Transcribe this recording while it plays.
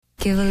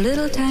Give a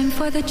little time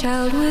for the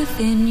child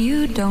within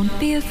you. Don't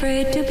be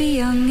afraid to be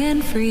young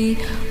and free.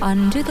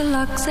 Undo the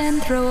locks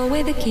and throw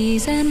away the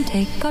keys and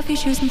take off your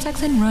shoes and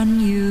socks and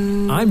run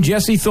you. I'm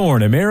Jesse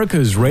Thorne,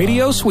 America's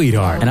radio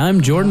sweetheart. And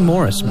I'm Jordan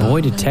Morris,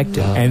 boy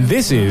detective. And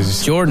this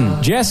is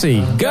Jordan. Jesse,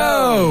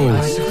 go!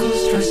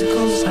 Bicycles,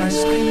 tricycles,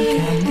 ice cream,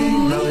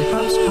 candy,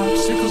 lollipops,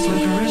 popsicles,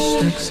 licorice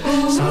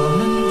sticks,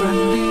 Solomon,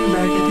 Grundy,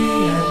 Raggedy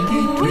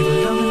Andy,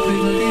 Tweedledum and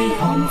Tweedledee,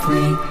 home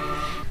free.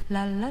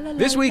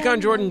 This week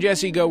on Jordan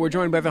Jesse Go, we're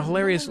joined by the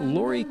hilarious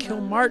Laurie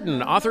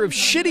Kilmartin, author of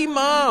Shitty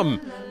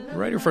Mom,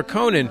 writer for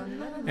Conan,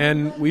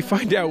 and we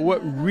find out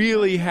what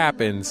really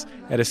happens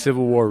at a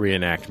Civil War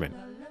reenactment.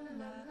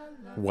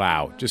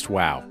 Wow, just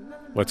wow.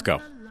 Let's go.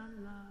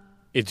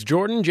 It's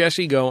Jordan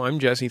Jesse Go. I'm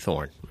Jesse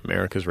Thorne,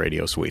 America's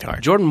radio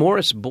sweetheart. Jordan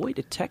Morris, boy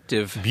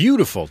detective.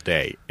 Beautiful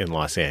day in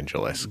Los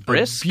Angeles.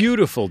 Brisk? A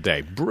beautiful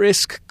day.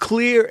 Brisk,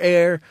 clear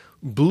air,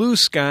 blue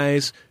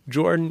skies.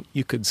 Jordan,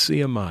 you could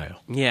see a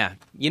mile. Yeah.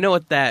 You know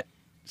what that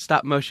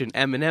stop-motion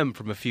M&M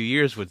from a few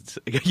years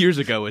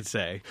ago would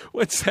say?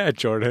 What's that,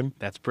 Jordan?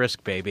 That's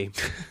brisk, baby.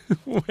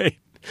 Wait,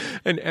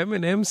 an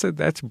M&M said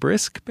that's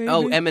brisk, baby?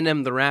 Oh,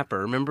 Eminem the rapper.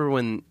 Remember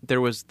when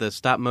there was the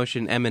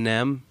stop-motion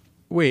M&M?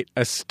 Wait,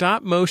 a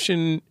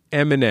stop-motion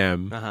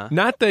M&M,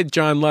 not the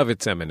John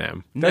Lovitz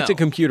M&M. That's No. a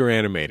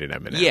computer-animated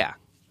M&M. Yeah.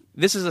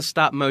 This is a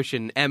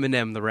stop-motion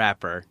Eminem the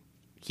rapper.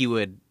 He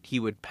would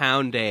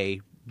pound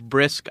a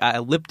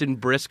Lipton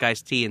brisk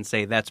iced tea and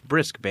say, "That's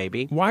brisk,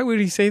 baby." Why would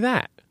he say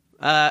that?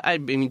 I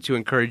mean, to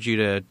encourage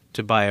you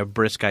to buy a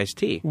brisk iced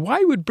tea.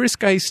 Why would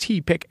brisk iced tea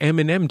pick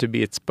M&M to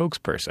be its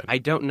spokesperson? I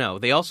don't know.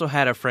 They also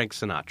had a Frank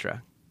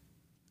Sinatra.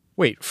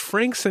 Wait,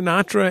 Frank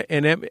Sinatra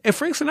and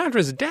Frank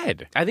Sinatra's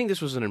dead. I think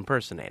this was an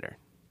impersonator.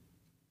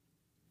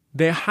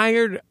 They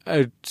hired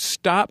a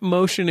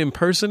stop-motion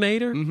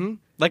impersonator? Mm-hmm.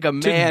 Like a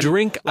man to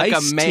drink like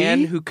iced a man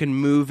tea? who can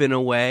move in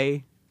a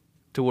way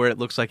to where it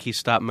looks like he's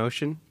stop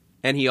motion.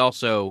 And he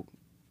also,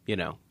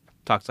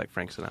 talks like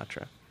Frank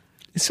Sinatra.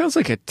 It sounds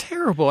like a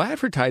terrible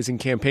advertising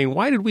campaign.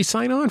 Why did we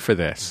sign on for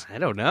this? I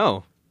don't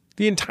know.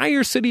 The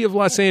entire city of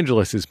Los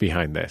Angeles is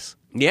behind this.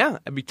 Yeah.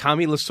 I mean,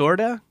 Tommy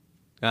Lasorda,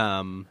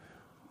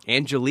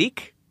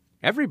 Angelique,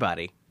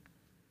 everybody.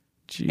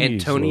 Jeez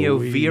Antonio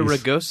Louise.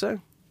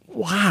 Villaraigosa.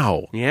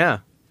 Wow. Yeah.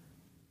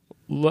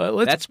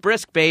 That's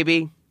brisk,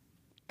 baby.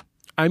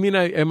 I mean,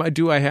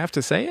 do I have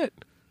to say it?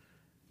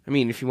 I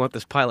mean, if you want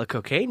this pile of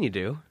cocaine, you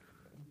do.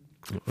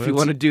 If you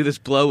want to do this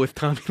blow with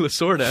Tommy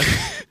Lasorda.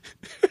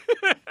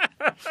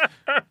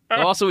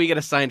 Also, we get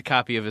a signed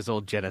copy of his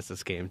old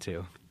Genesis game,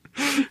 too.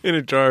 In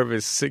a jar of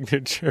his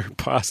signature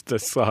pasta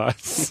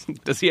sauce.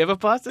 Does he have a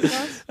pasta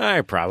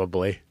sauce?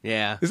 Probably.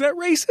 Yeah. Is that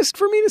racist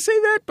for me to say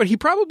that? But he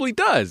probably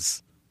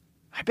does.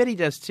 I bet he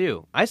does,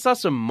 too. I saw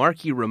some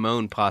Marky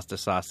Ramone pasta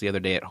sauce the other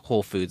day at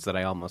Whole Foods that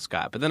I almost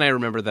got. But then I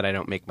remember that I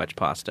don't make much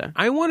pasta.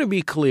 I want to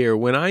be clear.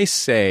 When I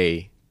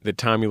say that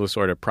Tommy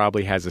Lasorda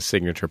probably has a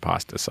signature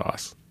pasta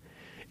sauce,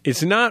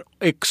 it's not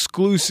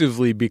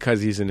exclusively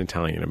because he's an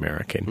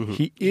Italian-American. Mm-hmm.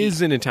 He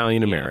is an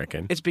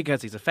Italian-American. It's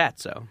because he's a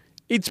fatso.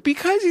 It's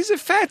because he's a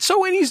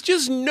fatso and he's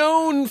just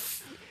known.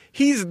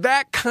 He's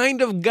that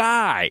kind of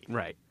guy.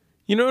 Right.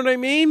 You know what I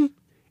mean?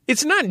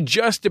 It's not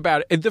just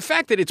about the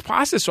fact that it's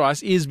pasta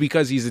sauce is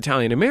because he's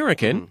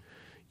Italian-American.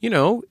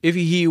 Mm-hmm. If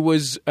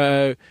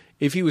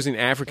he was an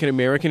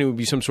African-American, it would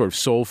be some sort of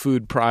soul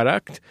food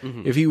product.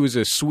 Mm-hmm. If he was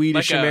a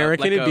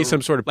Swedish-American, it'd be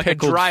some sort of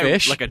pickled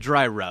fish. Like a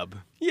dry rub.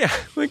 Yeah,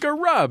 like a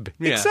rub.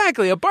 Yeah.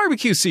 Exactly, a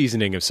barbecue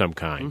seasoning of some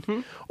kind.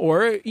 Mm-hmm.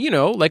 Or,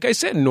 like I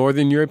said,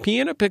 Northern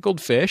European, a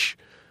pickled fish.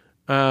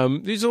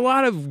 There's a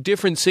lot of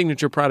different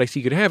signature products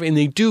he could have, and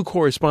they do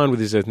correspond with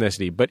his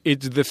ethnicity. But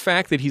it's the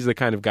fact that he's the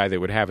kind of guy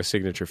that would have a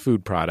signature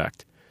food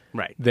product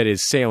that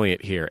is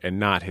salient here and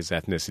not his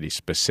ethnicity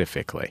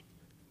specifically.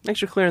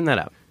 Thanks for clearing that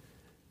up.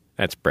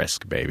 That's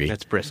brisk, baby.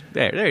 That's brisk.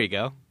 There you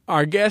go.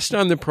 Our guest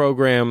on the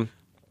program,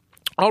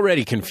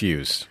 already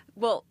confused.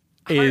 Well,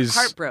 is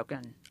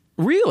heartbroken.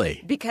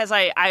 Really? Because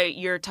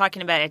you're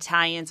talking about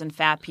Italians and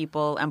fat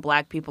people and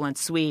black people and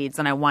Swedes,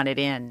 and I want it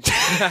in.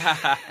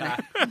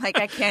 I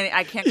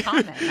can't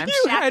comment. I'm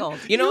shackled.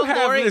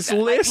 Laurie, this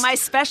list. My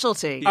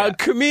specialty.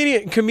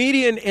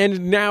 Comedian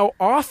and now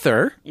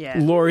author,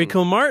 Laurie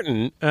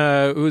Kilmartin,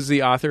 who is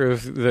the author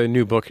of the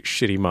new book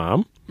Shitty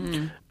Mom.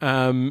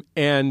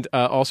 And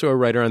also a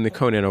writer on the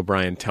Conan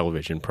O'Brien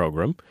television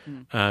program,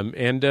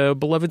 and a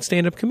beloved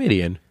stand-up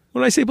comedian.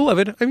 When I say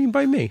beloved, I mean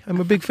by me.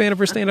 I'm a big fan of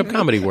her stand-up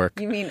comedy work.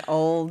 You mean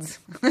old?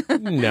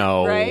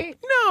 No. Right?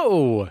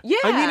 No. Yeah.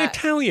 I mean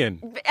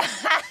Italian.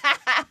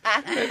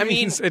 I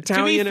mean,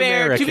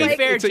 Italian-American. To be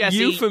fair, it's Jesse,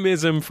 a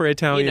euphemism for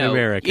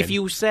Italian-American. If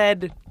you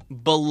said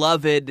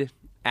beloved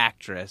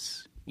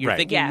actress, you're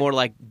thinking more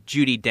like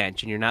Judi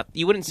Dench, and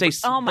you wouldn't say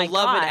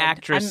beloved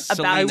actress.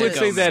 I would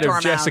say that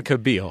of Jessica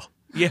out. Biel.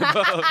 Yeah,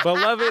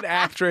 beloved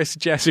actress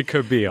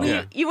Jessica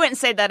Biel. You wouldn't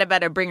say that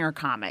about a bringer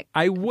comic.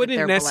 I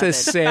wouldn't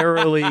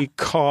necessarily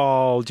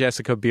call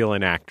Jessica Biel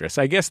an actress.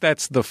 I guess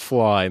that's the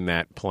flaw in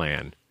that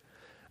plan.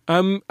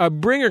 A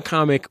bringer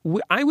comic.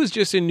 I was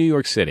just in New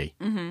York City.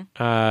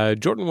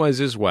 Jordan was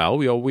as well.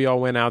 We all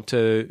went out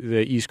to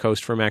the East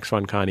Coast from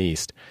MaxFunCon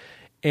East.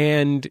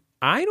 And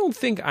I don't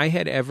think I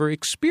had ever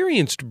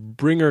experienced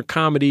bringer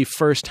comedy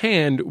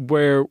firsthand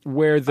where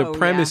the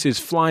premise is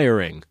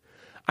flyering.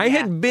 I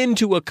had been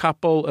to a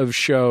couple of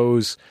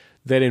shows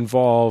that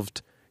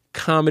involved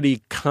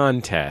comedy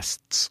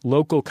contests,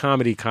 local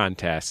comedy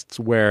contests,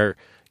 where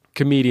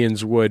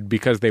comedians would,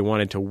 because they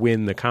wanted to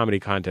win the comedy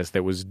contest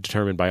that was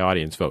determined by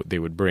audience vote, they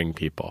would bring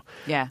people.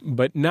 Yeah.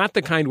 But not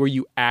the kind where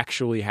you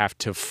actually have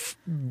to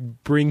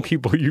bring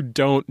people you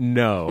don't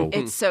know.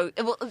 It's so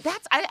well.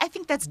 I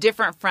think that's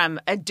different from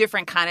a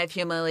different kind of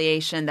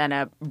humiliation than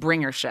a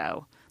bringer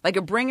show. Like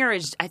a bringer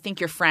is, I think,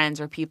 your friends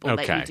or people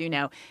that you do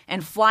know.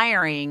 And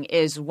flyering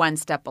is one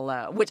step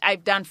below, which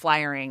I've done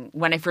flyering.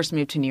 When I first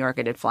moved to New York,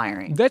 I did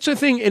flyering. That's a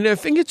thing. And I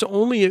think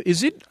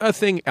is it a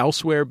thing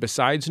elsewhere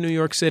besides New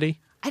York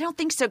City? I don't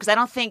think so, because I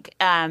don't think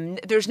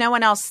there's no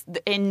one else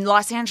in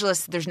Los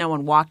Angeles. There's no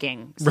one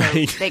walking, so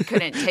they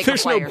couldn't take.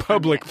 There's a flyer no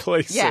public from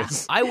places. Yeah.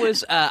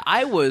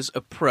 I was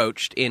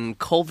approached in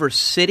Culver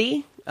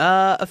City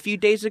a few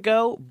days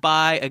ago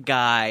by a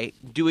guy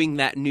doing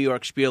that New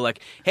York spiel,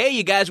 like, "Hey,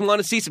 you guys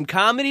want to see some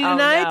comedy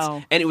tonight?"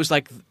 No. And it was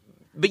like,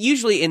 but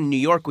usually in New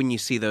York, when you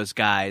see those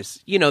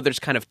guys, there's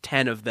kind of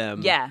 10 of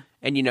them. Yeah.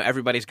 And,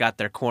 everybody's got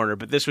their corner.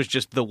 But this was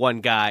just the one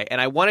guy. And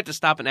I wanted to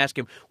stop and ask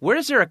him, where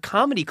is there a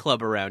comedy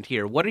club around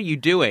here? What are you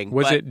doing?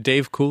 Was it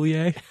Dave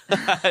Coulier?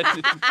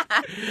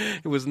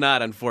 It was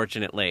not,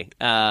 unfortunately.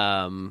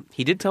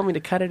 He did tell me to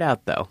cut it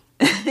out, though.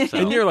 So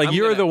And you're like,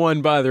 you're the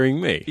one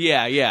bothering me.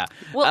 Yeah.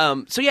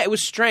 Well, so, it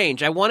was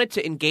strange. I wanted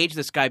to engage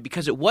this guy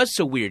because it was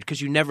so weird, because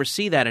you never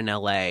see that in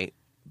L.A.,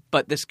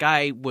 but this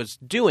guy was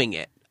doing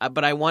it.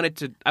 But I wanted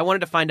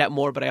to find out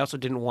more, but I also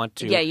didn't want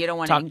to you don't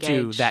want to talk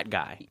engage. to that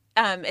guy.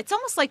 It's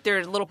almost like there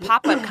are little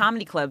pop-up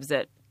comedy clubs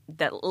that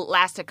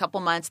last a couple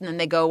months and then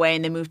they go away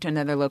and they move to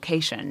another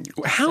location.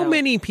 How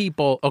many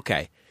people –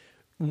 okay.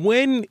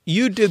 When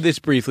you did this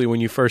briefly when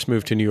you first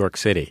moved to New York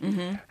City,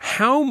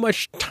 how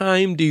much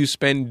time do you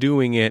spend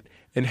doing it,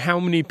 and how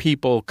many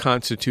people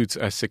constitutes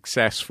a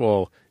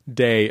successful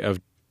day of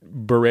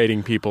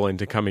berating people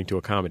into coming to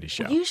a comedy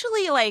show?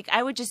 Usually,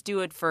 I would just do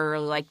it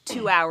for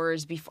 2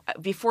 hours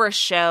before a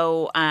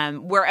show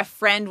where a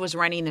friend was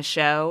running the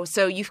show.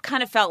 So you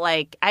kind of felt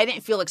like I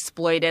didn't feel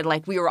exploited.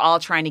 Like we were all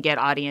trying to get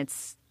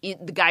audience.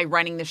 The guy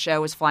running the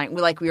show was flying.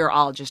 We were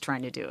all just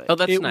trying to do it. Oh,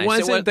 that's It nice.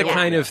 wasn't the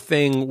kind of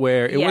thing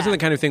where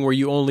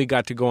you only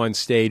got to go on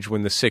stage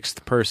when the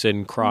sixth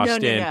person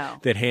crossed in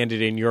that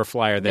handed in your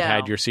flyer that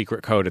had your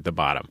secret code at the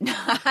bottom.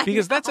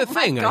 Because that's a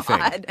thing, I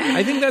think.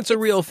 I think that's a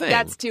real thing.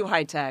 That's too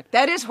high tech.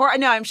 That is horrible.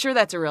 No, I'm sure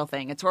that's a real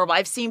thing. It's horrible.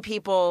 I've seen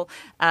people.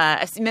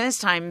 I've seen many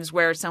times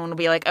where someone will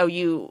be like, "Oh,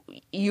 you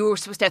were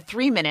supposed to have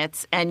 3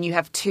 minutes and you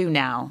have 2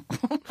 now,"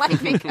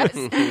 because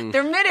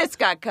their minutes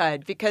got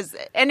cut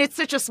and it's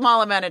such a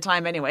small amount of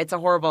time anyway. It's a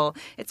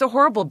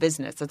horrible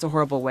business. It's a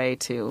horrible way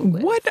to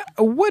live.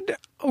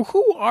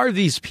 Who are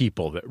these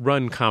people that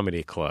run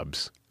comedy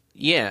clubs?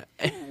 Yeah.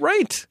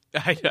 Right.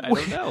 I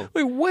don't know.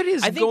 Wait, what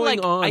is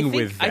going on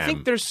with them? I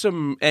think there's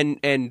some,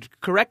 and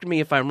correct me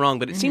if I'm wrong,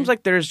 but it seems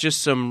like there's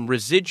just some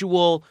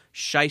residual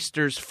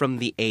shysters from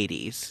the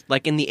 80s.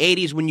 Like in the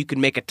 80s when you could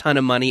make a ton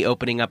of money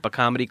opening up a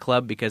comedy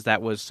club because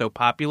that was so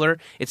popular,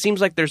 it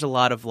seems like there's a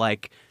lot of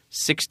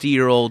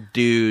 60-year-old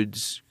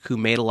dudes who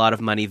made a lot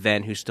of money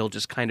then who still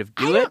just kind of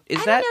do it. I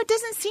don't know. It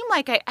doesn't seem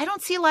like I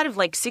don't see a lot of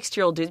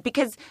 60-year-old dudes,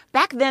 because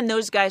back then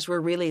those guys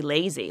were really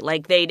lazy.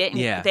 They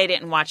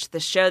didn't watch the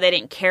show. They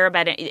didn't care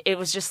about it. It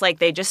was just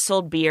they just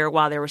sold beer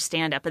while they were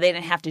stand-up, but they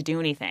didn't have to do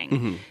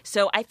anything.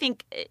 So I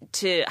think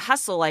to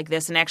hustle like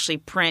this and actually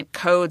print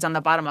codes on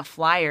the bottom of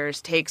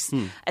flyers takes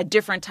a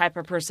different type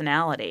of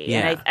personality.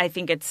 Yeah. And I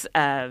think it's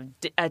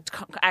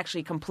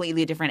actually a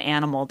completely different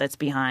animal that's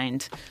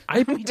behind.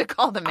 I don't mean to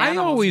call them animals. I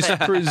always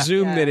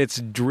presume that it's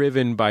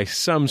driven by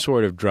some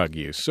sort of drug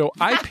use. So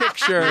I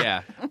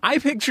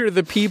picture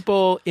the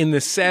people in the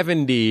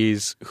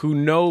 70s who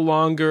no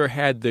longer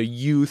had the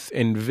youth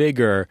and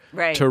vigor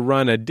to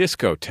run a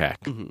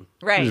discotheque.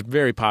 Right. It was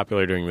very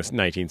popular during the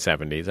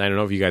 1970s. I don't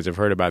know if you guys have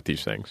heard about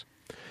these things.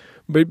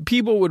 But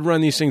people would run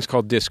these things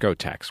called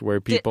discotheques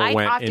where people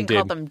went and did...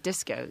 I often call them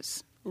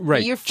discos.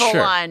 Right, your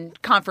full-on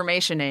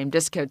confirmation name,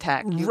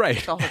 discotheque.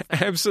 Right,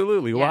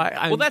 absolutely.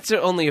 Yeah. Well, that's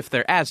only if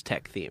they're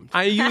Aztec themed.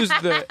 I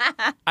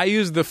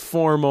use the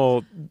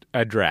formal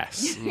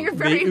address, You're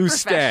very the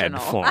Ustad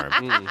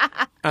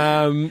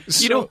form.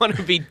 You don't want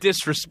to be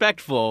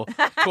disrespectful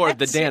toward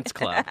the dance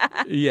club.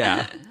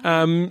 Yeah.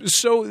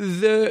 So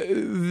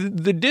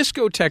the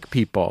discotheque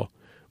people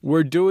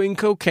were doing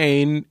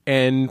cocaine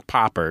and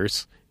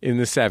poppers in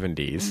the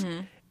 70s,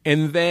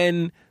 and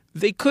then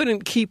they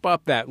couldn't keep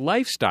up that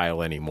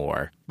lifestyle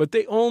anymore, but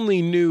they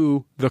only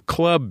knew the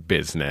club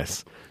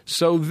business.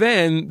 So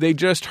then they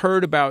just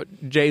heard about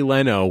Jay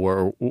Leno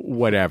or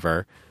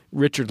whatever,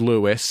 Richard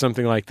Lewis,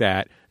 something like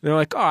that. And they're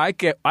like, oh,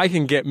 I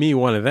can get me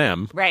one of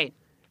them. Right.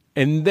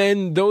 And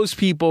then those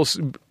people,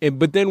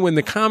 but then when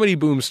the comedy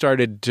boom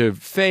started to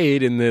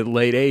fade in the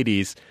late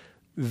 80s,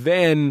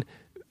 then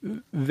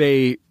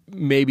they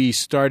maybe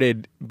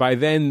started. By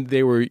then,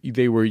 they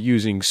were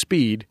using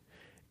speed,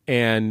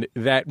 and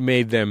that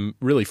made them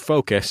really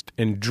focused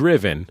and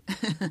driven,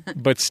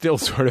 but still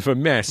sort of a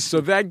mess.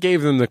 So that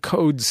gave them the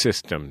code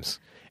systems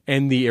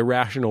and the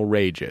irrational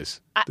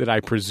rages that I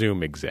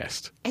presume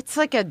exist. It's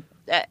like a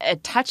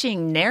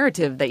touching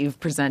narrative that you've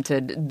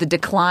presented, the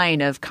decline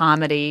of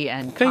comedy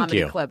and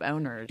comedy club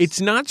owners.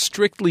 It's not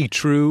strictly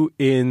true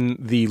in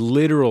the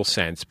literal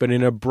sense, but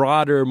in a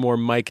broader, more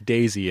Mike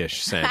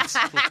Daisy-ish sense,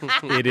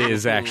 it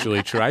is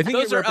actually true. I think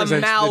those it are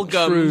represents amalgams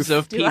the truth.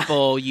 of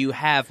people you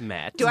have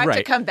met. Do I have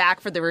to come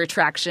back for the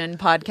retraction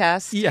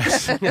podcast?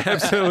 Yes,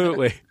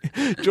 absolutely.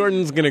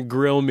 Jordan's going to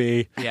grill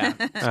me. Yeah,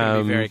 it's going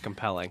to be very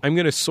compelling. I'm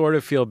going to sort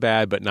of feel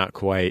bad, but not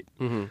quite.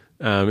 Mm-hmm.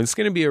 It's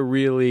going to be a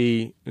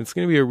really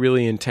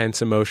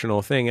intense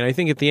emotional thing, and I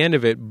think at the end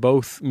of it,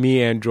 both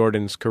me and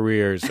Jordan's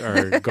careers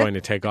are going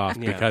to take off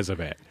because of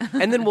it.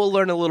 And then we'll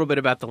learn a little bit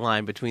about the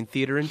line between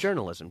theater and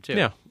journalism too.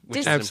 Yeah,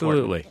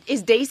 absolutely.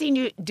 Is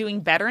Daisy doing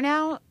better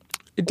now?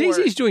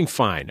 Daisy's doing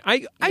fine.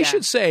 I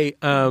should say.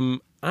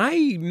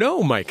 I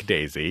know Mike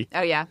Daisy.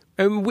 Oh, yeah?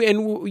 And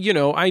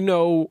I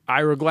know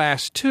Ira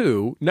Glass,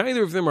 too.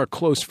 Neither of them are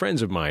close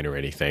friends of mine or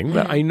anything,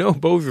 but I know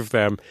both of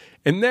them.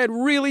 And that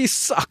really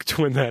sucked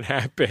when that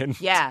happened.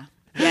 Yeah.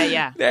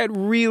 That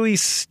really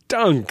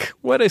stunk.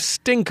 What a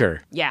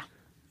stinker. Yeah.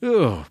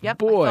 Oh, yep,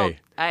 boy.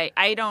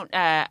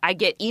 I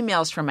get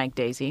emails from Mike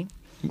Daisy.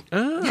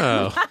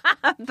 Oh.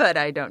 But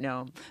I don't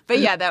know him. But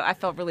yeah, I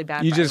felt really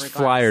bad. You just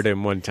flyered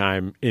him one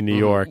time in New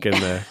York in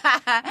the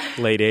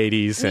late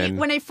 80s. And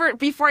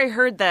before I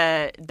heard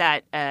that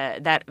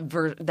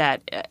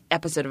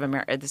episode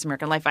of This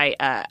American Life, I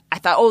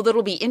thought, oh,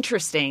 that'll be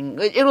interesting.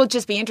 It'll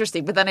just be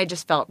interesting. But then I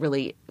just felt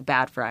really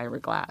bad for Ira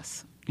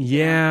Glass.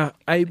 Yeah,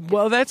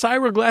 that's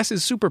Ira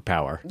Glass's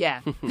superpower.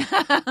 Yeah.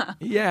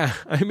 Yeah,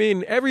 I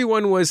mean,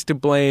 everyone was to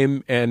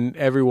blame and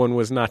everyone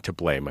was not to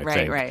blame, I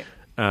think. Right.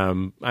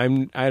 I'm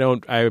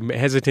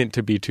hesitant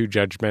to be too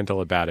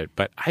judgmental about it,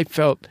 but I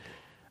felt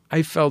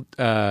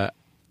the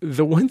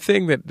one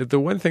thing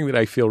that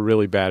I feel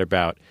really bad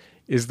about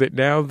is that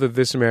now the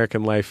This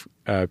American Life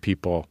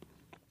people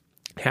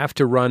have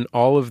to run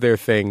all of their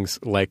things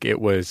like it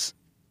was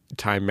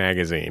Time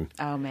Magazine.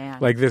 Oh, man.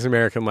 Like This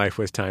American Life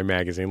was Time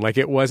Magazine. Like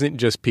it wasn't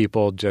just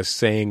people just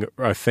saying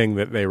a thing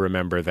that they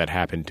remember that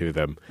happened to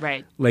them.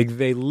 Right. Like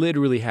they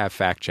literally have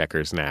fact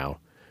checkers now,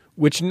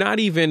 which not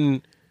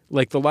even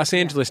like the Los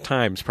Angeles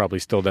Times probably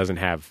still doesn't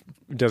have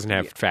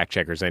fact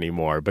checkers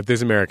anymore, but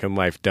This American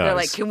Life does. They're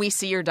like, can we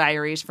see your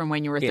diaries from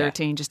when you were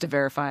 13 just to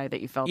verify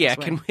that you felt this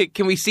way?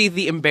 Can we see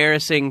the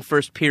embarrassing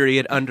first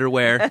period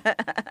underwear?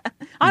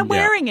 I'm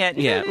wearing it.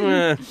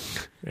 Yeah.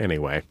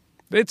 Anyway.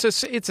 It's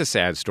a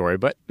sad story,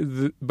 but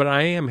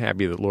I am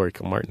happy that Laurie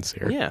Kilmartin's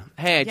here. Yeah.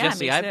 Hey,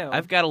 Jesse, me too.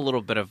 I've got a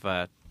little bit of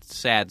a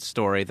sad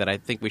story that I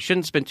think we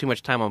shouldn't spend too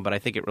much time on, but I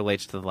think it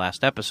relates to the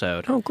last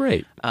episode. Oh,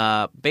 great.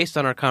 Based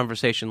on our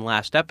conversation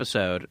last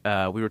episode,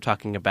 we were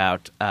talking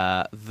about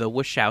the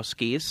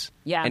Wachowskis.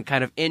 Yeah. And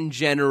kind of in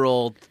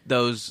general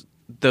those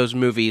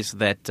movies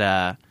that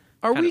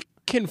are we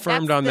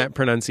confirmed on that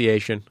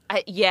pronunciation?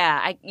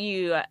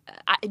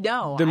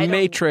 No. The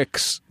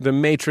Matrix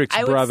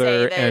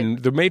brother and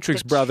the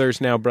Matrix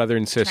brothers, now brother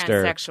and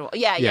sister. Transsexual.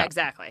 Yeah,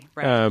 exactly.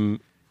 Right.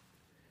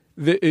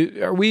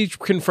 Are we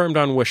confirmed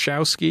on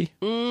Wachowski?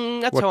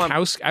 That's how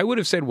I would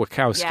have said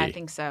Wachowski. Yeah, I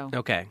think so.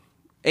 Okay.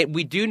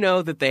 We do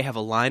know that they have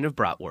a line of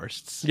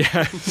bratwursts.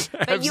 Yes,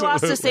 but you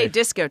also say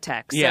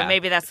discotheque, so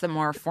maybe that's the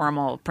more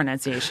formal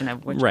pronunciation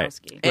of Wachowski.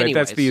 Right. Anyways,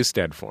 that's the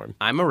usted form.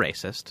 I'm a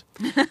racist.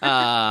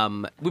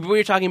 We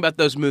were talking about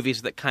those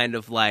movies that kind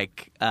of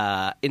like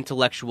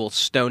intellectual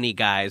stony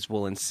guys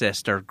will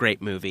insist are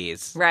great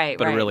movies, right?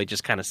 But are really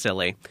just kind of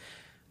silly.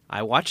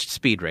 I watched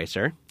Speed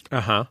Racer.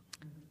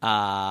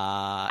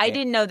 I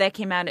didn't know that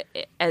came out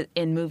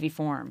in movie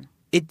form.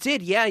 It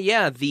did,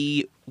 yeah.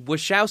 The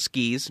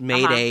Wachowskis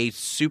made a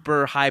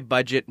super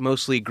high-budget,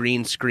 mostly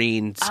green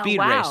screen Speed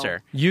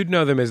Racer. You'd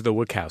know them as the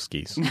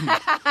Wachowskis.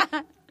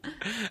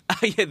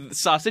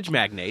 Sausage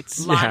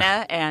magnates.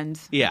 Lana and...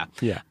 Yeah.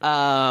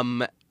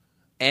 And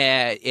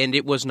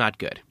it was not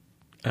good.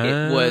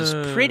 It was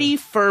pretty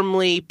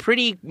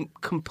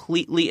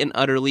completely and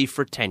utterly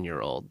for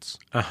 10-year-olds.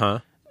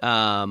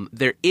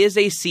 There is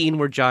a scene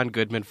where John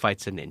Goodman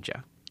fights a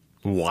ninja.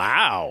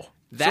 Wow.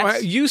 So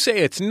you say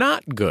it's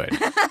not good.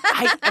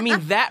 I mean,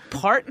 that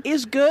part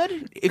is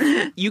good.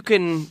 If you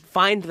can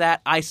find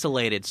that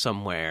isolated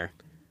somewhere,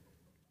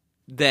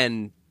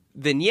 then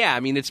yeah. I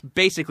mean, it's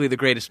basically the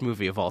greatest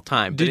movie of all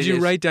time. Did you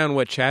write down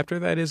what chapter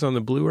that is on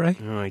the Blu-ray?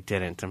 No, I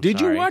didn't.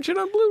 Did you watch it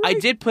on Blu-ray? I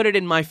did put it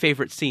in my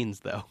favorite scenes,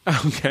 though.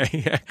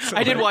 Okay. Excellent.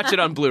 I did watch it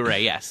on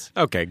Blu-ray, yes.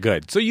 Okay,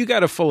 good. So you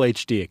got a full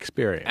HD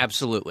experience.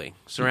 Absolutely.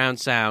 Surround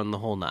sound, the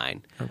whole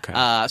nine. Okay.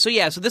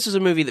 So this is a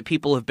movie that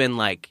people have been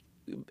like,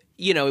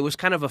 it was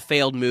kind of a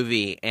failed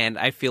movie, and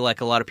I feel like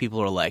a lot of people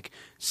are like,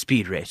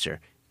 Speed Racer,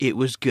 it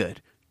was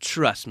good.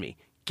 Trust me,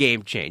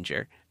 game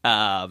changer.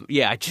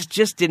 I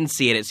just didn't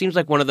see it. It seems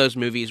like one of those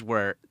movies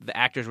where the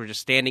actors were just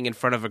standing in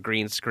front of a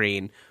green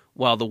screen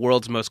while the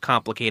world's most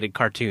complicated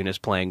cartoon is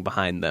playing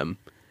behind them.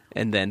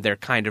 And then they're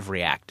kind of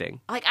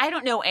reacting. Like, I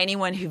don't know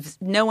anyone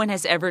no one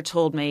has ever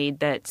told me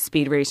that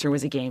Speed Racer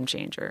was a game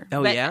changer.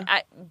 Oh, but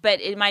yeah?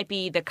 But it might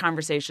be the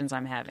conversations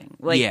I'm having.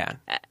 Like, yeah.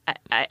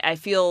 I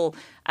feel,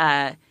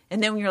 and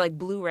then when you're like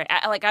Blu-ray,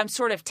 I'm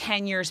sort of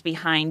 10 years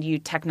behind you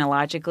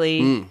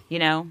technologically, you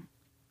know?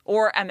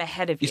 Or I'm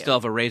ahead of you. You still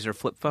have a Razor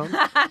flip phone?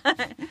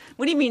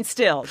 What do you mean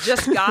still?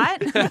 Just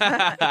got?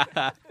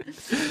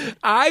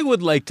 I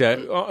would like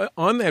to,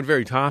 on that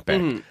very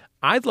topic,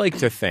 I'd like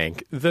to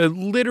thank the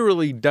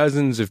literally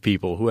dozens of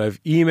people who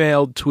have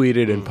emailed,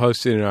 tweeted, and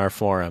posted in our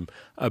forum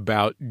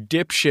about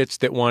dipshits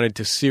that wanted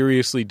to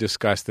seriously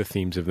discuss the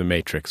themes of The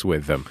Matrix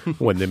with them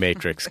when The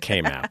Matrix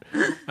came out.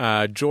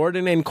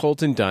 Jordan and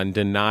Colton Dunn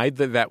denied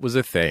that was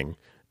a thing.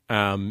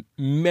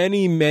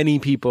 Many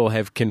people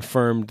have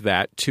confirmed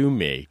that to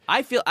me.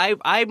 I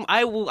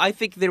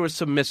think there was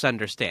some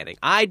misunderstanding.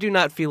 I do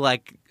not feel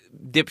like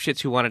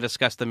dipshits who want to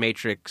discuss The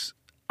Matrix,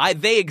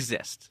 they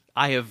exist.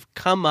 I have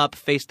come up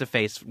face to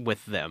face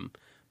with them,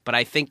 but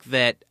I think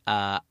that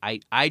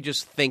I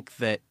just think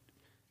that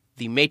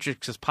The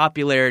Matrix's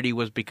popularity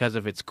was because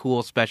of its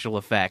cool special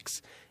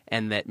effects,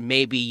 and that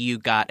maybe you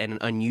got an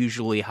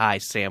unusually high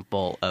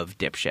sample of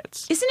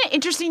dipshits. Isn't it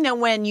interesting that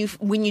when you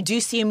do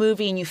see a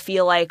movie and you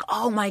feel like,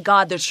 oh my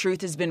God, the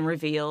truth has been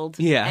revealed?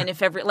 Yeah. And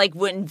if ever, like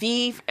when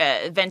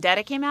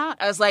Vendetta came out,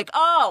 I was like,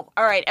 oh,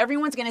 all right,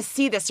 everyone's going to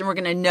see this and we're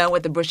going to know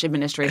what the Bush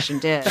administration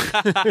did.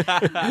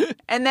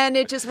 And then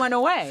it just went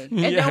away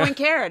and no one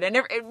cared.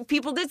 And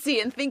people did see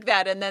it and think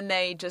that, and then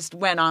they just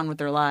went on with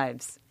their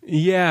lives.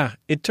 Yeah,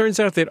 it turns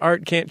out that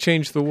art can't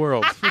change the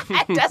world.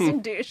 It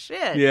doesn't do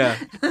shit. Yeah.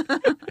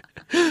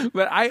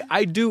 But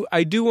I do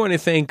want to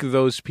thank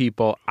those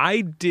people.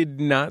 I did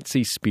not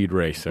see Speed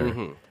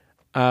Racer.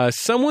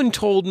 Someone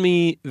told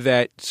me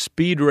that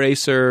Speed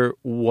Racer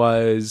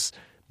was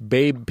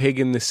Babe Pig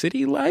in the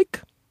City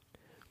like,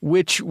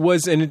 which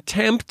was an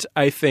attempt,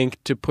 I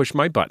think, to push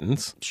my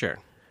buttons. Sure.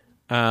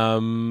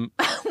 Why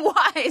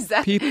is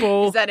that?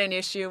 Is that an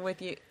issue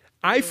with you?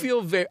 I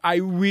feel I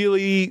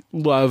really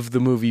love the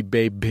movie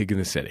Babe Pig in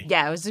the City.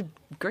 Yeah, it was a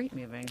great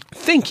movie.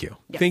 Thank you.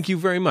 Yes. Thank you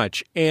very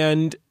much.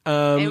 And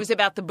it was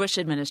about the Bush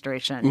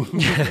administration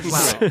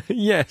as well.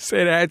 Yes,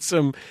 it had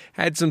some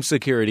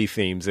security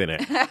themes in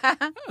it.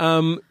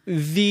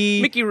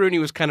 Mickey Rooney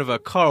was kind of a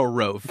Karl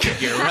Rove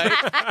figure,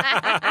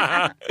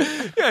 right?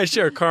 Yeah,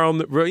 sure.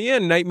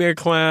 Nightmare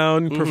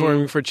Clown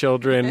performing for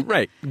children.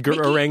 Right.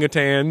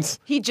 Orangutans.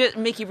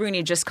 Mickey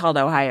Rooney just called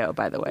Ohio,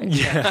 by the way.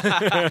 Yeah.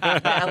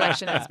 The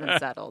election has been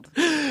settled.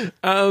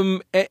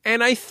 And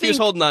I think he was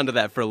holding on to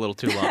that for a little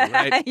too long,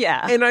 right? Yeah.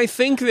 And I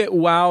think that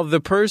while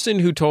the person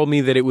who told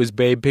me that it was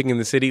Babe Pig in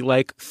the City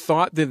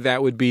thought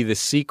that would be the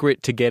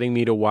secret to getting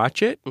me to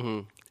watch it,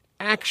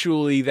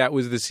 actually that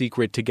was the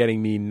secret to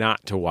getting me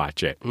not to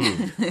watch it.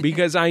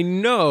 Because I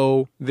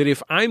know that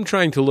if I'm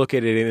trying to look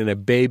at it in a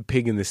Babe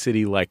Pig in the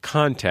City like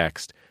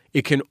context,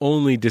 it can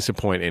only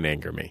disappoint and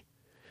anger me.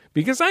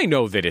 Because I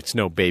know that it's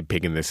no Babe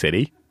Pig in the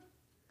City.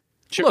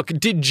 Sure. Look,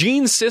 did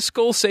Gene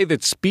Siskel say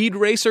that Speed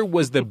Racer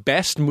was the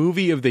best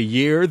movie of the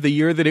year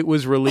that it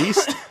was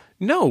released?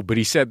 No, but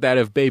he said that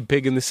of Babe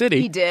Pig in the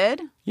City. He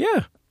did?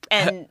 Yeah.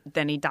 And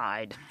then he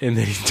died.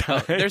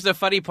 There's a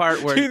funny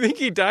part where... Do you think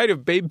he died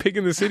of Babe Pig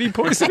in the City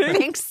poisoning? I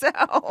think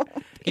so.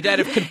 He died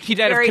of toxic. He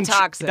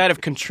died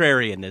of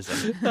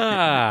contrarianism.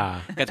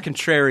 Got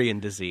contrarian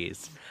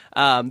disease.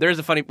 There's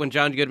a funny... When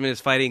John Goodman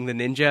is fighting the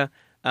ninja,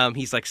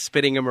 he's like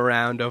spitting him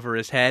around over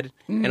his head,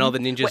 and all the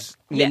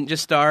ninja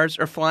stars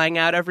are flying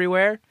out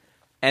everywhere,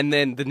 and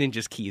then the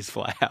ninja's keys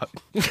fly out.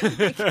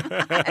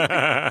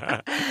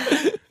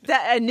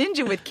 A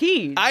ninja with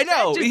keys. I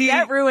know.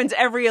 That ruins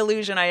every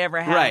illusion I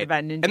ever had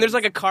about ninjas. And there's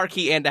like a car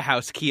key and a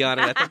house key on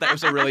it. I thought that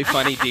was a really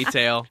funny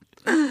detail.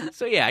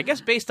 So yeah, I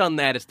guess based on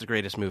that, it's the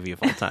greatest movie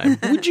of all time.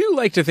 Would you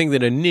like to think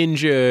that a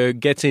ninja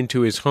gets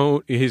into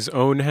his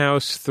own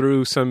house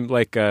through some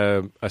like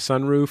a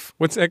sunroof?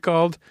 What's that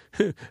called?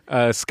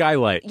 A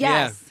skylight.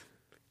 Yes.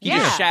 He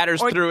just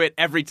shatters through it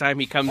every time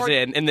he comes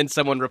in, and then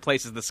someone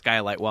replaces the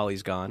skylight while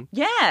he's gone.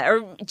 Yeah,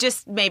 or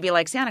just maybe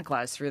like Santa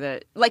Claus through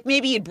the... Like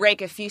maybe you'd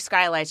break a few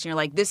skylights and you're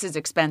like, this is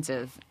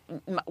expensive.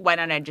 Why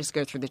don't I just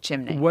go through the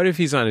chimney? What if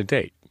he's on a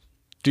date?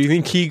 Do you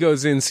think he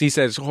goes in, he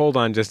says, hold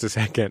on just a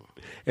second,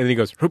 and then he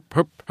goes, hup,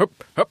 hup,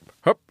 hup, hup,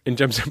 hup, and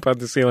jumps up on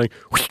the ceiling,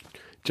 whoosh,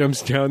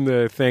 jumps down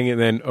the thing, and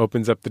then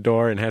opens up the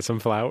door and has some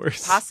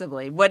flowers?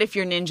 Possibly. What if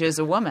your ninja is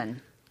a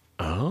woman?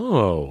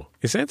 Oh,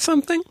 is that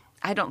something?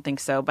 I don't think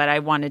so, but I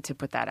wanted to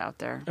put that out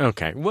there.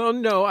 Okay. Well,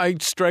 no,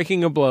 I'm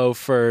striking a blow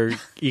for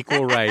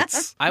equal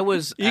rights. I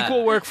was...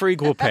 equal work for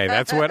equal pay.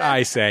 That's what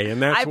I say, and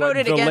that's what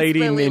the Lady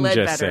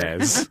Ninja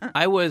says.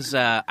 I was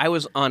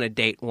on a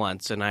date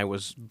once, and I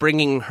was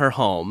bringing her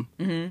home,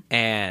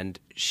 and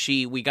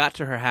we got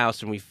to her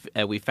house, and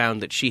we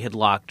found that she had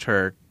locked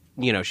her...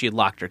 she had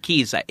locked her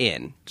keys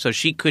in, so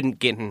she couldn't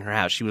get in her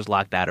house. She was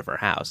locked out of her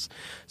house.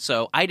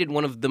 So I did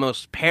one of the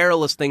most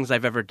perilous things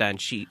I've ever done.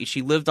 She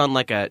lived on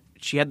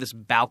she had this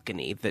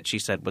balcony that she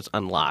said was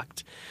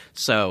unlocked.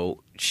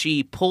 So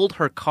she pulled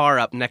her car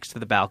up next to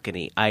the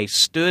balcony. I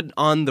stood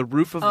on the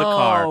roof of the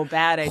car. Oh,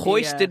 bad idea.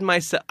 Hoisted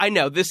myself. I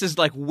know, this is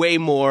like way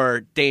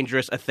more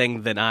dangerous a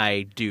thing than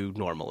I do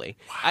normally.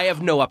 Wow. I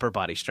have no upper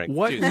body strength.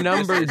 What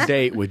number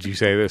date would you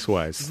say this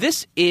was?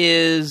 This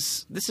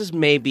is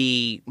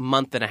maybe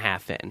month and a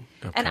half in.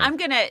 Okay. And I'm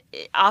going to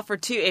offer,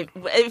 too,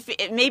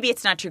 if maybe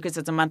it's not true because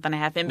it's a month and a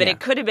half in, but it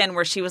could have been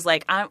where she was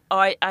like,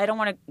 I don't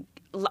want to.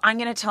 I'm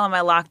going to tell him I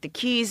locked the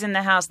keys in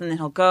the house, and then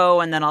he'll go,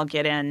 and then I'll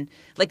get in.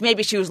 Like,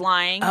 maybe she was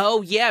lying.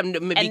 Oh, yeah. And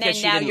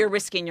then now you're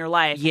risking your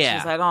life. Yeah.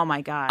 She's like, oh,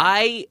 my God.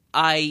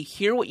 I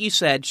hear what you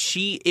said.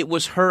 It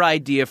was her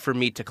idea for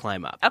me to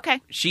climb up.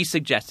 Okay. She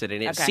suggested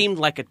it. It seemed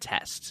like a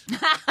test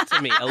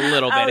to me, a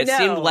little bit. Oh, It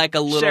seemed like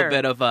a little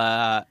bit of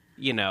a,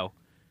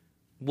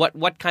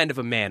 what kind of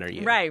a man are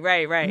you?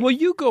 Right. Well,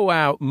 you go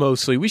out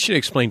mostly. We should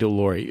explain to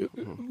Laurie.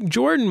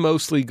 Jordan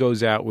mostly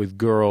goes out with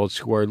girls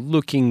who are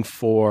looking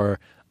for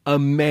a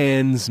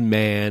man's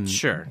man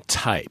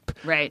type.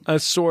 Right. A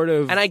sort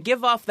of... And I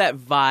give off that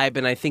vibe,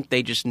 and I think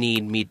they just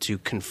need me to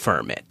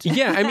confirm it.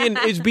 Yeah, I mean,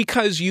 it's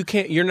because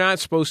you're not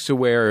supposed to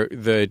wear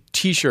the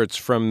T-shirts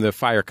from the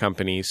fire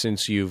company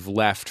since you've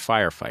left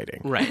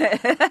firefighting.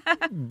 Right.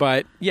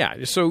 But,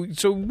 yeah, so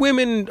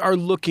women are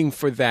looking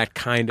for that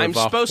kind of I'm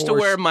supposed to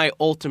wear my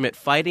Ultimate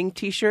Fighting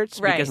T-shirts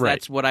because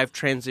that's what I've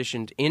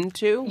transitioned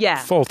into. Yeah.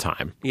 Full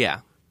time. Yeah.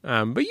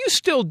 But you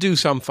still do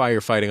some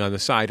firefighting on the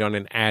side on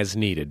an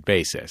as-needed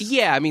basis.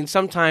 Yeah, I mean,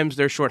 sometimes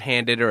they're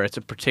shorthanded or it's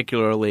a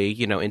particularly,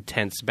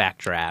 intense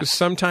backdraft.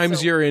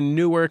 Sometimes you're in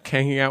Newark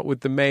hanging out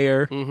with the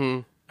mayor.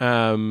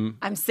 Mm-hmm.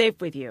 I'm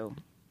safe with you.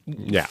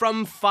 Yeah.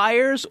 From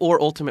fires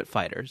or Ultimate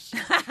Fighters.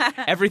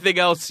 Everything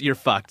else, you're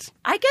fucked.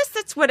 I guess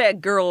that's what a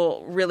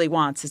girl really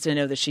wants, is to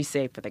know that she's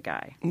safe with a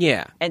guy.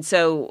 Yeah. And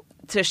so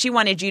she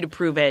wanted you to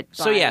prove it.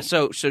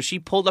 So she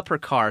pulled up her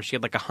car. She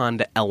had like a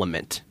Honda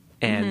Element.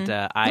 And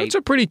that's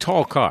a pretty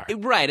tall car,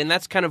 right? And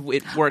that's kind of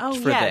it worked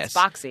for this. It's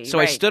boxy. So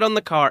I stood on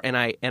the car and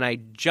I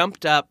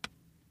jumped up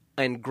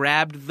and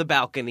grabbed the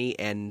balcony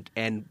and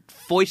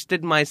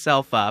foisted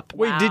myself up.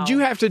 Wait, did you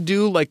have to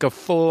do like a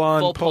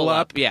full pull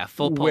up? Yeah,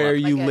 full pull where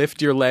up. You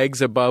lift your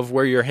legs above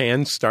where your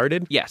hands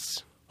started?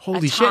 Yes.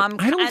 Holy shit!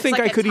 I don't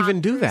think I could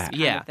even do that.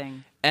 Yeah.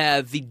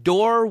 The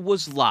door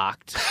was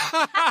locked. So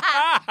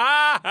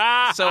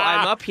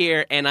I'm up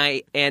here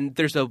and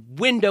there's a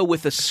window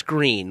with a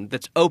screen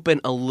that's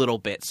open a little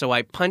bit. So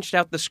I punched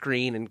out the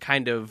screen and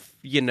kind of,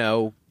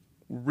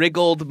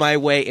 wriggled my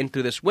way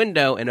into this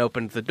window and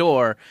opened the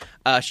door.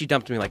 She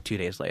dumped me like 2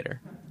 days later.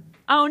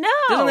 Oh, no.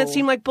 Doesn't that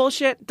seem like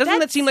bullshit? Doesn't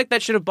that seem like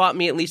that should have bought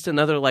me at least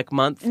another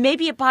month?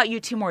 Maybe it bought you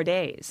 2 more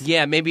days.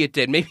 Yeah, maybe it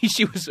did. Maybe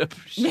she was...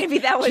 Maybe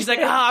that was... She's like,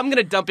 I'm going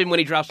to dump him when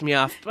he drops me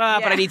off.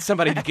 But I need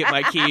somebody to get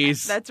my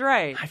keys. That's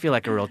right. I feel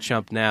like a real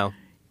chump now.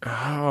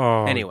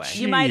 Oh, anyway.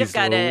 You might have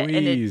got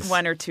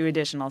 1 or 2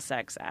 additional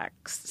sex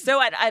acts. So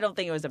I don't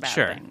think it was a bad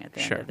thing at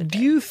the end of the day. Do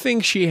you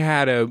think she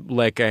had a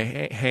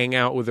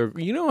hangout with her?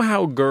 You know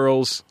how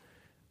girls,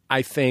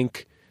 I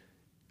think,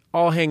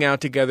 all hang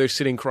out together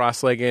sitting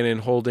cross-legged and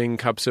holding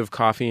cups of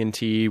coffee and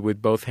tea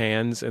with both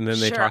hands, and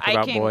then they talk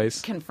about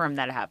boys? I can confirm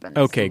that happens.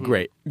 Okay,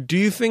 great. Do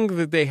you think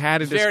that they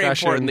had a discussion? Very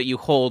important that you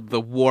hold the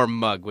warm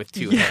mug with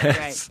 2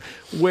 hands.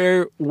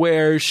 Right.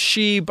 Where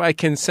she, by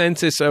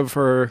consensus of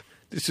her...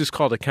 This is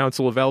called a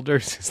council of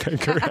elders. Is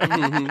that correct?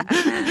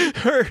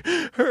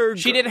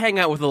 She did hang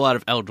out with a lot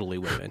of elderly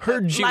women.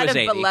 A lot of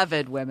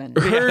beloved women.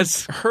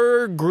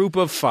 Her group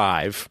of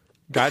 5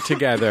 got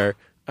together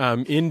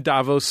in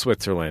Davos,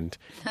 Switzerland,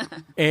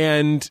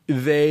 and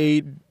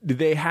they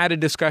had a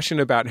discussion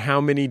about how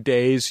many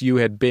days you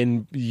had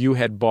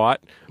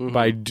bought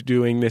by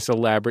doing this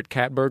elaborate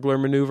cat burglar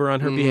maneuver on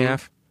her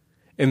behalf.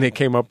 And they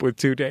came up with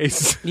 2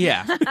 days.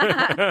 Yeah.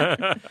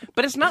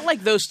 But it's not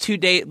like those 2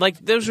 days,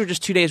 those were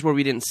just 2 days where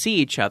we didn't see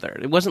each other.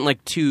 It wasn't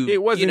like two,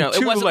 it wasn't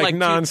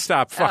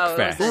nonstop fuck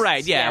fest.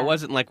 Right, yeah. It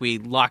wasn't like we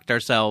locked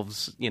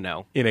ourselves,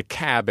 in a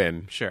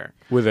cabin. Sure.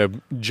 With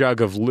a jug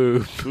of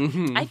lube.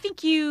 Mm-hmm. I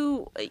think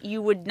you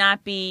would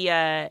not be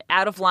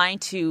out of line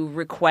to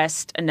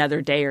request another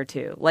day or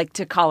two, like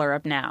to call her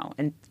up now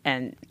and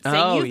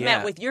say you've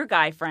met with your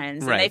guy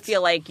friends and they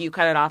feel like you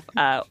cut it off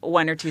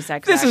 1 or 2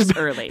 sex acts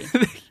early.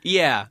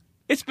 Yeah.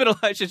 It's been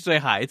I should say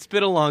hi. It's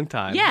been a long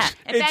time. Yeah.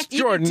 In it's fact,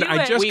 Jordan.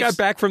 I just got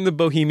back from the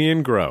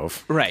Bohemian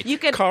Grove. Right.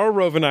 Carl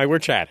Rove and I were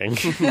chatting.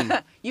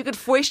 You could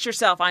foist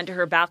yourself onto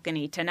her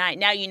balcony tonight.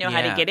 Now you know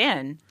how to get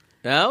in.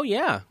 Oh,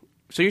 yeah.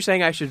 So you're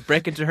saying I should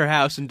break into her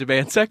house and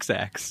demand sex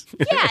acts?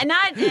 Yeah,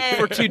 not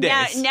for 2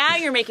 days. Now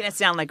you're making it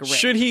sound like a rape.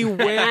 Should he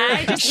wear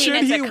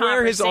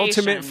his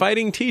Ultimate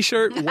Fighting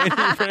T-shirt when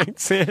he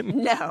breaks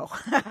in? No.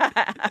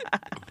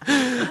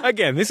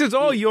 Again, this is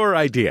all your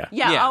idea.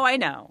 Yeah. Oh, I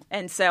know.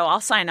 And so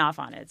I'll sign off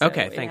on it. So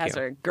okay, thank you. It has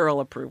her girl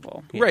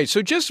approval. Yeah. Right.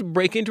 So just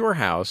break into her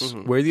house,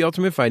 wear the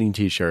Ultimate Fighting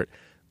T-shirt,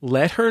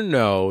 let her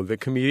know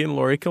that comedian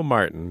Laurie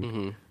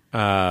Kilmartin,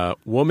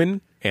 woman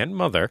and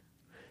mother,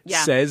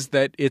 says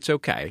that it's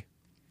okay.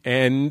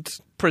 And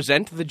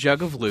present the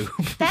jug of lube.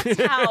 That's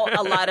how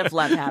a lot of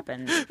love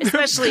happens,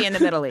 especially in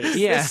the Middle East.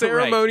 Yeah, The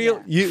ceremonial.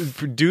 right, You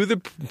do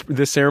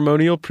the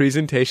ceremonial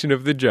presentation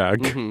of the jug.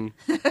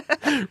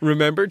 Mm-hmm.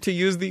 Remember to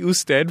use the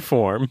usted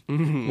form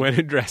when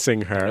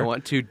addressing her. I don't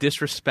want to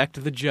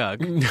disrespect the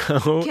jug.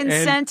 No,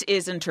 Consent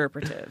is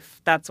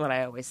interpretive. That's what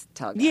I always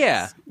tell guys.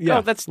 Yeah. Yeah,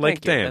 Oh, that's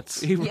like thank you. dance.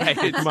 That's,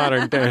 right. and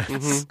modern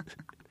dance.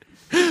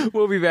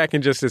 We'll be back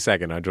in just a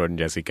second on Jordan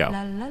Jesse Go.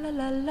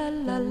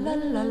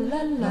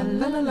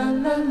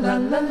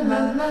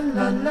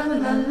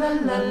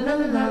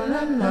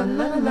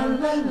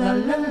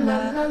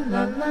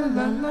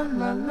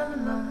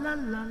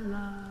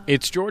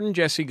 It's Jordan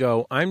Jesse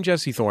Go. I'm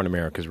Jesse Thorne,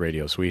 America's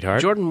radio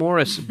sweetheart. Jordan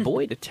Morris,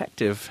 boy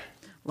detective.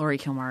 Laurie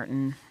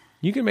Kilmartin.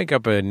 You can make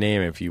up a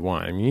name if you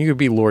want. I mean, you could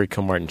be Laurie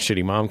Kilmartin,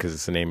 Shitty Mom, because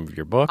it's the name of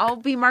your book. I'll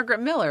be Margaret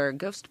Miller,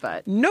 Ghost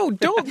Butt. No,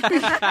 don't be.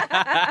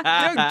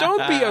 No,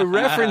 don't be a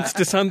reference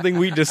to something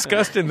we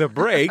discussed in the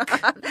break.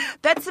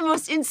 That's the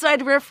most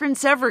inside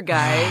reference ever,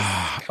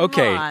 guys.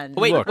 Okay. on.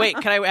 Wait, Look. wait.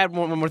 Can I add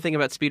one more thing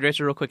about Speed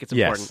Racer real quick? It's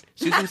Yes.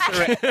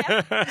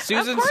 important.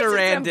 Susan course it's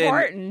Sarandon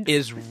important.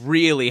 is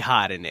really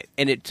hot in it,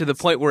 and to the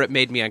point where it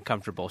made me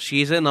uncomfortable.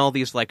 She's in all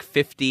these like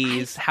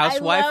 50s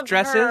housewife love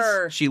dresses.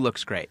 her. She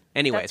looks great.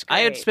 Anyways, That's I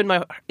had great. spent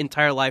my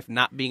entire life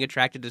not being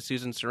attracted to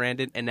Susan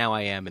Sarandon, and now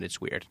I am, and it's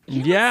weird.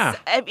 Yeah.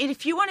 I mean,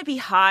 if you want to be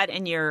hot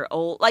and you're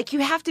old, like you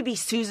have to be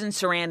Susan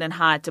Sarandon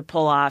hot to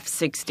pull off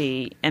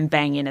 60 and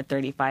bang in a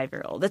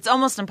 35-year-old. It's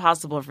almost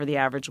impossible for the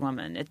average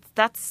woman.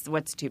 That's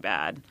what's too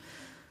bad.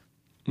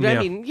 Yeah. I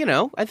mean,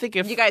 I think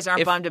if You guys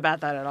aren't if, bummed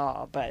about that at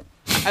all, but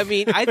I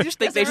mean, I just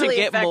think they Doesn't should really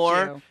get affect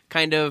more you.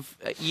 kind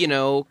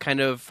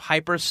of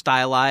hyper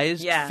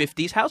stylized Yeah.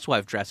 50s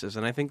housewife dresses,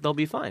 and I think they'll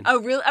be fine. oh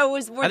really? Oh,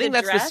 was I think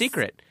that's the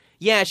secret.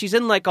 Yeah, she's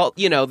in like all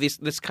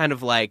this kind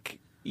of like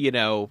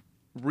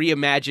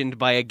reimagined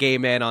by a gay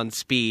man on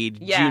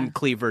Speed June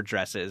Cleaver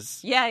dresses.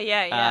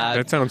 Yeah.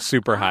 That sounds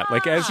super hot.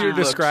 Like, as you're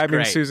Looks describing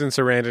great. Susan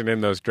Sarandon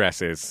in those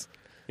dresses,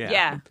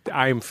 Yeah.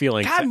 I'm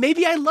feeling... God,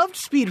 maybe I loved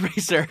Speed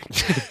Racer.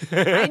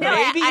 I know.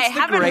 Maybe I it's the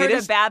haven't heard a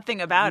greatest. bad thing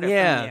about it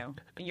Yeah. from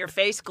you. Your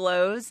face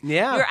glows.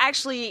 Yeah.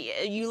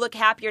 You look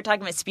happier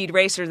talking about Speed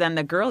Racer than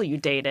the girl you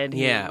dated.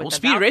 Yeah, with well, the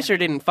Speed Falcon. Racer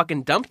didn't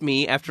fucking dump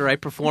me after I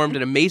performed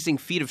an amazing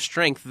feat of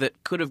strength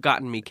that could have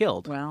gotten me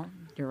killed. Well,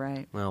 you're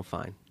right. Well,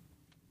 fine.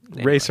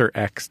 Racer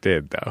X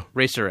did, though.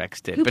 Racer X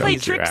did. Who but played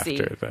he's- Trixie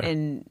Trixie? after that.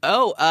 In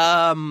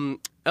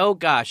Oh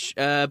gosh,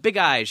 Big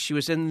Eyes. She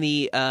was in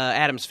the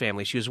Addams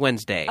Family. She was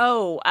Wednesday.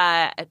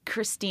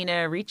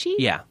 Christina Ricci?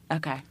 Yeah.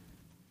 Okay.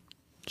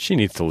 She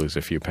needs to lose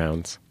a few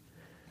pounds.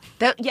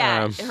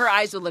 Her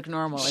eyes would look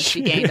normal if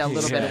she gained a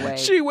little bit of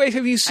weight.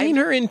 Have you seen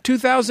her in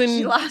 2000?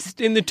 She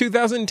lost. In the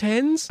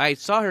 2010s? I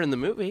saw her in the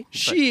movie. but-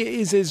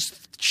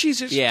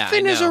 She's as Yeah,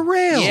 thin I as a know.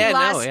 rail. Yeah, She no,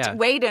 lost yeah.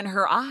 weight in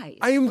her eyes.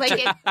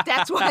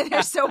 That's why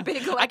they're so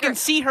big. Like I can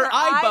see her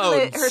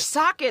eyelid- bones. Her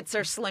sockets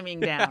are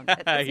slimming down.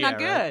 That's Yeah, not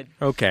good.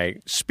 Okay.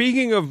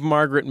 Speaking of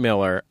Margaret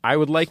Miller, I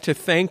would like to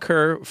thank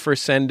her for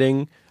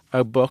sending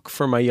a book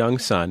for my young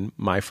son,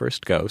 My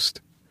First Ghost.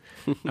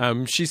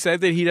 She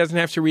said that he doesn't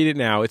have to read it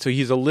now. So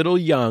he's a little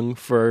young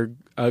for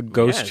a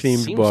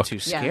ghost-themed seems book. too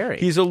scary.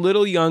 He's a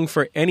little young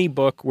for any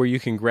book where you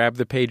can grab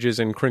the pages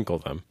and crinkle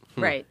them.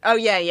 Right. Oh,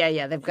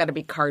 yeah. They've got to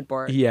be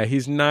cardboard. Yeah,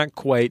 he's not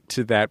quite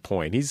to that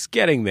point. He's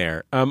getting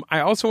there.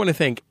 I also want to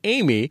thank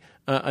Amy,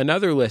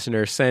 another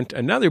listener, sent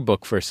another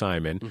book for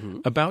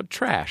Simon about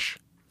trash.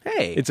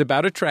 Hey. It's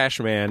about a trash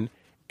man,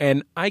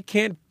 and I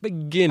can't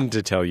begin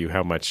to tell you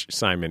how much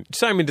Simon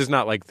does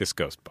not like this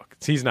ghost book.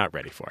 He's not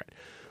ready for it.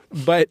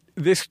 But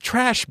this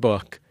trash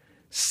book,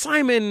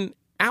 Simon,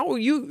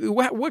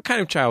 what kind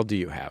of child do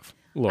you have,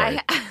 Laurie?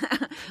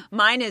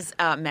 Mine is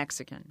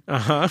Mexican. No,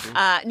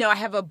 I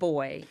have a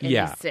boy. And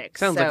Yeah. he's 6.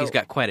 Sounds like so- he's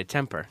got quite a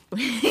temper.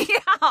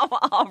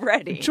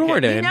 already.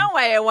 Jordan. You know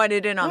why I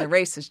wanted in on the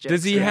racist jokes.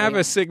 Does he have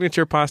a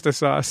signature pasta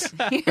sauce?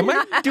 Am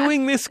I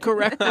doing this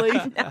correctly?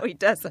 No, he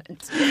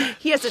doesn't.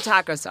 He has a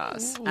taco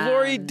sauce.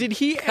 Laurie, did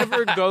he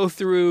ever go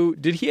through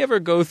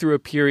a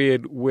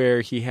period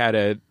where he had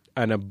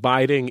an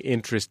abiding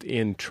interest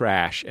in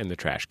trash and the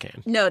trash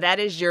can? No, that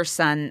is your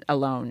son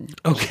alone.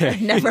 Okay.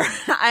 Never.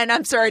 And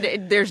I'm sorry,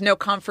 there's no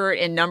comfort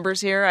in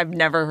numbers here. I've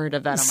never heard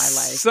of that in my life.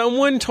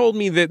 Someone told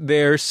me that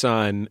their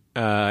son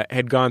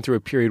had gone through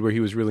a period where he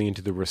was really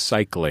into the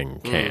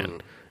recycling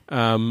can.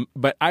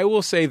 But I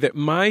will say that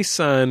my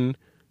son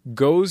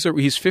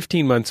he's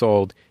 15 months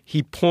old.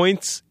 He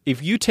points,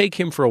 if you take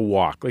him for a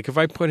walk, like if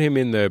I put him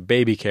in the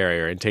baby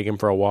carrier and take him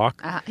for a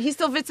walk. He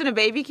still fits in a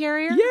baby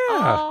carrier? Yeah.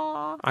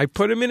 Aw. I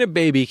put him in a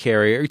baby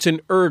carrier. It's an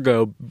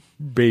ergo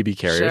baby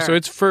carrier.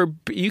 Sure. So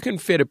you can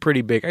fit a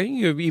pretty big, I think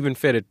you even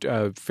fit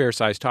a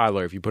fair-sized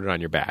toddler if you put it on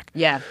your back.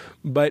 Yeah.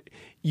 But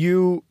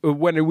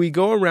when we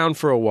go around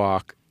for a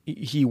walk,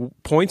 he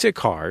points at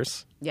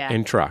cars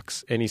and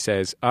trucks, and he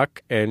says,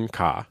 "Uck and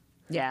ka."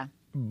 Yeah.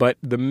 But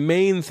the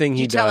main thing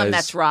he You does... tell him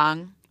that's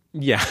wrong.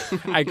 Yeah,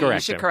 I correct him. You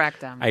should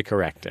correct him. I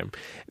correct him.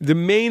 The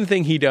main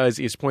thing he does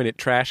is point at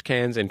trash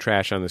cans and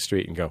trash on the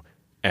street and go,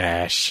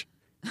 "Ash."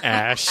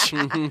 ash,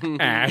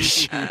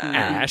 ash,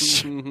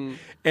 ash.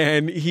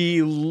 And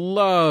he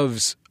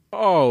loves,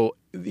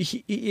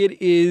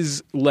 it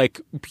is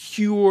like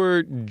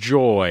pure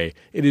joy.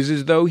 It is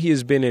as though he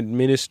has been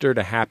administered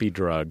a happy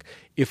drug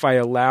if I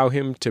allow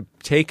him to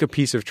take a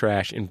piece of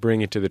trash and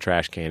bring it to the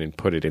trash can and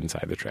put it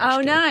inside the trash can.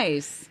 Oh,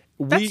 nice.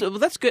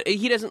 That's good.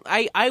 He doesn't.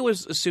 I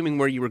was assuming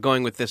where you were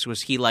going with this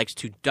was he likes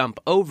to dump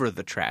over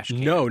the trash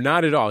can. No,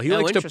 not at all. He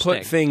likes to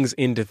put things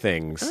into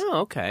things. Oh,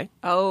 okay.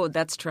 Oh,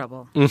 that's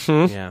trouble.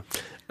 Mm-hmm. Yeah.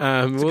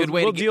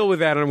 We'll deal with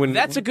that when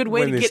that's a good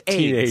way to get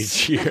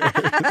AIDS.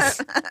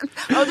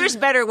 Oh, there's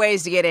better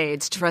ways to get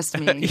AIDS. Trust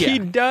me. He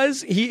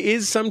does. He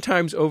is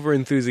sometimes over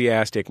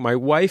enthusiastic. My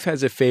wife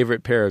has a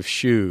favorite pair of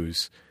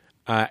shoes.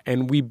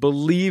 And we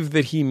believe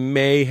that he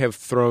may have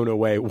thrown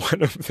away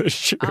one of the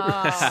shoes.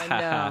 Oh,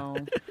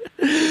 no.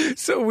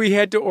 So we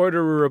had to order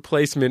a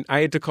replacement. I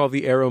had to call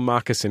the Aero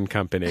Moccasin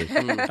Company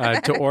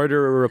to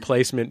order a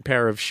replacement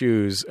pair of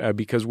shoes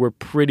because we're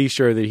pretty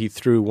sure that he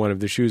threw one of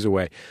the shoes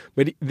away.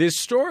 But this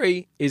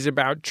story is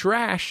about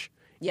trash.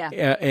 Yeah.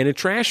 And a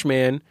trash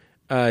man,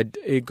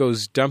 it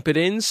goes dump it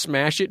in,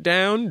 smash it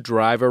down,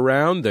 drive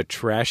around the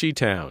trashy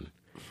town.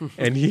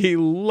 And he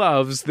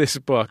loves this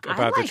book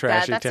about the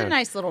trashy That's town. a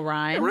nice little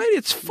rhyme. Right?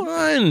 It's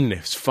fun.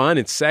 It's fun.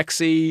 It's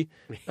sexy.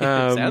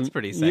 Sounds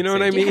pretty sexy. You know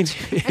what I mean?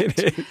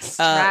 It is.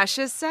 Trash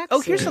is sexy.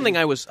 Oh, here's something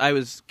I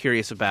was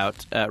curious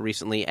about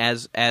recently.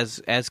 As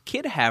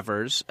kid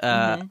havers,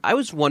 I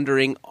was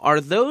wondering,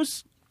 are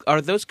those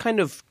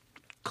kind of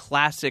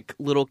classic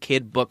little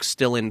kid books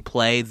still in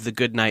play? The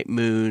Goodnight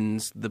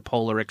Moons, the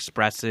Polar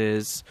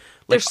Expresses.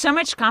 There's so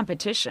much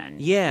competition.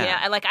 Yeah.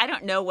 I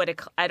don't know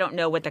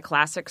what the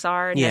classics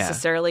are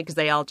necessarily because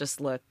they all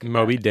just look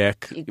Moby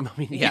Dick.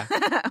 Yeah.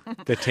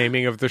 The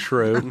Taming of the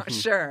Shrew.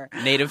 Sure.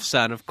 Native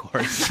Son, of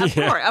course.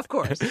 Of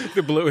course.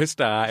 The Bluest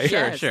Eye.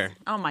 Sure.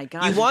 Oh my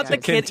God. You want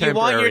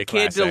your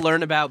kid to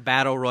learn about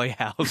battle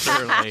royales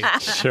early.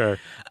 Sure.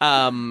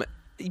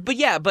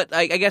 But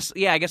I guess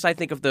I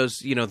think of those,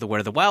 the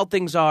Where the Wild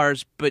Things Are,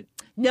 but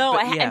no,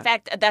 in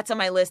fact, that's on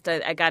my list.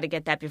 I got to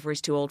get that before he's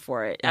too old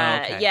for it.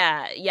 Okay.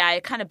 I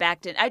kind of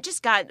backed it. I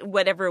just got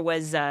whatever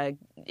was.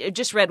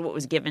 Just read what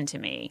was given to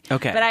me.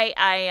 Okay, but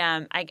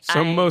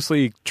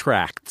mostly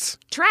tracts.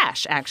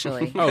 Trash,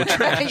 actually. Oh,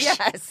 trash.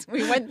 Yes,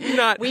 we went.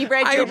 Not. We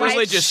read your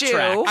wife's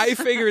shoe. I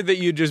figured that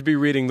you'd just be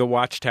reading the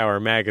Watchtower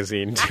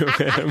magazine to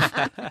him,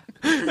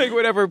 like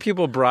whatever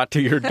people brought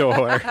to your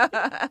door.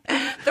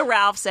 The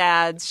Ralph's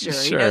ads, sure.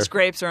 He knows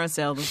grapes are on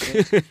sale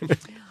this week.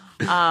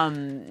 I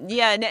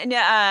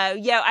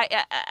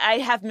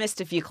have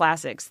missed a few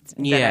classics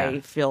that I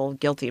feel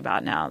guilty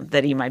about now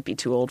that he might be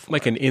too old for.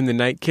 Like an In the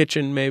Night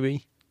Kitchen,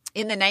 maybe?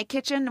 In the Night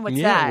Kitchen? What's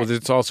that? Yeah, well,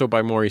 it's also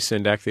by Maurice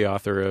Sendak, the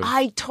author of...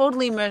 I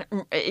totally missed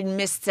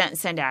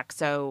Sendak,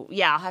 so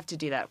yeah, I'll have to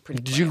do that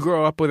pretty Did you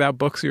grow up without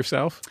books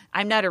yourself?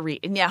 I'm not a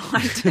reader. No,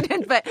 I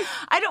didn't, but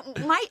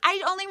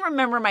I only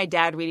remember my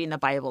dad reading the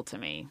Bible to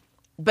me.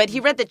 But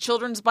he read the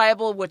children's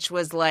Bible, which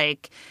was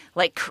like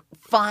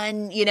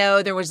fun.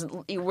 There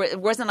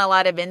wasn't a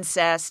lot of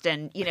incest,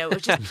 and it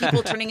was just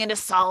people turning into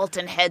salt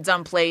and heads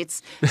on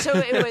plates. So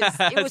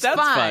it was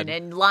fun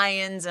and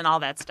lions and all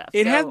that stuff.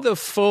 It had the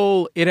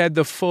full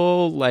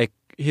like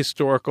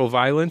historical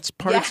violence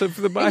parts of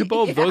the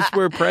Bible. Yeah. Those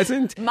were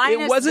present.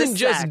 Minus it wasn't the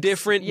just sex.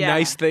 different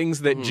nice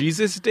things that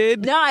Jesus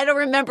did. No, I don't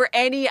remember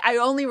any. I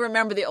only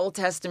remember the Old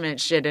Testament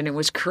shit, and it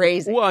was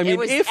crazy. Well, I mean,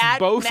 if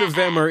both of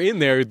them are in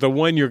there, the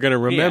one you're going to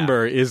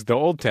remember is the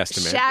Old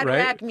Testament, Shadrach,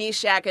 right?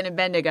 Meshach, and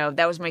Abednego.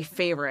 That was my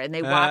favorite. And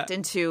they walked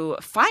into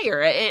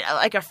fire,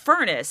 like a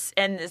furnace,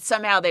 and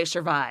somehow they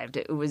survived.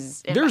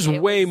 There's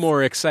way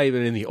more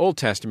excitement in the Old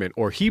Testament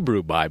or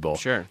Hebrew Bible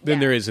than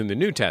there is in the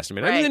New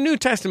Testament. Right. I mean, the New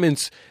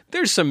Testament's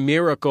there's some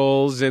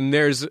miracles and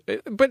it's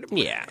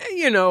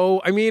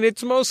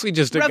mostly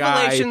just a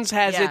Revelations guy.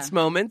 has its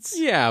moments.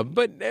 Yeah,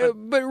 but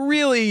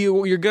really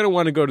you're going to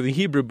want to go to the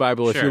Hebrew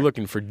Bible if you're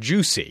looking for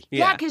juicy.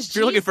 Yeah, because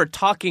you're looking for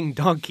talking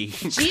donkey.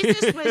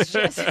 Jesus was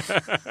just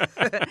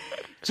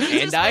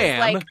and I am.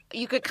 Like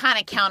you could kind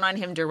of count on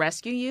him to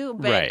rescue you,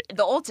 but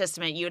the Old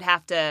Testament you'd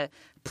have to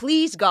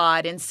please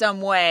God in some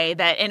way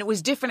and it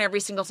was different every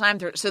single time,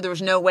 so there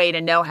was no way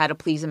to know how to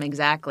please him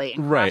exactly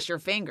and cross your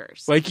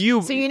fingers. So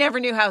you never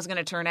knew how it was going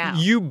to turn out.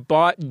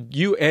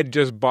 You had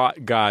just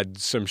bought God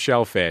some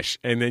shellfish,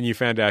 and then you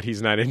found out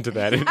he's not into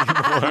that anymore.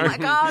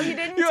 Like, you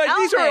didn't You're like,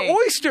 these are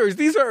oysters.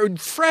 These are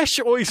fresh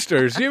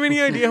oysters. Do you have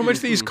any idea how much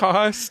these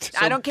cost?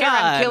 I don't care.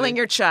 I'm killing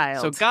your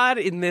child. So God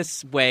in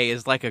this way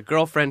is like a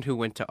girlfriend who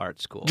went to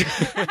art school. You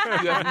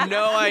have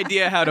no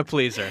idea how to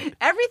please her.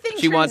 Everything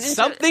she wants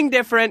something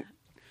different.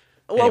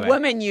 Well, anyway.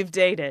 Women you've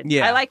dated.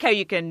 Yeah. I like how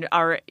you can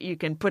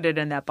put it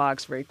in that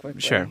box very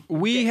quickly. Sure.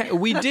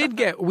 We did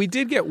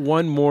get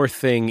one more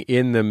thing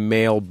in the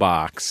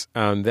mailbox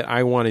that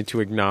I wanted to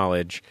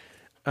acknowledge.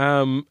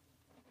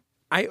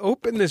 I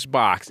opened this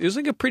box. It was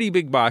like a pretty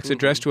big box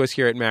addressed to us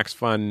here at Max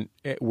Fun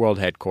World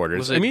Headquarters.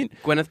 Was it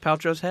Gwyneth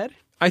Paltrow's head?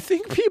 I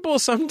think people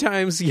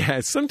sometimes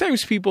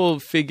people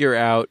figure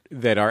out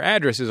that our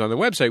address is on the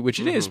website, which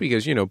it is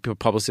because,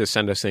 publicists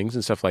send us things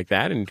and stuff like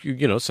that. And,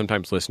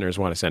 sometimes listeners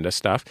want to send us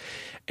stuff.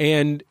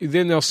 And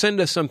then they'll send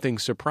us something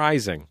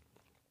surprising.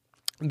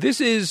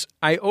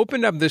 I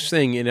opened up this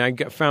thing and I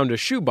found a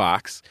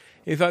shoebox.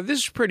 And I thought, this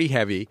is pretty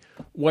heavy.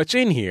 What's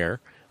in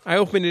here? I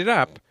opened it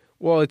up.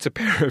 Well, it's a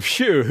pair of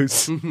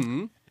shoes.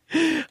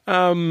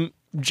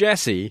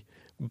 Jesse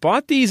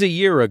bought these a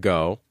year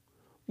ago.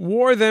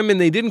 Wore them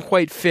and they didn't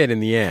quite fit in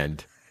the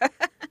end.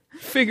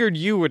 Figured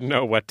you would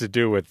know what to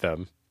do with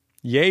them.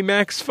 Yay,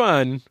 Max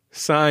Fun.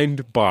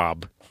 Signed,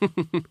 Bob.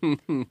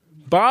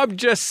 Bob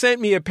just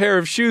sent me a pair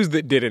of shoes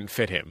that didn't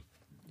fit him.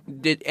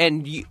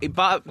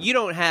 Bob, you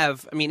don't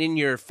have, in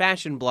your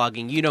fashion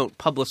blogging, you don't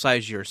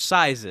publicize your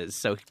sizes,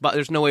 so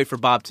there's no way for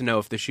Bob to know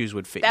if the shoes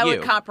would fit that you. That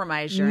would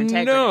compromise your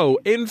integrity. No.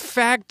 In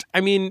fact,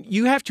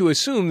 you have to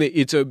assume that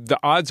the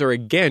odds are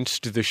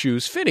against the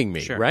shoes fitting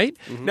me, right?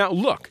 Mm-hmm. Now,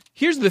 look,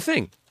 here's the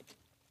thing.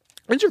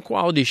 These are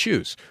quality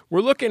shoes.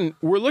 We're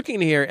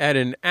looking here at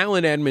an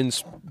Allen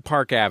Edmonds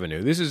Park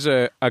Avenue. This is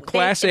a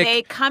classic.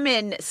 They come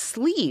in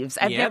sleeves.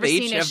 I've never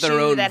seen a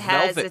shoe that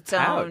has its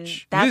pouch. own.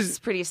 That's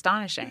pretty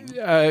astonishing.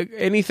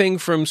 Anything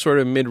from sort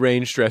of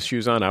mid-range dress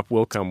shoes on up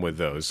will come with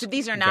those. So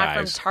these are not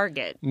from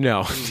Target.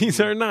 No,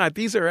 these are not.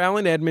 These are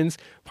Allen Edmonds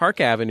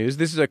Park Avenues.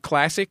 This is a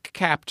classic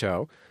cap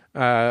toe.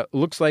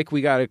 Looks like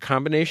we got a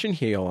combination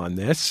heel on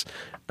this.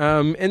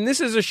 And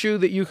this is a shoe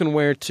that you can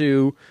wear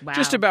to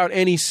just about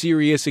any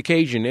serious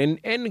occasion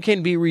and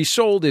can be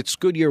resold. It's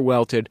Goodyear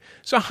welted.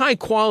 It's a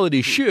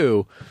high-quality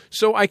shoe,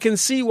 so I can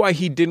see why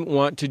he didn't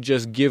want to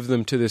just give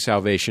them to the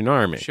Salvation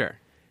Army. Sure.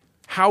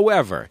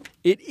 However,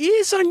 it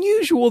is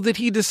unusual that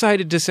he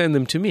decided to send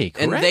them to me,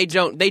 correct?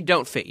 And they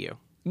don't fit you.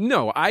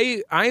 No,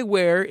 I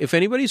wear, if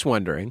anybody's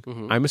wondering,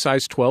 I'm a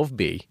size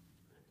 12B.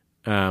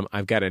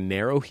 I've got a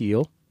narrow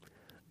heel.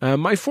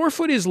 My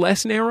forefoot is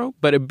less narrow,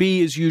 but a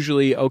B is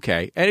usually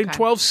okay. And a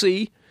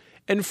 12C,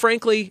 and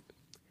frankly,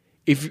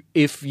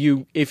 if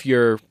you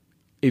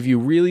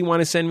really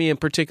want to send me a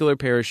particular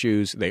pair of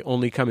shoes, they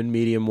only come in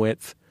medium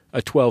width.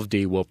 A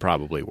 12D will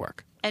probably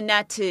work. And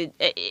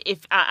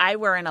if I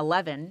wear an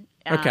 11,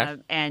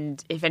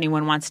 and if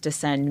anyone wants to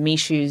send me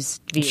shoes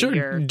via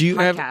your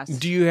podcast.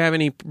 Do you have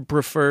any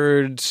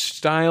preferred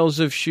styles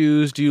of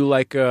shoes? Do you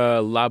like a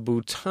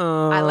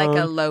Louboutin? I like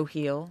a low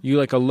heel. You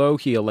like a low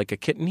heel, like a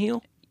kitten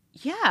heel?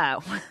 Yeah,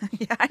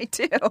 I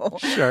do.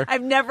 Sure.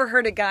 I've never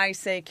heard a guy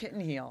say kitten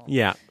heel.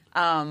 Yeah.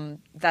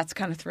 That's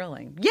kind of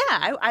thrilling. Yeah,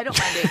 I don't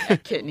mind a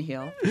kitten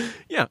heel.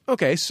 Yeah.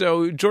 Okay.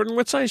 So, Jordan,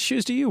 what size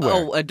shoes do you wear?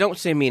 Oh, don't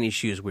say me any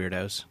shoes,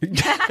 weirdos.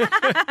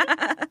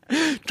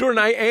 Jordan,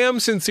 I am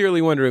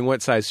sincerely wondering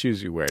what size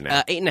shoes you wear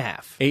now.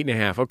 8.5.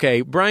 8.5.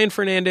 Okay. Brian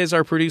Fernandez,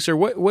 our producer,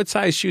 what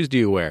size shoes do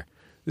you wear?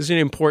 This is an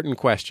important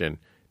question.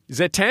 Is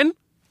that 10?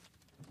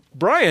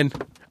 Brian,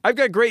 I've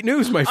got great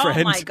news, my friend.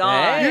 Oh, my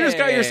God. You just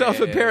got yourself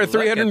a pair of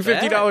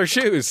 $350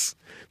 shoes.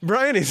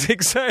 Brian is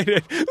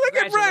excited. Look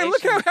at Brian.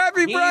 Look how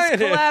happy Brian is.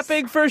 He's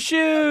clapping for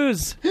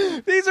shoes.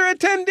 These are a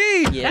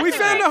 10D. Yeah. We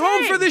found a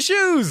home for the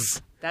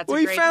shoes.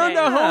 We found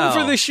a home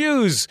for the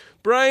shoes.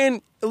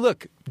 Brian,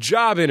 look,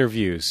 job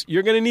interviews.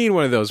 You're going to need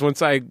one of those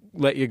once I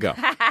let you go.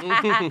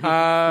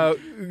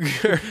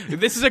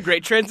 This is a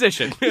great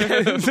transition.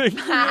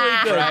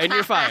 Brian,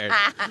 you're fired.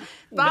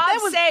 Bob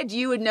said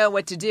you would know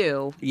what to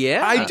do.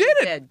 Yeah, I did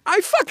it. I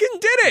fucking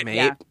did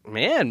it.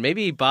 Man,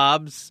 maybe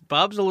Bob's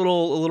a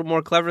little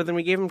more clever than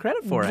we gave him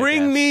credit for.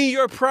 Bring me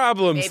your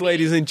problems,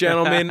 ladies and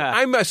gentlemen.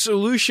 I'm a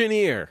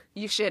solutioneer.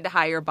 You should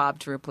hire Bob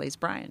to replace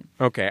Brian.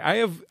 Okay,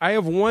 I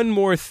have one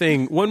more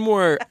thing, one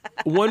more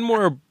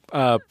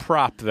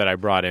prop that I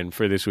brought in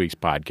for this week's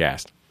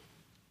podcast.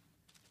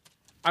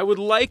 I would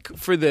like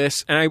for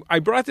this, and I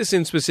brought this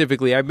in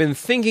specifically. I've been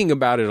thinking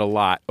about it a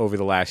lot over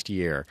the last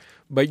year.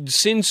 But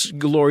since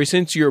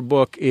your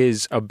book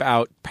is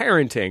about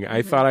parenting,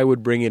 I thought I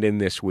would bring it in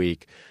this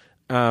week.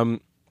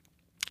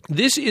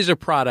 This is a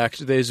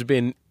product that has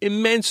been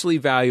immensely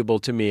valuable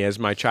to me as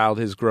my child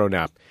has grown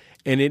up.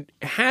 And it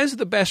has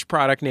the best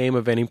product name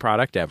of any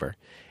product ever.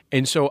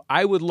 And so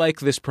I would like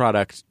this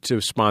product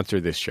to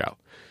sponsor this show.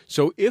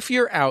 So if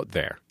you're out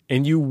there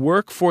and you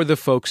work for the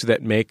folks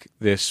that make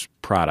this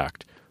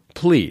product,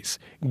 please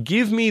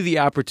give me the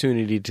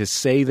opportunity to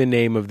say the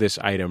name of this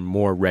item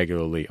more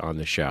regularly on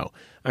the show.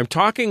 I'm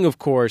talking, of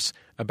course,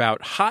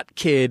 about Hot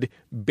Kid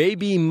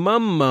Baby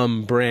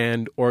Mum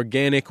brand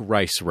organic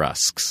rice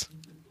rusks.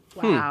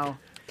 Wow.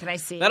 Can I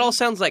see? That all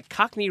sounds like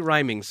Cockney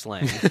rhyming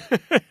slang.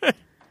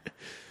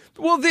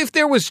 Well, if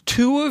there was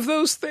two of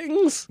those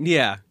things,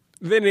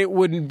 then it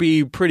wouldn't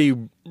be pretty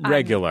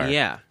regular.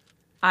 Yeah.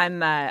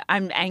 I'm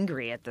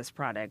angry at this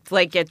product.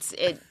 Like it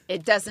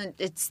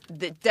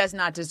does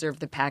not deserve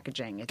the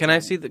packaging. Can I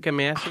ask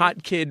you?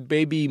 Hot Kid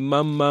Baby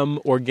Mum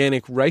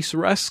organic rice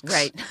rusks?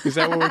 Right. Is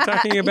that what we're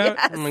talking about?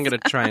 Yes. I'm going to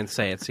try and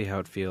say it, see how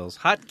it feels.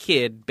 Hot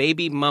Kid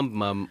Baby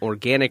Mum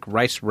organic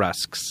rice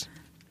rusks.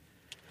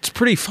 It's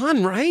pretty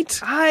fun, right?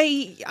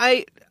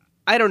 I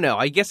don't know.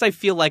 I guess I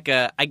feel like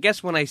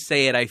when I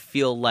say it, I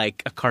feel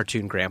like a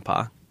cartoon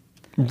grandpa.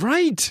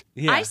 Right.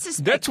 Yeah. I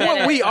suspect That's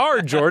what we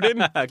are, Jordan.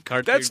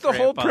 Cartoon That's the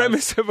whole grandpas.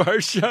 premise of our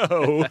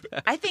show.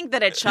 I think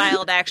that a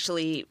child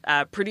actually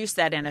produced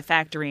that in a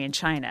factory in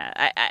China.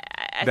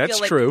 I That's feel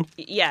like, true.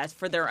 Yes,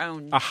 for their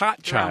own A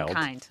hot their own child.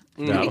 kind.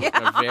 No.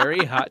 A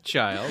very hot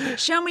child.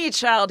 Show me a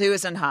child who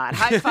isn't hot.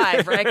 High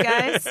five, right,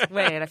 guys?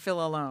 Wait, I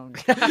feel alone.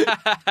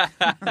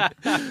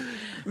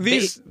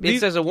 It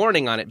says a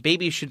warning on it.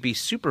 Babies should be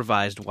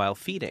supervised while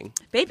feeding.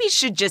 Babies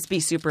should just be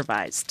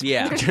supervised.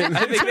 Yeah. I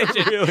think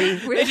they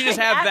should just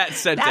have that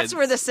sentence. That's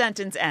where the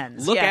sentence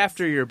ends. Look yes.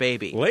 after your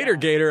baby. Later,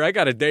 Gator, I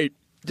got a date.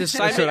 Does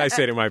That's what I Simon,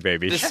 say to my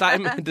baby.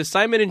 does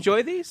Simon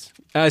enjoy these?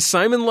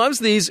 Simon loves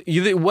these.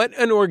 What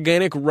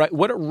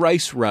a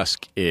rice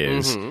rusk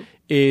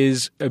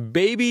is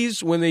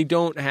babies, when they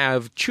don't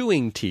have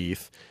chewing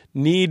teeth,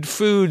 need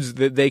foods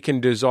that they can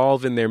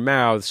dissolve in their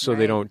mouths so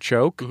they don't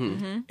choke.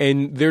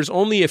 And there's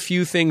only a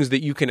few things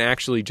that you can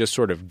actually just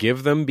sort of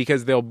give them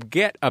because they'll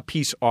get a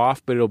piece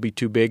off, but it'll be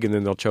too big and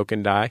then they'll choke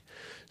and die.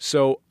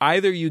 So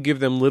either you give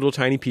them little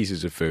tiny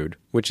pieces of food,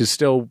 which is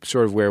still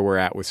sort of where we're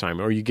at with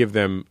Simon, or you give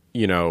them,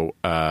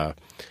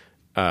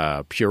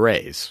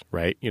 purees,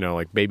 right?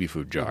 Like baby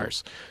food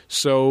jars.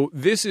 So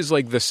this is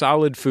like the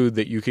solid food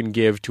that you can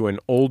give to an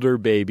older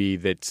baby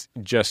that's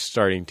just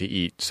starting to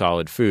eat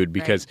solid food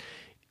because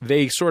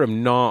they sort of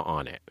gnaw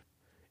on it,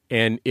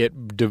 and it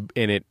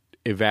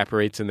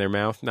evaporates in their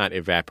mouth. Not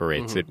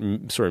evaporates; it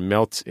sort of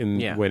melts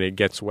when it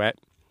gets wet.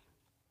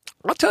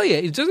 I'll tell you,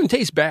 it doesn't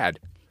taste bad.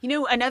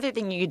 Another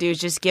thing you could do is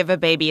just give a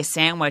baby a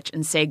sandwich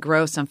and say,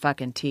 grow some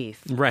fucking teeth.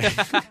 Right.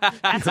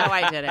 That's how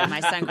I did it.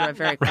 My son grew up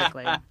very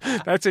quickly.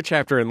 That's a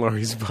chapter in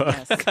Laurie's book.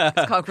 Yes.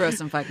 It's called Grow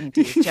Some Fucking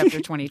Teeth,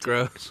 chapter 22.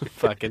 Grow some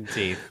fucking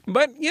teeth.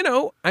 But,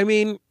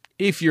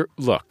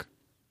 look,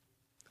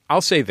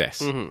 I'll say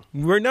this.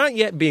 We're not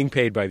yet being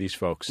paid by these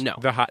folks. No.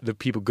 The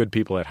good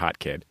people at Hot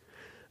Kid.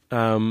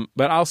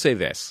 But I'll say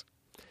this.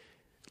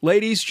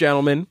 Ladies,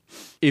 gentlemen,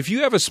 if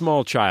you have a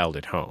small child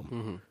at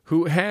home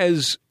who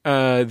has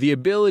the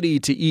ability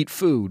to eat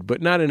food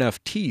but not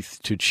enough teeth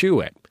to chew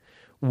it,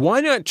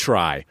 why not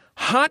try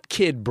Hot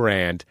Kid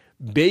brand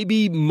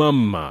Baby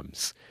Mum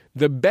Mums,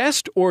 the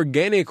best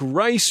organic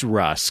rice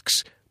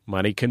rusks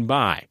money can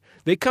buy.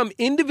 They come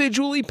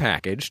individually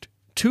packaged,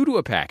 2 to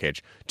a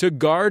package, to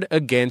guard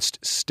against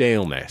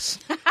staleness.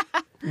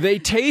 They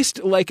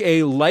taste like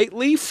a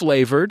lightly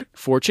flavored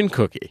fortune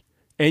cookie,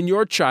 and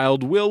your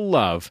child will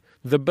love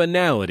the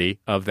banality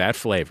of that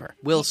flavor.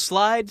 Will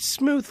slide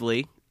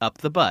smoothly up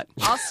the butt.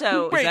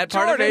 Also, Is that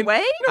part of it?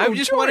 Wait. No, I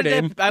just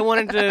Jordan.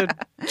 wanted to.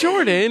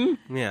 Jordan.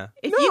 Yeah.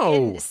 If you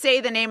can say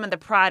the name of the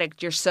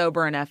product, you're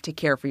sober enough to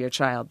care for your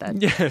child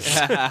then. Yes.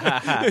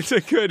 It's a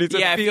if you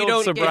field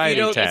don't- sobriety if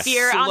you don't- test. If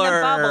you're on the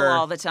Slur. bubble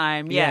all the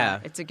time,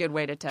 Yeah. it's a good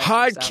way to test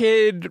Hot yourself.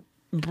 Kid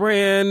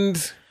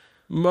brand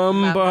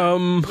Mum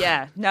Bum.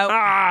 Yeah, no.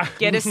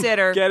 Get a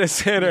sitter. Get a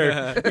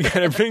sitter. You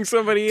gotta bring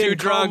somebody in. Too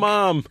Call drunk.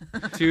 Mom.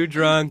 Too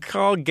drunk.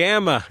 Call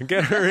Gamma.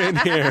 Get her in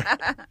here.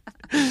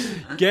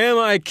 Gamma,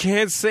 I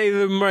can't say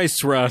the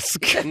rice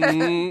rusk.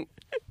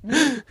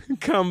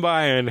 Come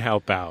by and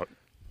help out.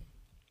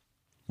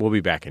 We'll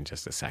be back in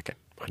just a second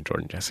on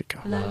Jordan Jesse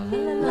Go.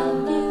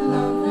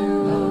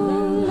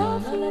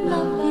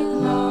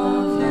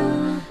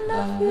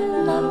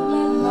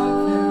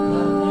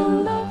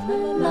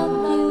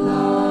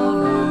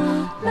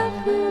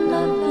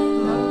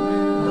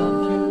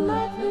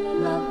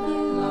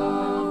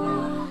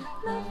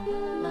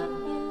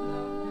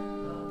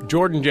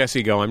 Jordan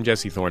Jesse Go. I'm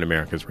Jesse Thorne,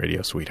 America's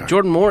radio sweetheart.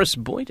 Jordan Morris,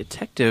 boy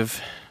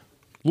detective.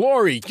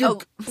 Laurie,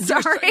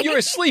 sorry. you're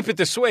asleep at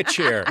the switch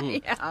here.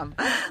 Yeah.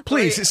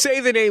 Please say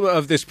the name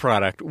of this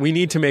product. We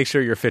need to make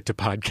sure you're fit to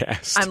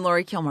podcast. I'm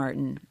Laurie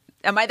Kilmartin.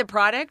 Am I the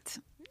product?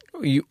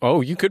 You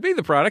could be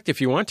the product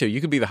if you want to. You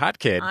could be the hot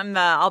kid.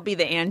 I'll be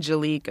the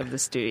Angelique of the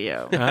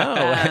studio. Oh,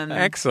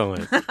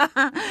 excellent. And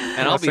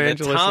I'll Los be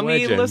Angeles the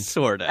Tommy legend.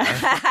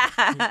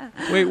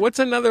 Lasorda. Wait, what's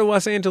another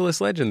Los Angeles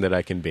legend that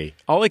I can be?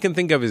 All I can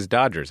think of is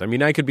Dodgers. I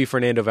mean, I could be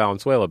Fernando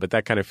Valenzuela, but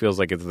that kind of feels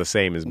like it's the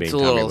same as being It's a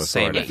Tommy little Lasorda.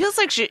 samey. It feels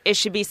like it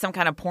should be some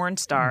kind of porn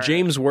star.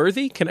 James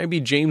Worthy? Can I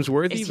be James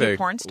Worthy, Is he a the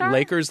porn star?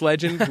 Lakers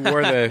legend who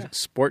wore the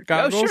sport Oh,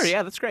 goggles? sure.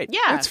 Yeah, that's great. Yeah.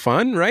 That's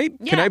fun, right?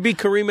 Can Yeah. I be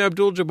Kareem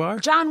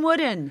Abdul-Jabbar? John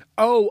Wooden.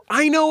 Oh,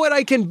 I know what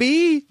I can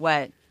be.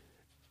 What?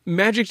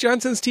 Magic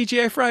Johnson's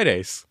TGI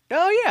Fridays.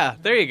 Oh, yeah.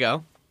 There you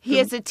go. He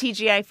has a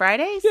TGI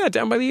Fridays? Yeah,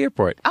 down by the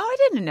airport. Oh, I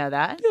didn't know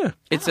that. Yeah.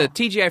 It's a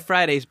TGI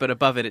Fridays, but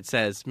above it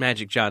says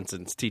Magic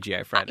Johnson's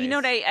TGI Fridays. You know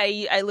what?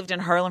 I lived in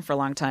Harlem for a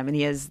long time, and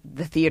he has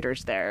the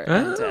theaters there.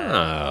 And,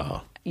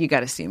 Oh. you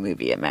got to see a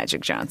movie at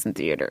Magic Johnson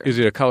Theater. Is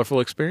it a colorful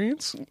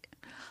experience?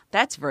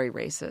 That's very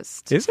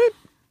racist. Is it?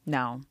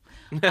 No.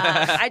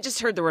 I just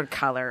heard the word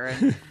color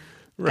and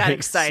got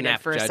excited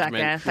Snap for a judgment.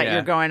 second. I thought you Yeah.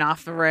 were going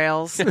off the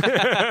rails. You're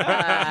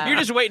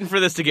just waiting for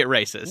this to get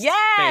racist.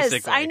 Yes,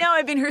 basically. I know.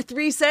 I've been here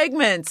 3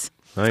 segments.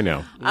 I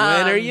know. When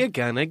are you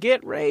gonna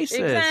get racist?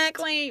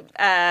 Exactly.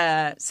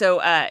 So,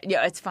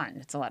 it's fun.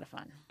 It's a lot of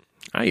fun.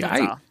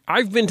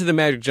 I've been to the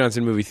Magic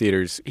Johnson movie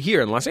theaters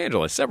here in Los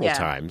Angeles several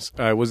times.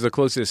 It was the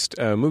closest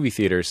movie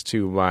theaters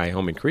to my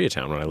home in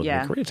Koreatown when I lived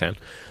in Koreatown.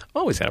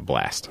 Always had a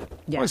blast.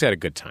 Always had a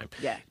good time.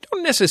 Yeah.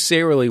 Don't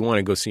necessarily want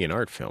to go see an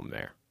art film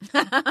there.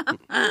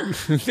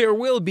 There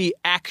will be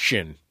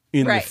action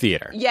in the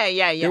theater.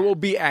 Yeah. There will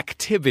be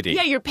activity.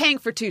 Yeah, you're paying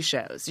for two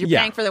shows. You're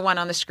paying for the one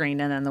on the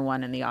screen and then the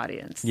one in the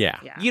audience. Yeah.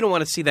 You don't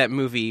want to see that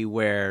movie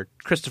where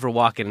Christopher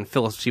Walken and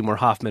Philip Seymour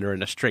Hoffman are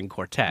in a string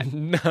quartet.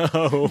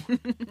 No.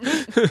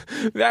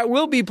 That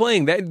will be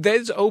playing.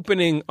 That's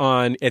opening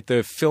at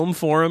the Film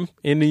Forum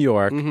in New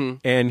York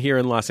and here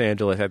in Los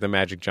Angeles at the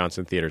Magic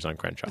Johnson Theaters on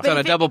Crenshaw. It's on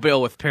a double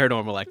bill with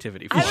Paranormal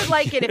Activity. I would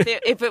like it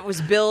if it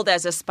was billed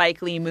as a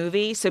Spike Lee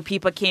movie, so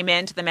people came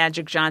into the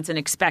Magic Johnson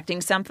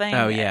expecting something.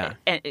 Oh, yeah.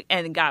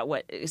 And got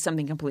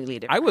something completely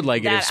different. I would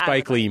like it if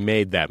Spike Lee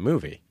made that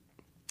movie.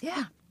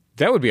 Yeah.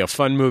 That would be a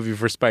fun movie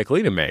for Spike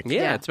Lee to make.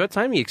 Yeah, it's about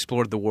time he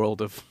explored the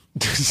world of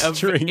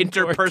String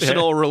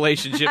interpersonal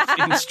relationships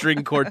in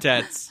string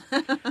quartets.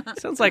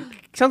 Sounds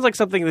like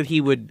something that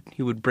he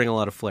would bring a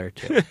lot of flair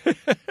to.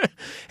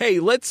 Hey,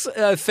 let's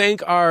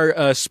thank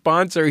our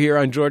sponsor here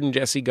on Jordan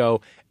Jesse Go,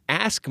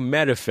 Ask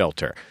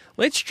Metafilter.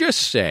 Let's just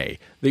say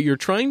that you're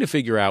trying to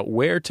figure out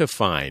where to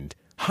find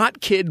Hot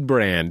Kid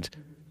brand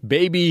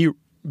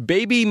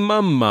Baby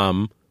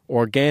Mum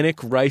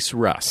organic rice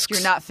rusks.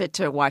 You're not fit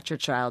to watch your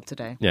child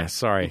today. Yeah,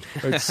 sorry.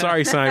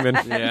 Sorry, Simon.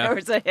 There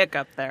was a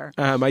hiccup there.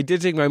 I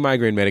did take my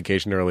migraine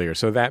medication earlier,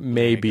 so that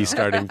may be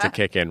starting to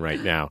kick in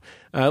right now.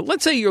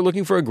 Let's say you're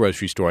looking for a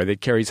grocery store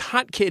that carries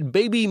Hot Kid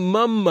Baby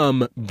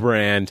Mum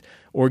brand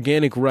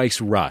organic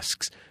rice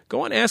rusks.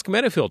 Go on Ask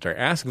Metafilter.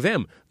 Ask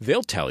them.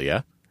 They'll tell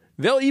you.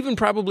 They'll even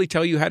probably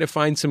tell you how to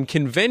find some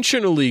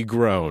conventionally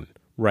grown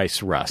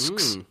rice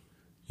rusks.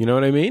 You know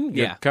what I mean?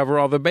 Yeah. Cover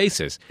all the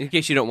bases. In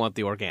case you don't want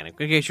the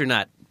organic. In case you're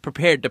not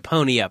prepared to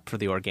pony up for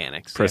the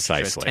organics.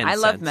 Precisely. I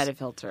love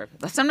Metafilter.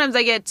 Sometimes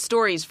I get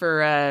stories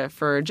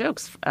for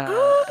jokes.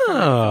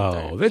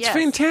 That's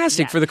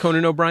fantastic for the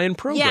Conan O'Brien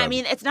program. Yeah, I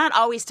mean, it's not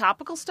always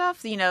topical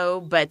stuff,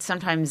 but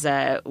sometimes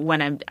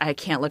when I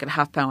can't look at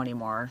HuffPo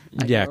anymore.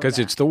 Yeah, because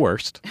it's the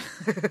worst.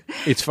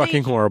 It's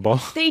fucking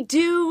horrible. They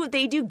do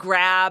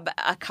grab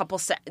a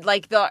couple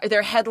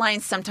their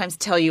headlines sometimes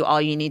tell you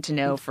all you need to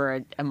know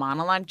for a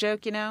monologue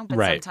joke, But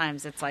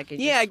sometimes it's like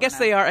I guess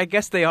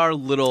they are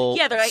little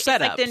they're like, setups.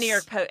 It's like the New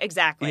York Post,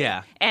 exactly.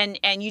 Yeah, and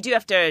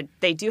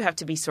they do have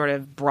to be sort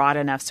of broad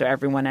enough so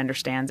everyone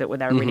understands it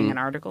without reading an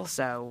article.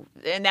 So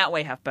in that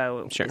way,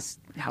 HuffPo is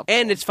helpful.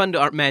 And it's fun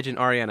to imagine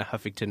Ariana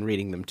Huffington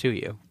reading them to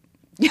you.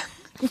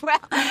 Well,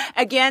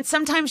 again,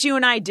 sometimes you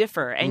and I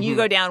differ, and you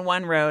go down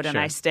one road and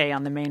I stay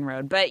on the main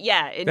road. But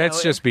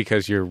that's just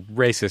because you're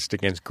racist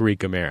against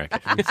Greek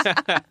Americans.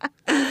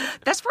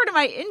 That's part of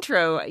my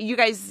intro.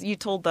 You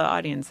told the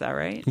audience that,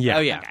 right? Yeah.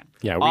 Oh, yeah. Okay.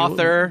 Yeah.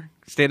 Author,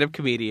 stand-up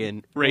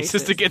comedian,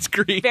 racist against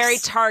Greeks. Very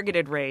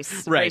targeted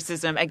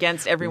racism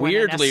against everyone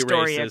Weirdly in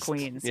Astoria, racist.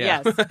 Queens.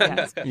 Yeah.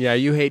 Yes. Yeah,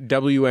 you hate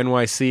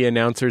WNYC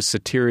announcer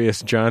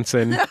Satirius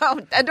Johnson.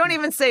 No, I don't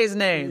even say his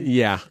name.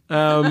 Yeah.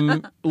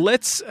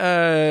 Let's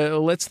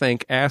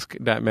thank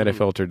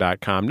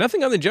ask.metafilter.com.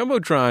 Nothing on the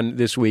Jumbotron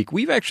this week.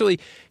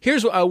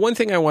 Here's one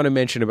thing I want to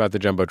mention about the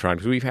Jumbotron,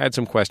 because we've had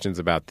some questions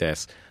about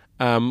this.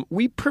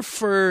 We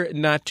prefer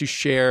not to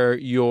share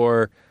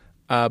your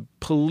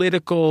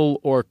political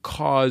or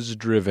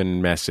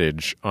cause-driven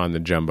message on the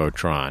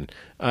Jumbotron.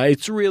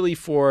 It's really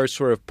for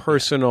sort of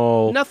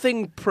personal...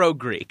 Nothing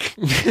pro-Greek.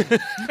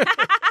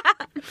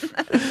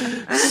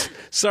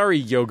 Sorry,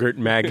 yogurt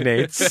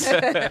magnates.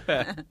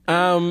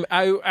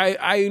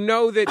 I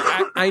know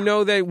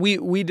that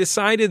we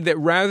decided that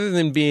rather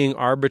than being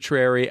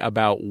arbitrary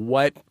about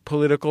what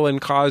political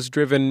and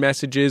cause-driven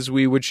messages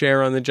we would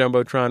share on the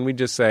Jumbotron, we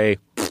just say...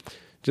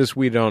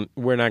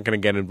 we're not going to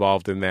get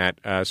involved in that.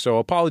 So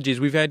apologies.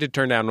 We've had to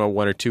turn down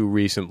one or two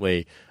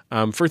recently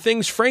for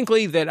things,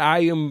 frankly, that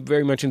I am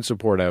very much in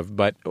support of.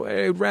 But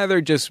I'd rather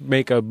just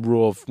make a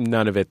rule of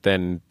none of it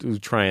than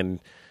try and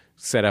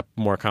set up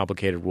more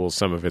complicated rules,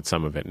 some of it.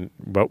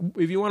 But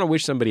if you want to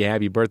wish somebody a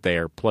happy birthday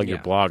or plug your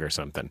blog or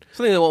something.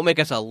 Something that won't make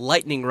us a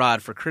lightning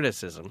rod for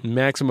criticism.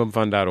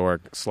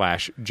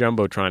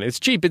 MaximumFun.org/Jumbotron.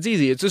 It's cheap. It's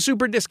easy. It's a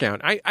super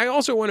discount. I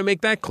also want to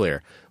make that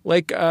clear.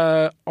 Like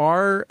our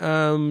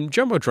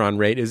Jumbotron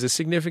rate is a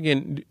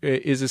significant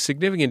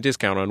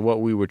discount on what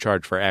we would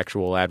charge for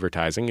actual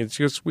advertising. It's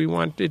just we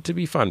want it to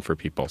be fun for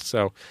people.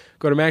 So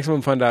go to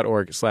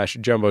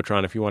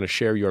MaximumFun.org/Jumbotron if you want to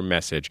share your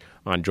message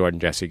on Jordan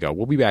Jesse Go.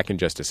 We'll be back in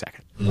just a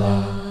second.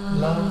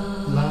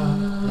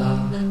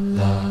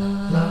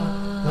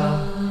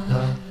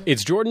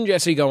 It's Jordan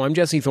Jesse Go. I'm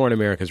Jesse Thorne,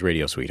 America's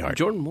radio sweetheart.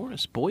 Jordan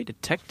Morris, boy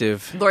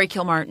detective. Laurie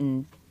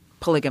Kilmartin,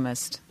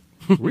 polygamist.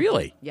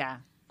 Really? Yeah.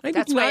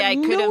 That's why I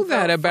know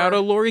that about a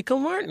Laurie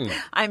Kilmartin.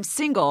 I'm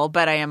single,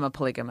 but I am a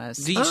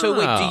polygamist. So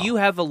wait, do you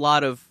have a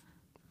lot of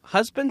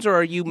husbands, or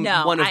are you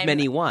one of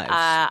many wives?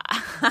 I'm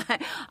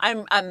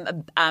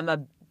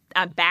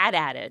bad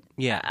at it.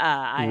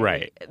 Yeah.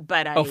 Right.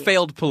 But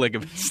failed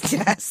polygamist.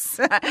 Yes.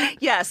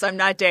 Yes, I'm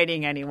not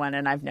dating anyone,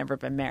 and I've never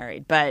been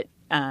married. But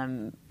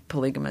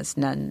polygamous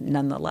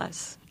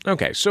nonetheless.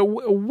 Okay, so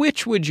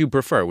which would you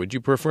prefer? Would you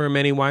prefer a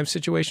many wives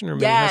situation or a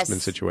many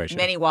husband situation?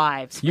 Many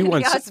wives. You Many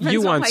want husbands.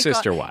 you Oh want my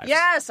sister God. wives.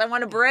 Yes, I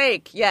want a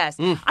break. Yes.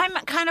 I'm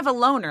kind of a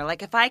loner.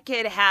 Like if I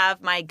could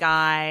have my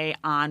guy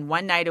on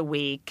one night a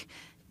week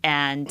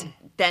and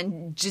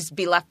then just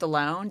be left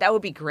alone, that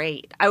would be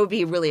great. I would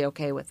be really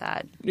okay with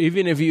that.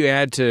 Even if you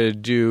had to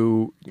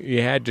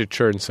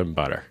churn some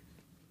butter.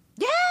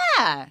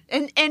 Yeah.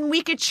 And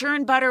we could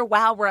churn butter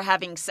while we're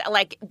having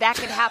like that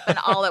could happen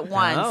all at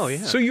once. Oh, yeah.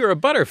 So you're a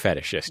butter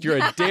fetishist. You're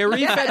a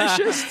dairy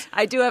fetishist?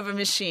 I do have a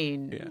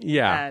machine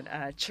Yeah.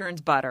 that churns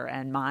butter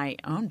and my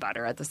own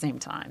butter at the same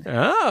time.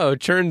 Oh,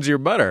 churns your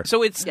butter.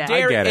 So it's Yeah.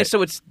 dairy. I get it.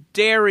 So it's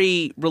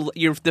dairy.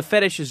 The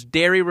fetish is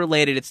dairy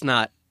related. It's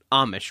not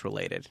Amish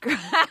related.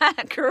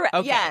 Correct.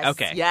 Okay, Yes.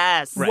 okay.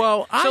 Yes. Right.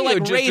 Well, I so like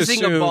would just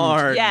raising a assumed-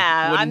 barn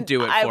I'm wouldn't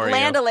do it for you.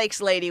 Land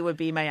O'Lakes lady would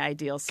be my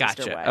ideal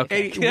sister Gotcha. wife.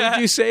 Okay. Hey,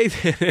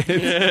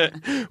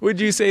 would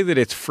you say that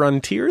it's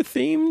frontier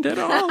themed at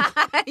all?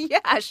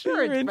 Yeah,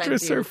 sure. Your it's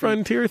interests frontier are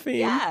frontier themed?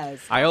 Yes.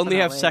 I only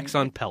have definitely. sex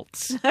on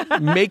pelts.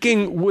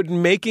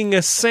 Making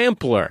a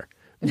sampler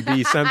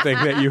be something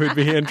that you would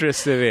be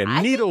interested in?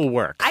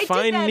 Needlework, I did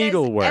fine that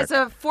needlework. As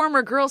a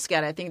former Girl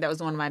Scout, I think that was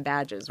one of my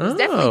badges. It was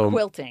definitely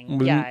quilting.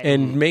 Yeah.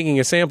 And making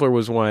a sampler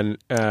was one.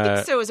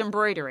 so it was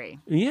embroidery.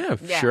 Yeah,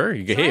 Yeah. sure.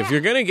 Hey, if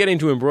you're going to get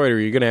into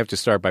embroidery, you're going to have to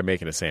start by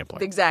making a sampler.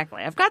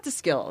 Exactly. I've got the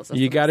skills. That's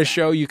You what got to I'm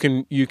show you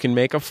can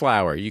make a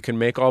flower. You can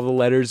make all the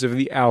letters of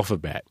the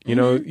alphabet. You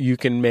know, Mm-hmm. you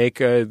can make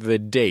the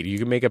date. You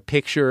can make a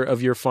picture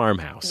of your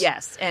farmhouse. saying.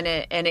 Yes, and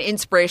an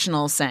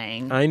inspirational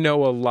saying. I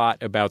know a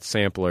lot about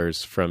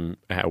samplers from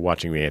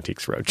watching the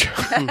Antiques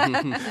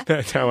Roadshow.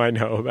 That's how I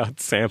know about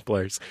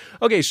samplers.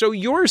 Okay, so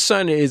your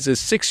son is a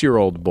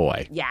 6-year-old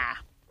boy. Yeah.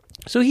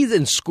 So he's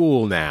in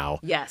school now.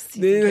 Yes.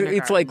 he's in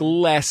It's like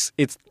kindergarten. less.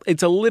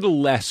 It's a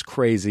little less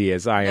crazy,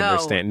 as I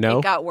understand. No,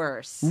 It got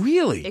worse.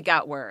 Really? It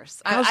got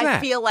worse. How's I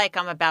that? feel like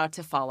I'm about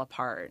to fall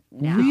apart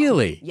now.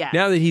 Really? Yeah.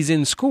 Now that he's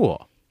in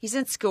school. He's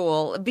in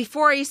school.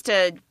 Before I used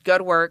to go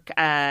to work,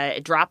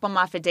 drop him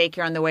off at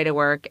daycare on the way to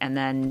work, and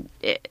then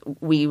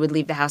we would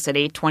leave the house at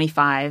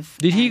 8:25.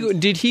 Did he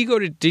go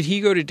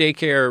to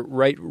daycare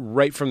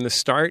right from the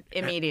start?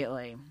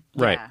 Immediately?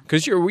 Right, Yeah.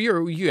 because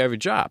you have a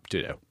job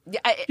to do. Yeah,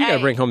 You got to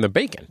bring home the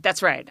bacon.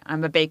 That's right.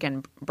 I'm a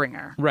bacon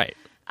bringer. Right.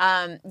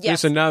 Yes.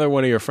 There's another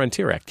one of your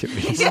frontier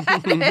activities.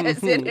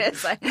 It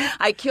is.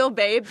 I kill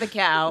Babe the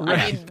cow.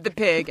 I mean the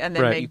pig, and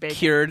then Right. make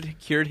bacon.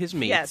 Cured his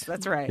meat. Yes,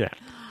 that's right. Yeah.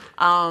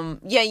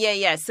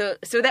 Yeah. So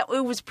that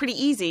it was pretty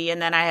easy,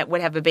 and then I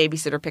would have a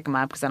babysitter pick him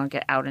up because I don't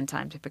get out in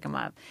time to pick him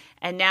up.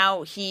 And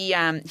now he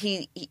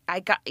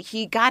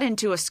got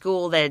into a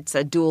school that's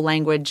a dual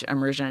language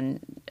immersion.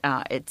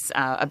 It's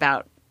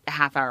about a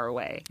half hour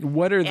away.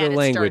 What are And the it starts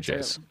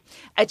languages? early.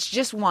 It's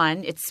just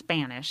one. It's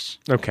Spanish.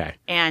 Okay.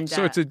 And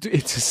So it's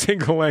a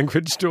single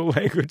language, dual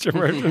language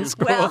immersion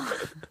school. well,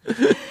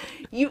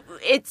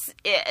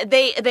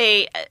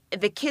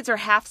 the kids are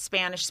half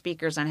Spanish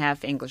speakers and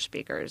half English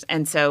speakers,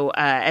 and so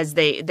as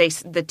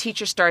the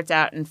teacher starts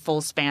out in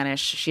full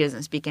Spanish, she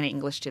doesn't speak any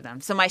English to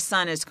them. So my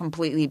son is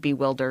completely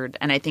bewildered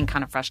and I think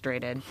kind of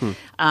frustrated.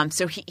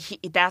 So he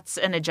that's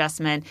an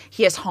adjustment.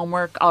 He has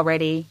homework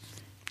already.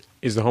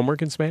 Is the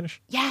homework in Spanish?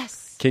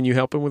 Yes. Can you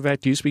help him with that?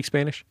 Do you speak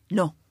Spanish?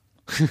 No.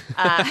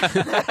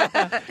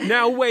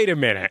 Now wait a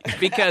minute.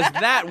 Because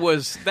that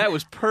was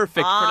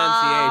perfect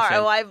pronunciation.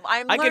 Oh,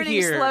 I'm I could learning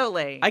hear,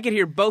 slowly. I could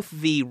hear both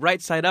the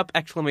right side up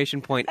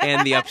exclamation point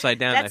and the upside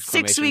down That's 6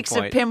 exclamation weeks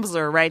point. of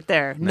Pimsleur right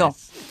there. No.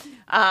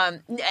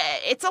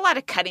 It's a lot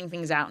of cutting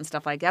things out and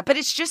stuff like that. But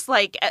it's just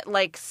like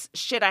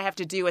shit I have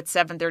to do at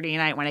 7:30 at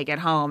night when I get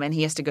home, and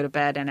he has to go to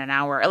bed in an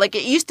hour. Like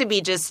it used to be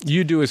just.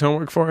 You do his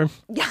homework for him?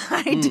 Yeah,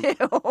 I do.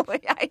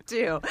 I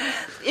do.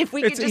 If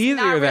we It's could just easier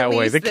not that way.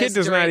 release The kid this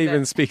does not during even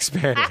the- speak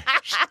Spanish.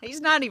 He's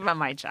not even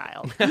my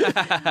child.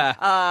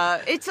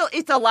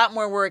 It's a lot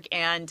more work,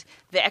 and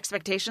the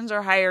expectations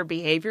are higher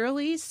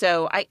behaviorally.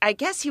 So I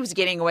guess he was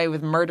getting away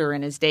with murder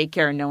in his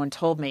daycare, and no one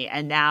told me.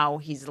 And now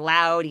he's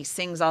loud. He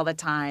sings all the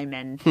time,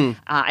 and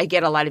I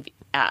get a lot of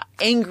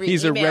angry.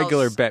 He's a emails.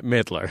 regular Bette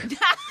Midler.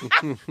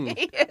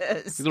 He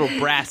is. He's a little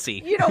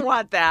brassy. You don't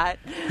want that.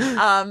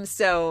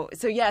 So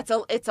yeah,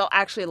 it's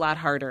actually a lot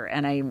harder,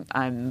 and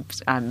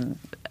I'm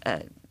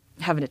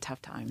having a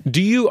tough time.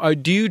 Do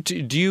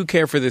you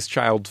care for this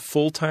child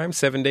full time,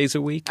 7 days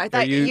a week? I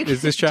thought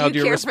Is this child do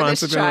you your care for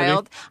this responsibility?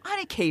 child? On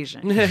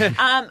occasion.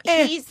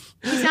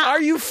 He's not.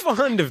 Are you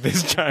fond of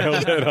this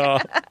child at all?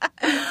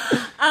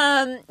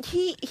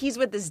 He's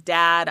with his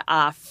dad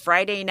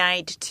Friday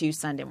night to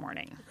Sunday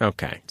morning.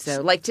 Okay.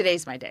 So like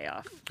today's my day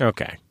off.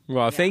 Okay.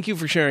 Well, thank you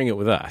for sharing it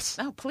with us.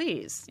 Oh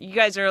please, you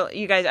guys.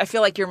 I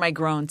feel like you're my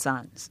grown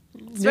sons,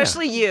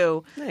 especially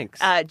you. Thanks.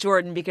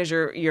 Jordan, because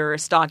you're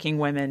stalking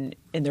women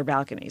in their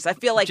balconies. I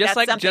feel like Just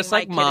that's like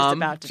something my mom, kid is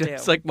about to do.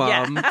 just like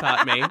mom Yeah.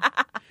 taught me.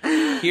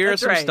 Here are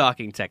That's some right.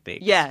 stalking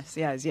techniques. Yes.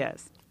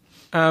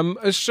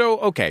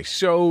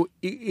 So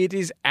it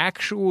is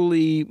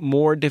actually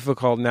more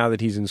difficult now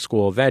that he's in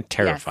school. That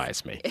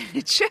terrifies me.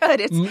 It should.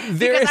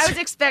 Because I was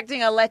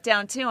expecting a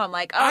letdown too. I'm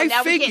like,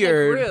 now we get in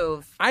a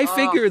groove. I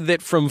figured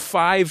that from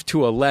 5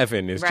 to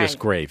 11 is just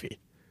gravy.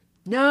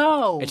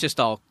 No. It's just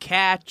all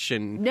catch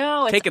and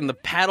taking the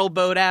paddle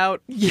boat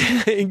out.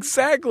 Yeah,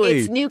 exactly.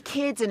 It's new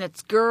kids and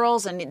it's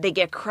girls and they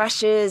get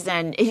crushes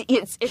and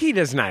it's he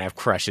does not have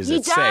crushes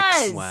at 6. He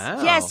does.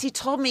 Wow. Yes, he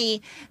told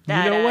me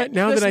that. You know what?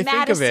 Now that I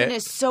think of it, Madison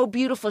is so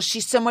beautiful.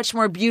 She's so much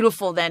more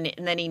beautiful than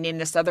he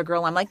named this other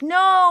girl. I'm like,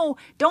 no,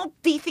 don't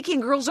be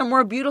thinking girls are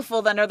more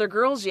beautiful than other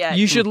girls yet.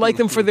 You should like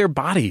them for their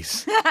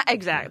bodies.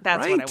 Exactly.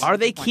 That's Right? what I want. Are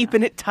they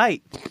keeping it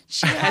tight?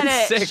 She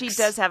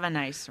does have a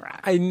nice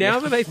rack. Now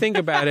that I think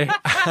about it,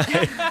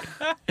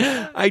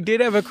 I did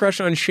have a crush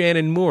on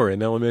Shannon Moore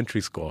in elementary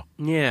school.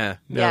 Yeah.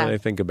 Now that I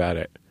think about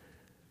it.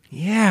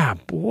 Yeah,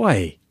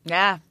 boy.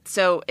 Yeah.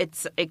 So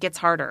it gets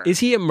harder. Is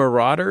he a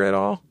marauder at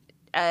all?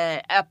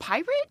 A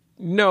pirate?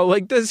 No,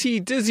 like does he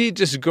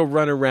just go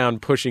run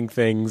around pushing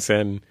things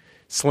and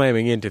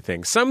slamming into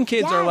things? Some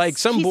kids are like,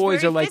 some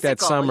boys are like that,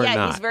 some are not.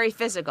 Yeah, he's very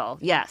physical.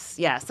 Yes.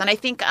 And I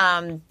think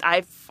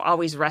I've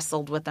always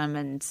wrestled with him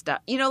and stuff.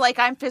 Like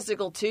I'm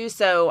physical too,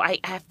 so I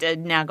have to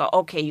now go,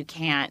 okay, you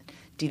can't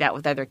do that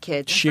with other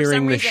kids. And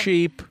shearing the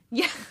sheep.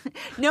 Yeah.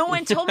 No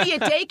one told me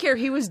at daycare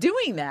he was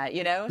doing that,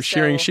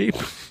 Shearing sheep?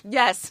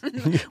 Yes.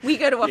 We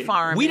go to a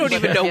farm. We don't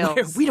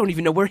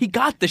even know where he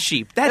got the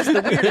sheep. That's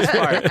the weirdest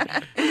part.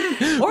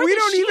 We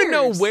don't even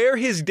know where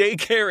his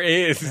daycare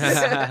is.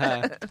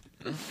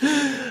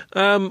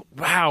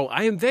 Wow,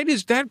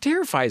 that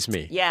terrifies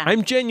me. Yeah.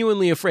 I'm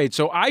genuinely afraid.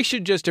 So I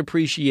should just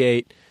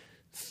appreciate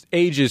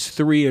ages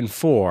 3 and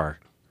 4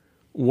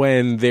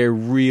 when they're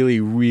really,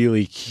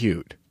 really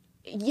cute.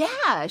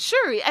 Yeah,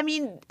 sure. I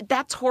mean,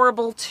 that's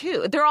horrible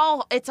too.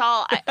 It's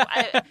all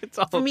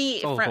for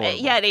me.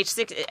 At age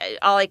 6,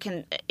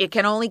 it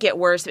can only get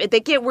worse. They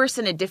get worse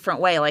in a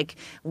different way. Like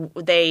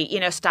they,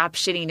 stop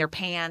shitting their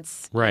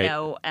pants. Right.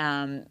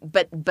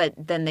 But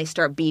then they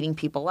start beating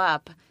people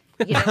up.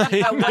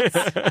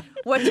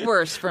 What's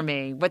worse for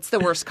me? What's the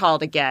worst call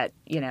to get?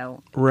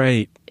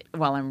 Right.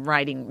 While I'm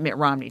writing Mitt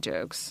Romney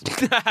jokes.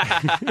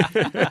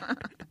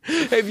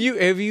 Have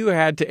you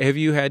had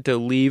to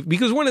leave?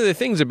 Because one of the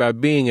things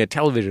about being a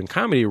television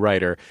comedy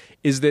writer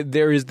is that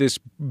there is this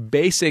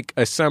basic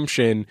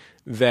assumption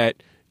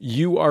that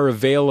you are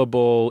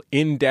available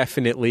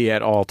indefinitely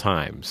at all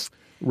times,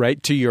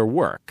 right, to your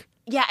work.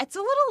 Yeah, it's a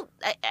little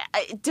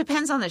it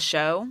depends on the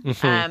show.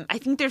 Mm-hmm. I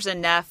think there's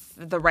enough,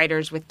 the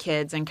writers with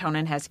kids, and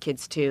Conan has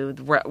kids too,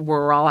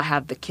 we're all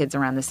have the kids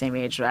around the same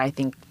age. I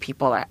think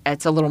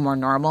it's a little more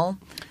normal.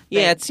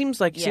 Yeah, it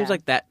seems like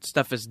that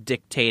stuff is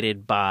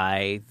dictated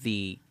by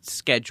the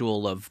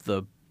schedule of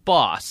the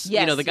boss.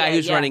 Yes, the guy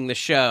who's running the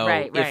show.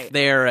 Right. If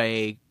they're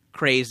a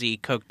crazy,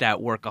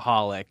 coked-out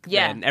workaholic,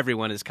 then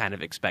everyone is kind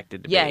of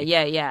expected to be.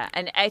 Yeah.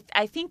 And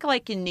I think,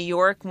 like, in New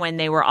York, when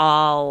they were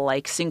all,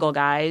 like, single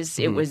guys,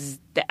 it was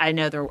 – I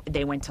know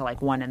they went to,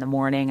 like, 1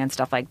 a.m. and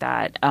stuff like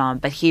that.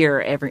 But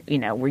here,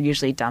 we're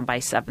usually done by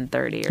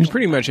 7:30 or You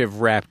pretty much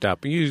have wrapped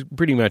up.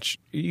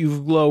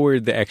 You've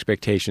lowered the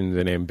expectations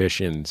and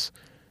ambitions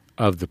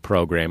of the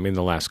program in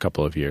the last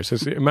couple of years.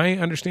 Am I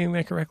understanding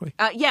that correctly?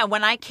 Yeah,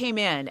 when I came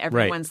in,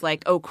 everyone's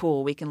like, oh,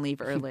 cool, we can leave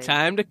early.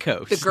 Time to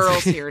coast. The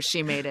girl's here.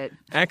 She made it.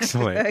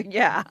 Excellent.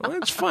 Yeah. Well,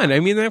 that's fun.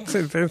 I mean,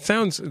 that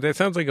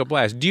sounds like a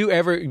blast. Do you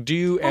ever we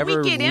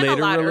get in a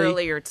lot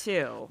earlier,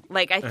 too.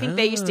 Like, I think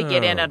they used to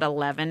get in at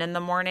 11 in the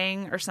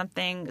morning or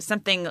something.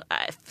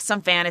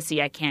 Some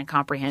fantasy I can't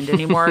comprehend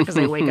anymore because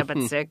I wake up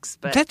at 6.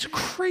 But that's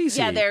crazy.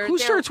 Yeah, Who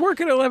starts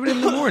work at 11 in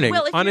the morning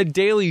on a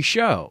daily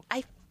show?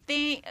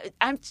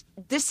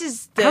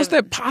 How's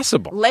that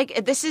possible?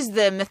 Like, this is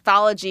the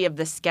mythology of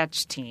the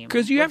sketch team.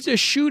 Because you have to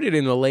shoot it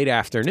in the late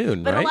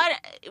afternoon, but right?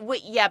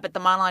 But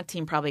the monologue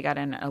team probably got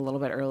in a little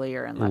bit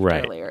earlier and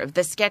left earlier.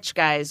 The sketch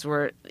guys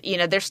were,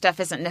 their stuff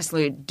isn't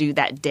necessarily due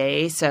that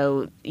day,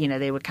 so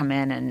they would come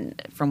in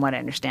and, from what I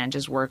understand,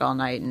 just work all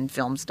night and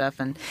film stuff.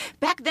 And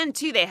back then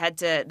too, they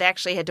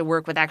actually had to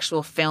work with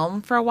actual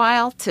film for a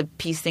while to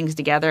piece things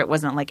together. It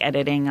wasn't like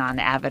editing on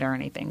Avid or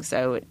anything,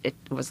 so it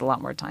was a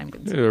lot more time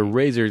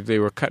consuming. They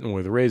were cutting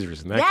with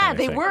razors and that kind of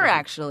thing. Yeah, they were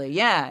actually.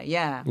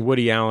 Yeah.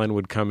 Woody Allen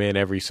would come in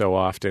every so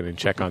often and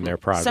check on their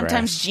progress.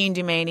 Sometimes Gene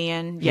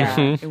Dumanian.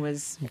 Yeah, it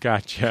was.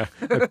 Gotcha.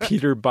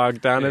 Peter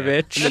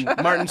Bogdanovich.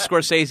 Yeah. Martin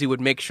Scorsese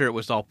would make sure it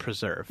was all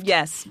preserved.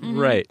 Yes. Mm-hmm.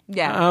 Right.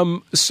 Yeah.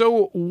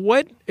 So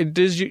what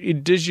does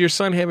your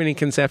son have any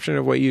conception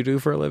of what you do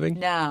for a living?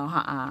 No.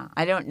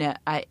 I don't know.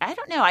 I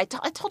don't know. I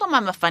told him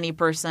I'm a funny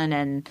person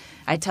and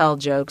I tell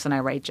jokes and I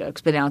write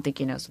jokes, but I don't think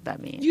he knows what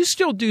that means. You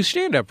still do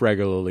stand-up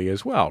regularly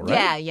as well,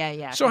 right?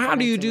 Yeah. So how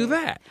do you do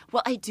that?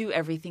 Well, I do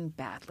everything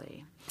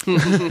badly.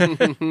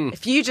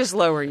 If you just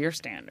lower your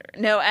standard.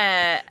 No,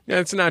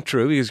 that's not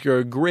true because you're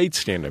a great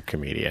stand-up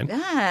comedian.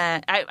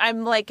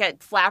 I'm like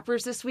at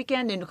Flappers this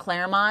weekend in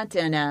Claremont,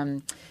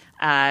 and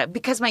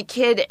because my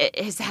kid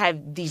has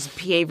had these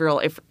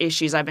behavioral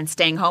issues, I've been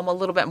staying home a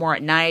little bit more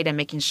at night and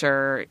making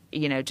sure,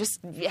 just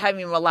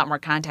having a lot more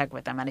contact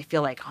with them. And I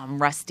feel like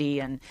I'm rusty.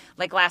 And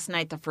like last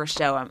night, the first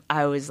show,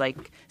 I was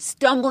like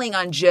stumbling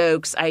on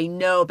jokes I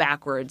know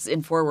backwards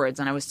and forwards,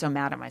 and I was so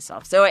mad at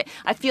myself. So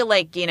I feel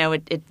like,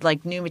 it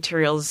like new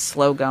material is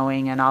slow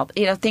going and all,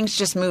 things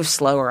just move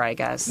slower, I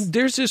guess.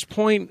 There's this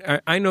point,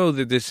 I know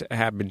that this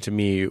happened to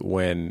me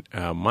when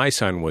my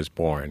son was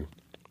born.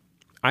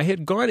 I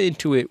had gone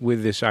into it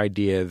with this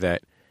idea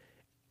that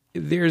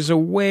there's a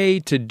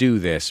way to do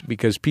this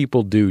because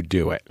people do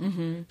it.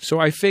 Mm-hmm. So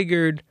I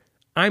figured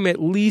I'm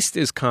at least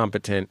as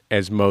competent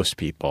as most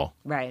people.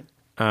 Right.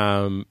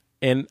 And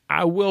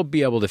I will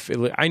be able to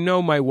feel it. I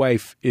know my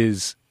wife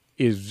is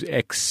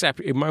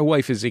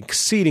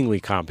exceedingly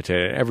competent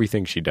at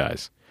everything she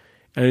does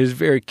and is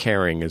very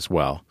caring as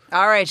well.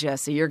 All right,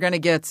 Jesse, you're going to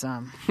get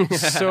some.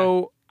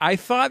 So I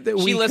thought that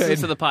she listens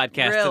to the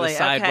podcast to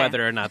decide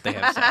whether or not they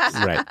have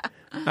sex. Right.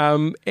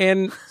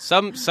 And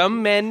some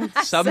men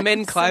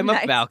climb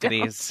up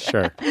balconies.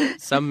 Sure.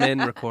 Some men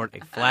record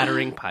a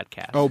flattering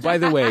podcast. Oh, by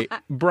the way,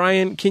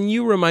 Brian, can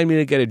you remind me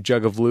to get a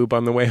jug of lube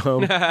on the way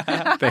home?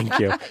 Thank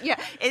you.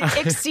 Yeah,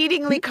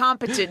 exceedingly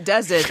competent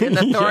does it in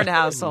the Thorne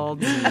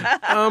household.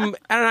 And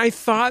I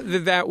thought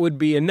that would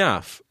be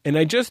enough. And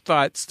I just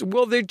thought,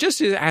 well, there just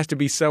has to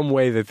be some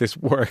way that this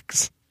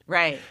works.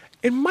 Right.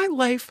 And my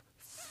life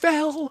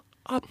fell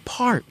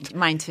apart.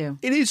 Mine too.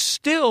 It is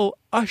still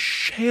a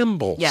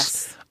shambles.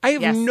 Yes. I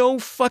have no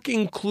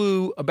fucking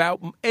clue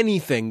about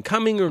anything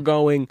coming or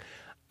going.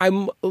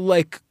 You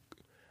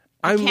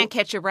can't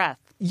catch your breath.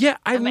 Yeah,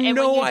 I have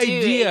no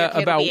idea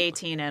about. about. It'll be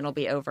 18 and it'll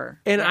be over.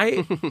 And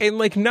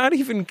not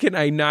even can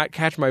I not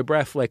catch my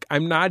breath. Like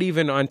I'm not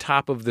even on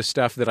top of the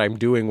stuff that I'm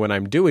doing when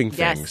I'm doing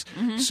things. Yes.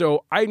 Mm-hmm.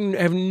 So I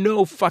have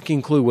no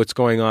fucking clue what's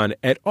going on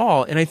at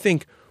all. And I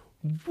think,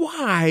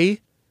 why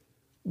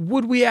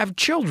would we have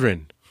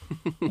children?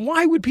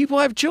 Why would people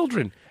have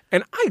children?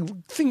 And I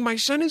think my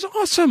son is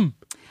awesome.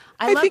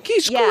 I think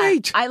he's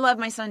great. I love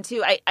my son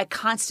too. I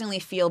constantly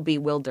feel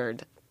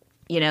bewildered.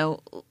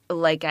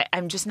 Like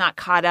I'm just not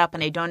caught up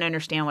and I don't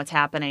understand what's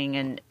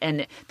happening.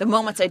 And the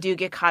moments I do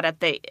get caught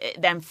up,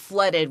 I'm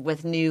flooded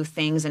with new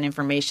things and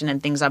information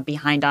and things I'm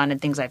behind on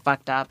and things I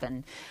fucked up.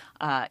 And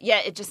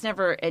it just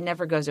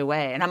never goes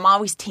away. And I'm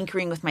always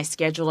tinkering with my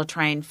schedule to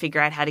try and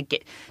figure out how to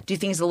do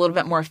things a little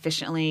bit more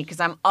efficiently because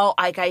I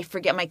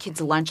forget my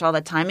kid's lunch all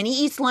the time. And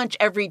he eats lunch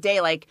every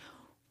day. Like,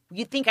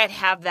 you'd think I'd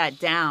have that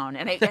down,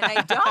 and I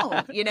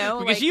don't,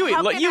 Because you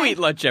eat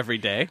lunch every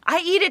day.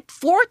 I eat it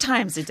 4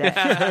 times a day.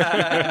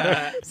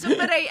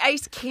 But I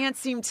can't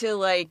seem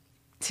to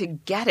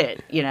get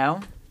it, Yeah,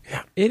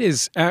 it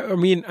is.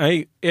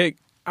 I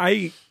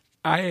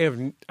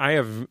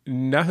have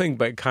nothing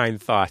but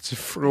kind thoughts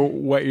for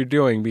what you're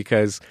doing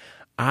because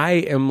I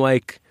am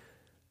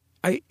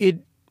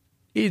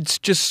it's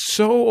just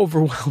so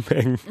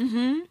overwhelming.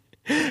 Mm-hmm.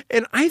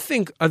 And I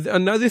think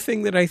another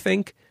thing that I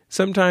think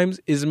sometimes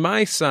is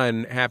my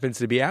son happens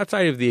to be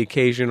outside of the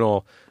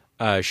occasional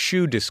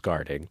shoe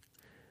discarding.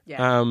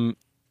 Yeah.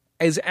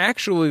 Is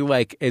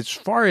actually as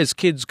far as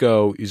kids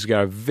go, he's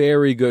got a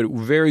very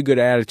good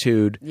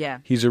attitude. Yeah.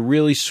 He's a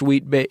really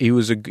sweet he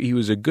was a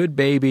good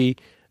baby.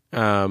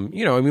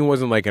 It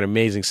wasn't like an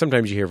amazing.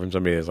 Sometimes you hear from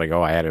somebody that's like,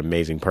 "Oh, I had an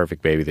amazing,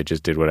 perfect baby that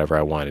just did whatever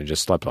I wanted and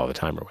just slept all the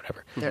time or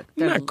whatever."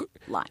 They're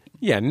lying.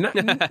 Yeah, not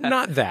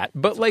that,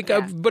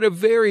 but a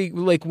very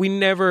we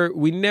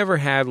never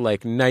had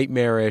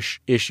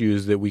nightmarish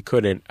issues that we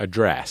couldn't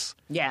address.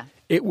 Yeah,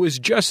 it was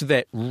just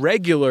that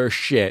regular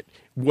shit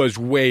was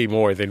way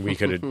more than we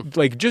could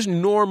just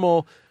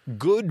normal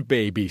good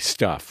baby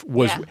stuff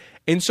was. Yeah.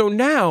 And so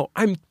now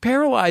I'm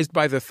paralyzed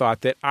by the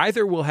thought that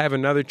either we'll have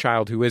another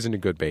child who isn't a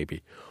good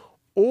baby,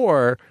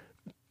 or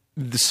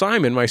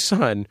Simon, my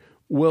son,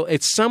 will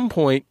at some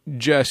point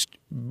just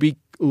be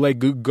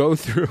go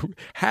through,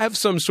 have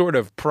some sort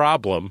of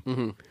problem.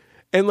 Mm-hmm.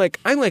 And I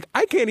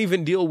can't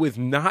even deal with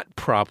not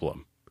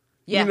problem.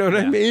 Yeah. You know what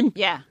I mean?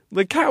 Yeah.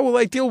 How will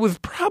I deal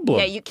with problem?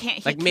 Yeah, you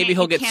can't. Maybe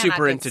he'll get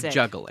super into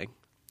juggling.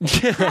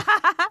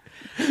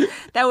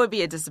 That would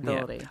be a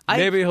disability. Yeah.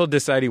 Maybe he'll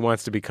decide he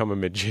wants to become a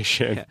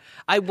magician.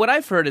 Yeah. What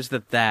I've heard is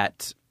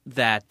that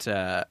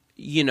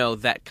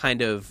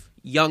kind of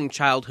young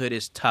childhood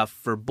is tough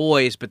for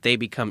boys, but they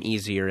become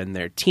easier in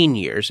their teen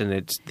years, and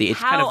it's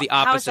kind of the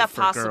opposite how is that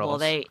for possible?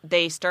 girls.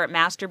 They start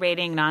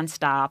masturbating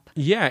nonstop.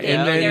 Yeah,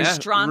 and they're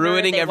stronger,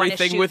 ruining they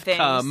everything with things.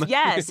 cum.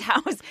 Yes,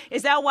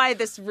 is that why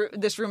this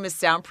room is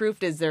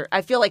soundproofed? Is there?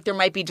 I feel like there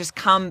might be just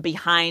cum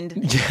behind the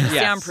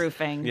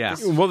soundproofing. Yeah.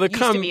 Well, the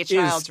cum is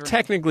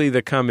technically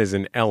the cum is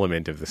an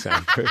element of the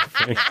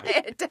soundproofing.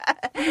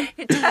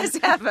 It does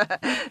have a.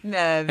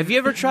 Have you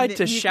ever tried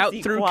to shout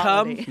through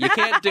cum? You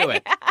can't do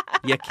it.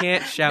 You can't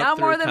shout not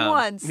through more than cum.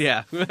 once.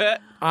 Yeah.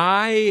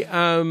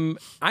 I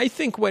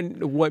think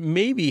what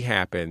maybe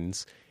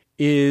happens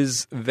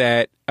is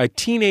that a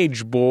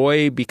teenage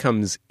boy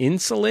becomes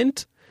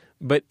insolent,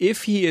 but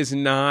if he is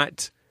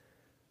not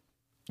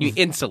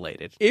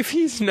insulated. If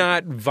he's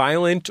not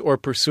violent or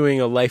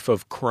pursuing a life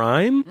of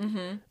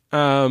crime,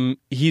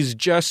 he's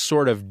just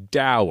sort of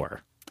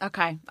dour.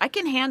 Okay, I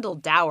can handle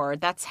dour.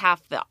 That's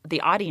half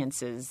the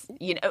audience's,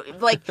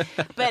 like,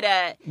 but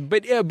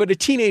a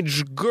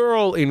teenage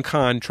girl, in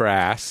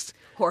contrast,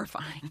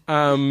 horrifying.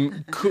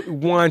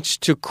 Wants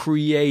to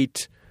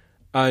create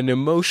an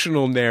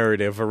emotional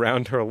narrative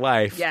around her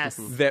life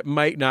that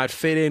might not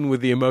fit in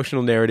with the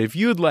emotional narrative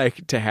you'd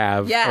like to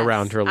have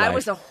around her life. I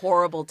was a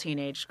horrible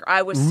teenage girl.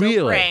 I was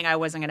so praying I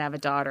wasn't going to have a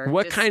daughter.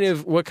 What kind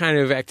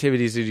of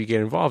activities did you get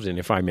involved in,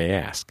 if I may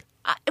ask?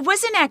 It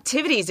wasn't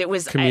activities. It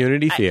was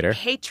community theater.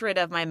 Hatred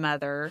of my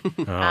mother.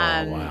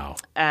 Wow.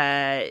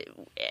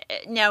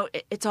 Now,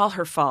 it's all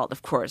her fault,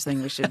 of course. I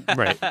think we should.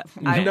 Right.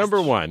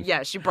 Number one.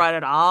 Yeah, she brought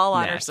it all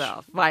on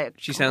herself.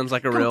 She sounds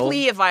like a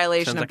complete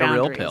violation of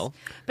boundaries. Like a real pill.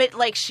 But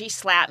like, she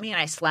slapped me and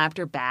I slapped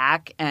her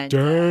back, and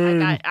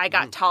I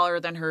got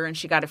taller than her, and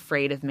she got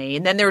afraid of me.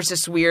 And then there was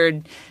this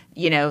weird,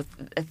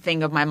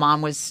 thing of my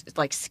mom was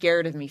like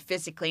scared of me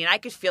physically, and I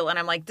could feel it. And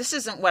I'm like, this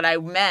isn't what I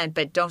meant,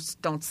 but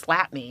don't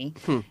slap me.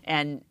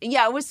 And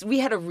it was. We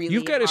had a really.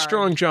 You've got a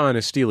strong jaw and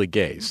a steely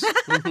gaze.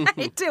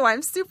 I do.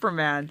 I'm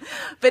Superman.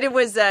 But it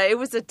was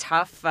a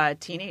tough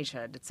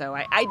teenagehood. So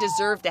I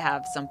deserve to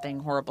have something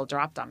horrible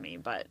dropped on me.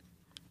 But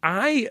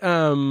I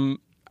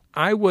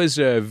was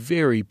a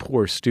very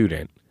poor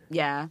student.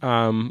 Yeah.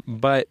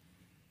 But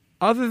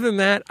other than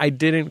that, I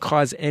didn't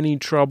cause any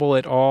trouble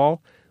at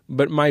all.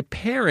 But my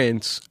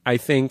parents, I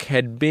think,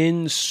 had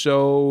been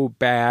so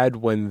bad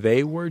when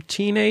they were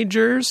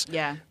teenagers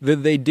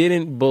that they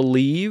didn't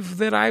believe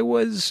that I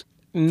was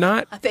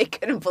not... They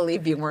couldn't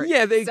believe you weren't.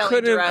 Yeah, they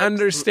couldn't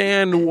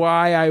understand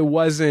why I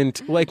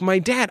wasn't... Like my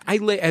dad,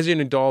 as an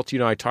adult,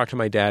 I talked to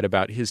my dad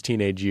about his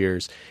teenage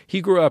years. He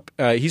grew up...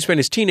 he spent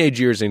his teenage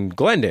years in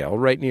Glendale,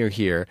 right near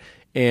here.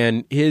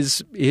 And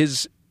his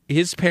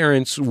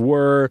parents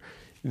were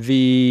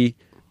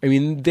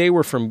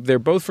they're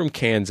both from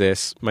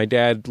Kansas. My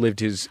dad lived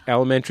his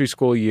elementary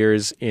school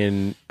years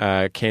in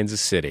Kansas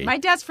City. My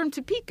dad's from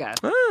Topeka.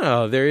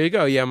 Oh, there you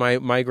go. Yeah,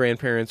 my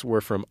grandparents were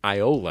from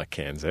Iola,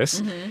 Kansas.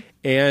 Mm-hmm.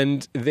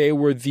 And they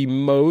were the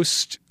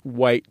most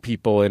white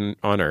people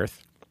on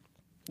Earth.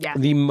 Yeah.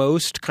 The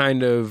most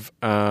kind of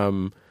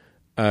all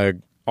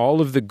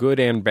of the good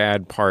and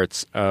bad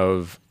parts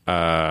of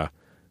that.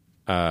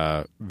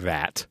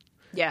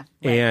 Yeah.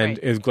 Right.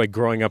 It was like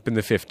growing up in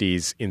the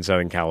 50s in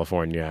Southern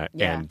California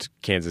and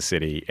Kansas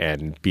City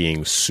and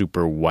being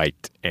super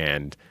white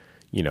and,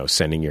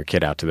 sending your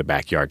kid out to the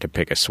backyard to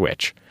pick a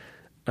switch.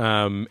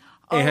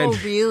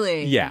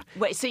 Really? Yeah.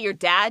 Wait, so your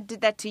dad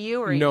did that to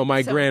you? Or no,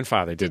 my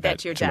grandfather did that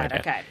to your to dad. my dad.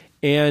 Okay.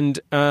 And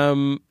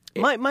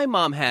my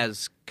mom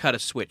has cut a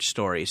switch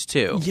stories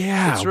too.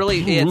 Yeah. It's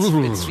really I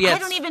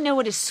don't even know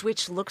what a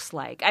switch looks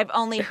like. I've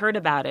only heard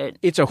about it.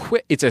 It's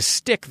a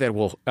stick that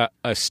will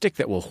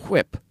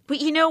whip. But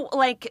all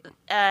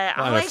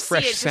I see is just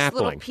little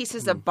sapling.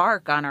 Pieces of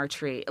bark on our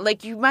tree.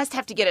 Like, you must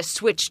have to get a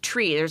switch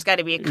tree. There's got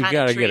to be a kind of tree.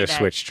 You got to get a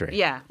switch tree.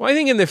 Yeah. Well, I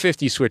think in the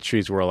 50s, switch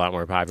trees were a lot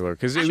more popular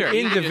because in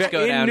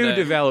new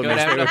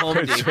developments they would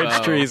put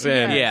switch trees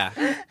in. Yeah.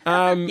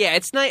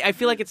 It's nice. I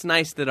feel like it's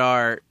nice that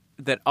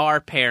our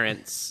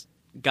parents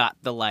got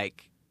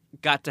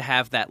to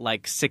have that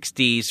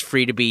 60s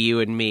free to be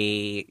you and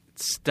me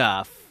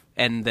stuff,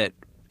 and that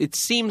it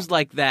seems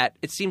like that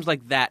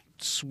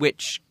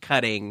switch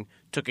cutting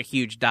took a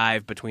huge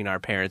dive between our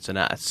parents and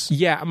us.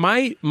 Yeah,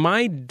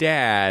 my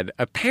dad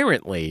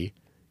apparently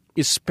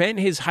spent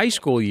his high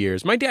school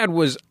years. My dad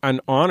was an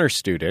honor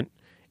student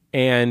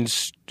and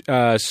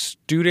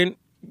student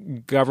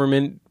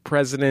government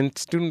president,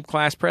 student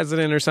class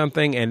president or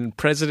something, and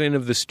president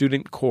of the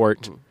student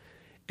court. Mm-hmm.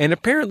 And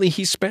apparently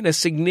he spent a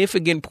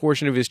significant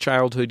portion of his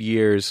childhood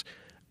years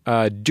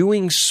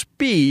doing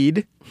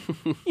speed,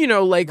 the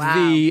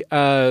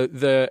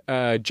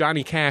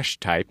Johnny Cash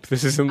type.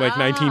 This is in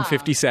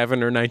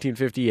 1957 or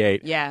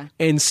 1958. Yeah.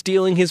 And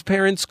stealing his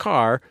parents'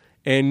 car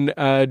and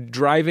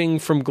driving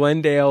from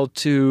Glendale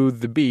to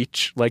the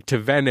beach, like to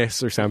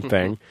Venice or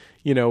something,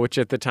 which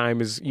at the time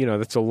is,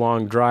 that's a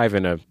long drive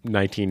in a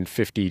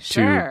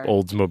 1952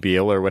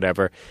 Oldsmobile or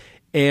whatever.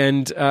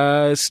 And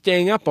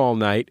staying up all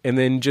night and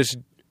then just...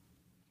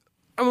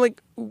 I'm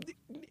like,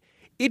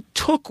 it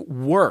took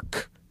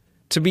work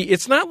to be...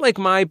 It's not like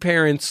my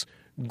parents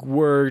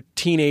were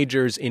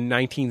teenagers in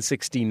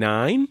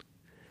 1969.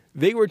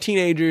 They were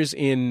teenagers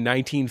in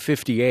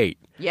 1958.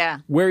 Yeah.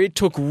 Where it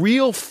took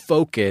real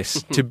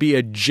focus to be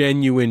a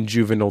genuine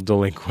juvenile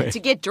delinquent. To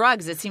get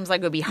drugs, it seems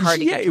like it would be hard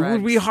to get drugs. Yeah, it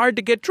would be hard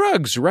to get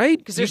drugs, right?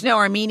 Because there's no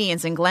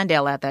Armenians in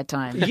Glendale at that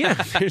time. Yeah,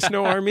 there's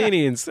no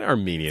Armenians.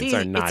 Armenians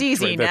are not... It's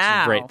easy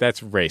now.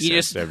 That's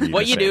racist.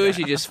 What you do is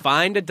you just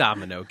find a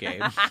domino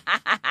game.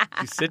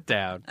 You sit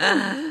down.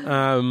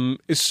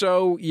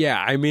 So,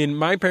 yeah, I mean,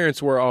 my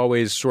parents were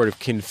always sort of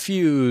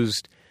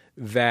confused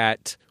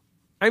that...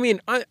 I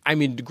mean,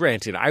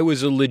 granted, I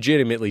was a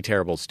legitimately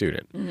terrible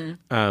student.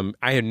 Mm-hmm.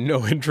 I had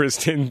no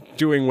interest in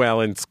doing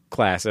well in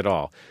class at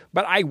all.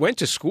 But I went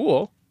to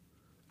school.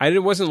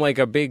 It wasn't like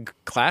a big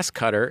class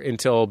cutter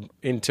until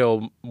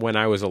when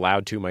I was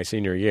allowed to my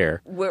senior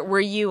year. Were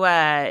you?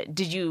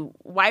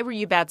 Why were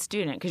you a bad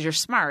student? Because you're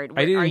smart.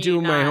 I didn't do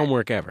my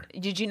homework ever.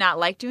 Did you not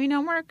like doing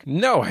homework?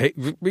 No.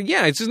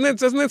 Doesn't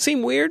that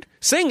seem weird?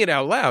 Saying it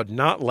out loud,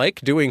 not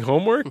like doing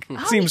homework,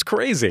 seems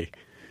crazy.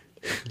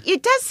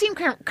 It does seem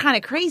kind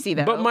of crazy,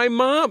 though. But my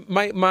mom,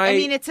 I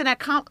mean, it's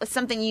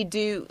something you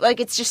do.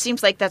 Like, it just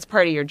seems like that's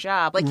part of your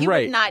job. Like, you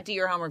would not do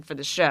your homework for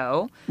the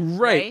show.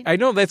 Right. I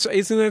know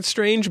isn't that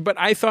strange? But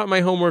I thought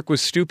my homework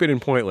was stupid and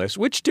pointless,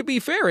 which, to be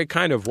fair, it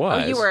kind of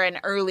was. Oh, you were an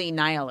early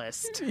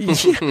nihilist.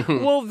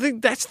 Well,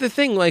 that's the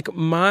thing. Like,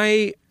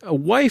 my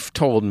wife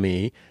told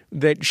me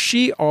that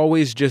she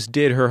always just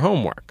did her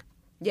homework.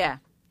 Yeah.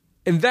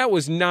 And that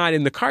was not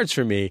in the cards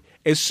for me.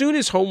 As soon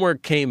as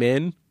homework came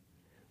in,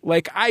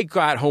 like, I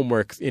got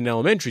homework in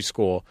elementary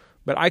school,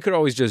 but I could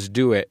always just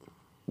do it,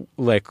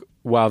 like,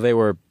 while they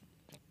were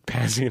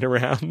passing it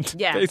around,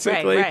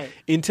 basically,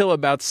 until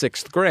about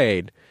 6th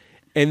grade.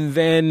 And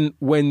then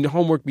when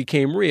homework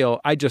became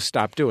real, I just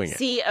stopped doing it.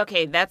 See,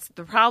 okay, that's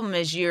the problem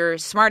is you're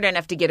smart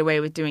enough to get away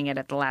with doing it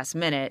at the last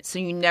minute, so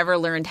you never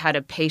learned how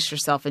to pace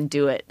yourself and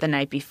do it the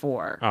night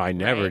before. Oh, I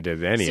never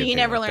did anything. So you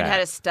never like learned that. how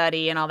to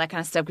study and all that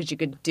kind of stuff because you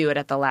could do it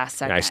at the last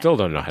second. I still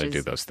don't know how to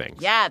do those things.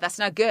 Yeah, that's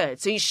not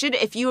good. So you should,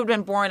 if you had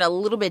been born a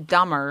little bit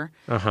dumber,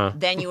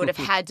 then you would have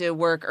had to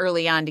work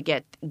early on to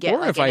get or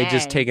like if I had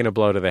just taken a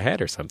blow to the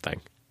head or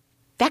something.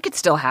 That could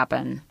still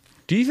happen.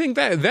 Do you think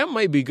that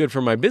might be good for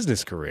my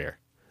business career?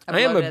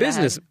 I am a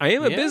businessman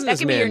That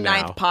could be your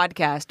now. 9th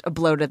podcast, A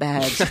Blow to the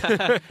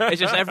Head. It's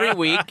just every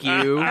week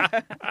you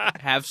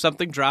have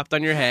something dropped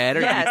on your head,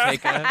 or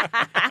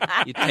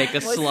you take a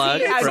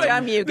slug. See how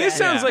dumb you This get.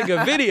 sounds like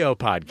a video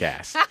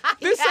podcast.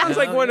 This sounds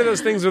like one of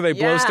those things where they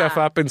blow stuff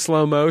up in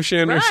slow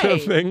motion or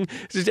something.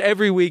 It's just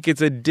every week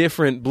it's a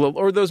different blow,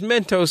 or those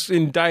Mentos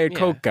in Diet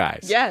Coke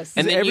guys. Yes.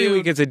 And every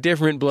week it's a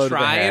different blow to the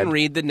head. Try and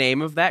read the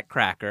name of that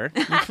cracker.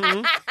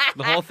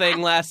 The whole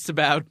thing lasts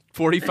about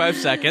 45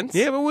 seconds.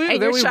 Yeah, but and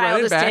then your we child run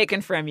it is back. taken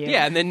from you.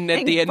 Yeah, and then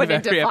at the end put of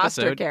into every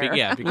foster episode,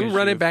 care. We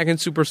run it back in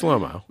super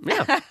slow-mo.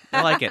 Yeah,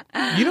 I like it.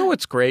 You know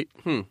what's great?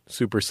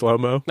 Super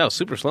slow-mo. No,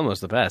 super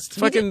slow-mo's the best.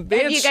 Have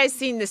you guys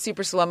seen the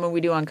super slow-mo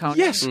we do on Conan?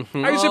 Yes,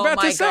 I was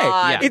about to say.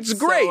 God, It's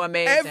great. so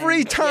amazing.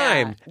 Every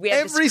time. Yeah. We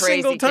have this Every crazy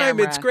single time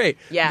camera. it's great.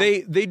 Yeah.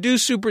 They did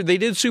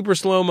super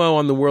slow-mo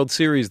on the World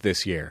Series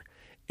this year.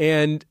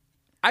 And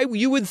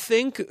you would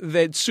think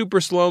that super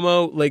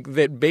slow-mo, like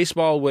that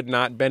baseball would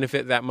not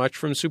benefit that much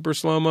from super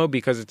slow-mo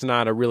because it's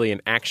not really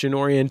an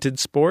action-oriented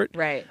sport.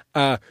 Right.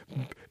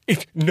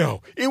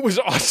 No, it was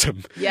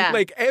awesome. Yeah.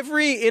 Like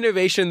every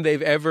innovation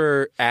they've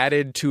ever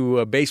added to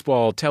a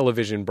baseball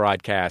television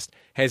broadcast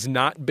has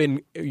not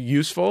been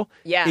useful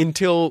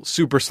until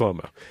super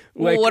slow-mo.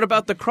 Well, what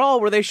about the crawl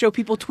where they show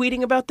people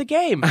tweeting about the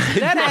game?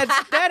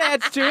 That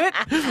adds to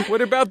it.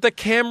 What about the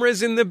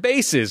cameras in the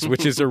bases,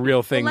 which is a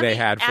real thing they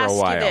had for a while? Let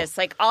me ask you this.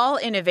 Like, all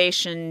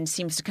innovation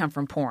seems to come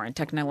from porn,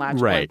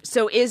 technological. Right.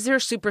 So is there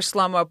super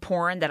slow-mo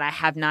porn that I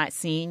have not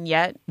seen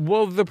yet?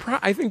 Well,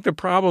 I think the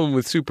problem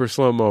with super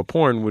slow-mo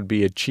porn would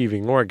be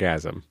achieving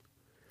orgasm.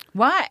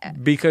 Why?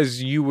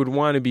 Because you would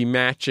want to be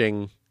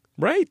matching,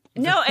 right?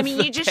 No, I mean,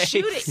 you just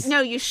shoot it. No,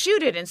 you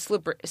shoot it in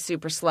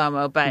super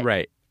slow-mo, but...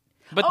 Right.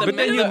 But But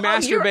then you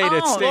masturbate at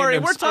own. stand Laurie,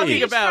 up we're talking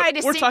speed. about Try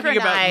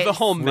to the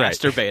home Right.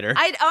 masturbator.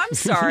 I'm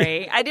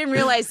sorry. I didn't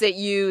realize that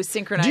you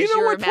synchronized Do you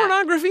know your what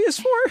pornography is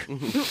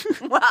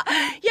for? Well,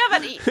 yeah,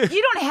 but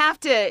you don't have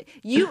to.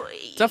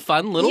 It's a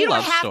fun little You don't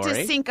love have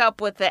story. to sync up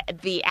with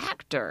the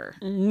actor.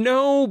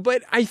 No,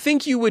 but I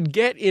think you would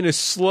get in a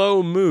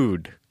slow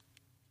mood.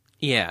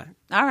 Yeah.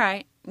 All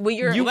right. Well,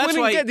 You that's wouldn't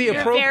why- get the yeah.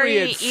 appropriate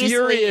Very easily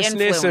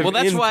furiousness of Well,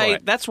 that's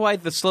input. why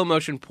the slow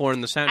motion porn,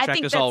 the soundtrack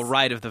think is all that's-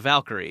 Ride of the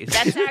Valkyries.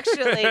 That's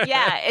actually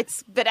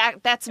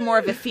that's more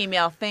of a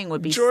female thing.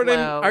 Would be Jordan,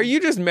 slow. are you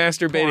just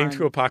masturbating porn.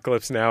 to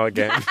Apocalypse Now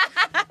again?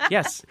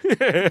 Yes,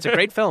 it's a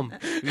great film.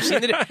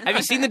 Have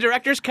you seen the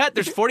director's cut?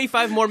 There's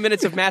 45 more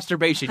minutes of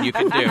masturbation you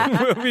can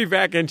do. We'll be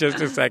back in just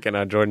a second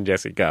on Jordan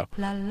Jesse Go.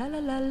 La la la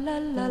la la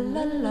la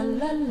la la la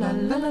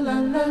la la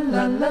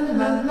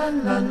la.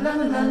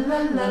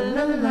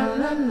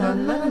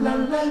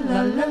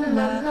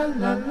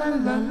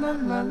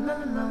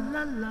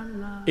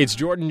 It's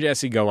Jordan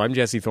Jesse Go. I'm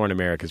Jesse Thorne,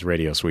 America's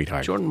radio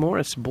sweetheart. Jordan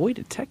Morris, boy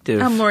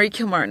detective. I'm Laurie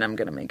Kilmartin. I'm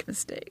going to make a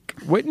mistake.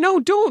 Wait, no,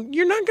 don't.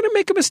 You're not going to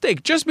make a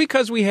mistake. Just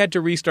because we had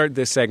to restart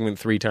this segment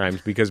 3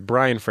 times because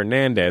Brian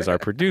Fernandez, our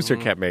producer,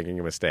 kept making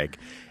a mistake.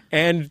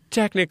 And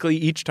technically,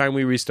 each time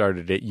we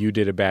restarted it, you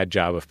did a bad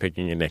job of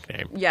picking a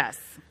nickname. Yes.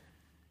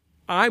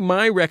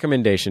 My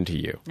recommendation to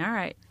you, All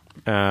right.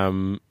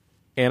 and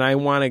I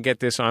want to get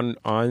this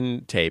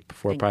on tape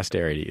for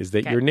posterity, is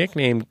that Okay. your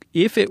nickname,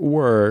 if it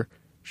were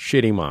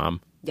Shitty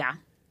Mom, Yeah.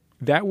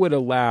 that would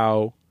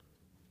allow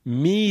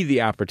me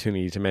the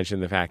opportunity to mention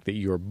the fact that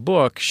your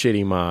book,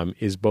 Shitty Mom,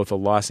 is both a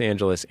Los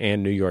Angeles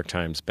and New York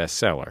Times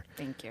bestseller,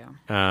 Thank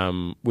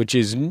you. which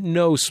is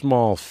no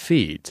small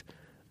feat.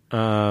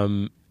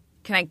 Can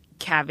I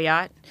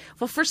caveat?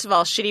 Well, first of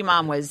all, Shitty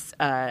Mom was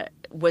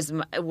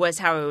was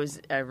how it was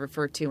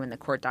referred to in the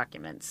court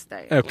documents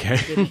that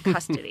gave me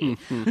custody.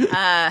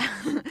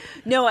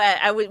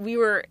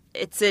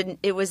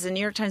 It was a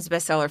New York Times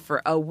bestseller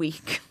for a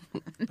week.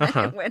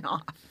 It went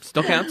off.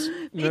 Still counts.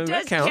 It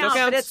does count,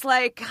 but it's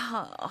like,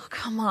 oh,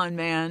 come on,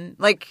 man.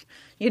 Like,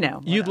 whatever.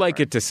 You'd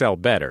like it to sell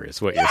better,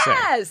 is what you're saying.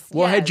 Yes.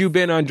 Well, had you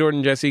been on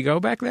Jordan Jesse Go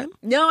back then?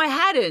 No, I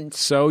hadn't.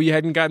 So you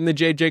hadn't gotten the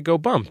JJ Go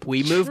bump.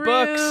 We move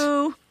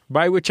books.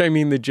 By which I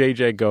mean the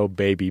JJ Go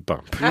baby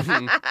bump.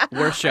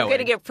 We're showing. I'm going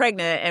to get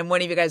pregnant, and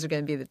one of you guys are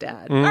going to be the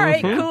dad. All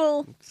right,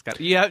 cool.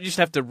 You just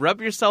have to rub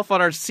yourself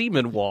on our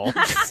semen wall.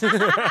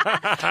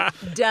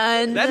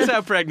 Done. That's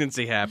how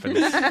pregnancy happens,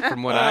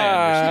 from what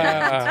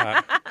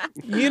I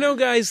understand.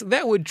 Guys,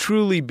 that would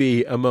truly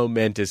be a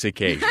momentous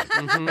occasion.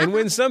 And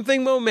when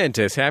something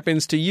momentous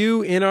happens to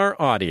you in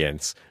our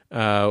audience,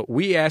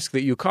 we ask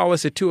that you call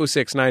us at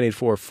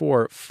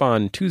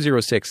 206-9844-FUN,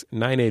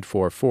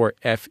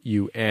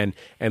 206-9844-FUN,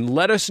 and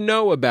let us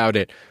know about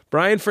it.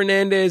 Brian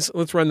Fernandez,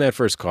 let's run that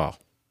first call.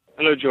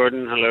 Hello,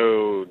 Jordan.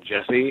 Hello,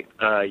 Jesse.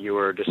 You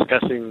were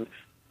discussing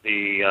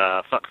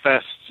the Fuck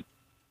Fest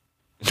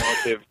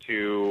relative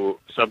to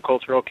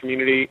subcultural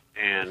community,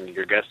 and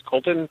your guest,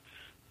 Colton,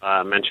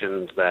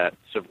 mentioned that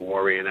Civil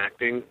War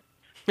reenacting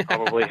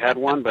probably had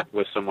one, but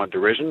with somewhat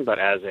derision. But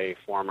as a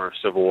former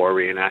Civil War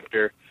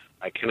reenactor,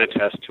 I can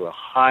attest to a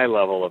high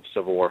level of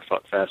Civil War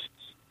Fuck Fests,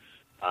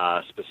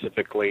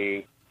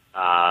 specifically,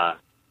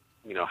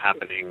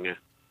 happening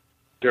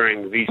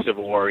during the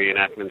Civil War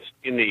reenactments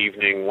in the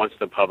evening once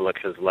the public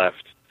has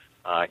left.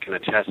 I can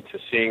attest to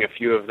seeing a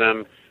few of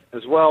them,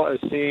 as well as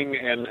seeing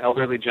an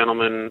elderly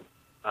gentleman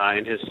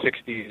in his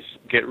 60s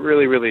get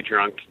really, really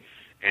drunk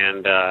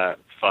and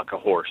fuck a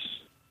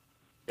horse.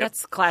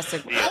 That's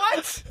classic.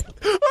 What?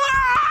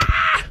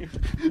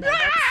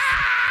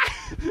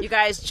 You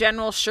guys,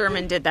 General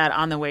Sherman did that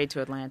on the way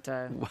to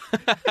Atlanta.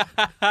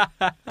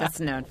 That's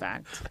a known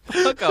fact.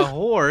 Fuck a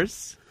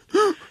horse?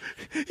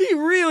 He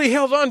really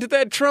held on to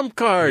that trump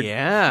card.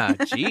 Yeah,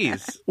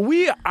 jeez.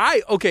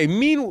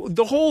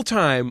 The whole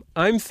time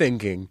I'm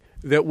thinking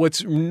that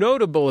what's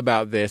notable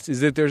about this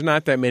is that there's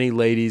not that many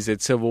ladies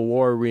at Civil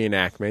War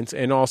reenactments,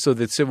 and also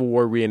that Civil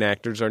War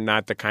reenactors are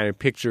not the kind of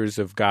pictures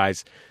of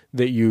guys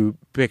that you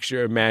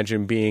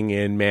imagine being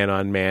in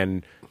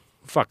man-on-man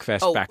fuckfest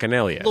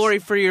bacchanalia. Laurie,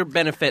 for your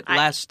benefit, on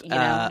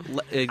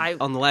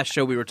the last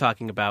show we were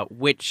talking about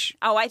which.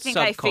 Oh, I think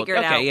I figured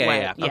out.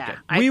 Okay.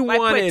 I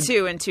put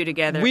 2 and 2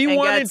 together. We and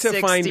wanted got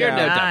to find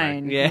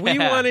out. We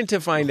wanted to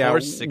find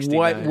out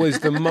what was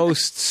the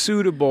most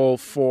suitable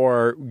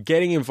for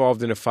getting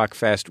involved in a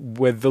fuckfest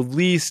with the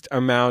least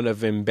amount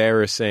of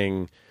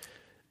embarrassing.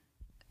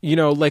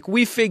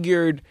 We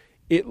figured.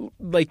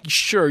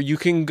 Sure, you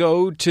can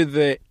go to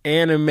the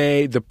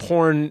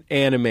porn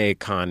anime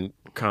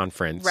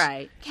conference.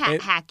 Right.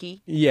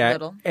 Hacky. Yeah.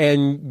 Little.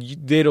 And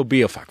it'll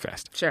be a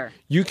fuckfest. Sure.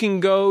 You can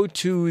go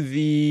to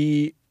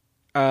the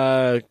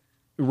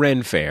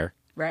Ren Fair.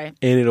 Right.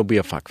 And it'll be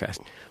a fuckfest.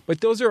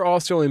 But those are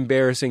also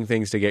embarrassing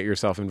things to get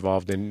yourself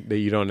involved in that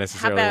you don't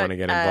necessarily want to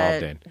get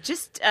involved in.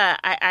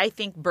 I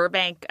think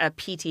Burbank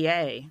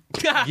PTA.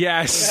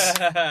 Yes.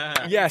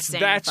 Yes,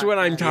 that's what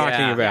I'm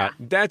talking about.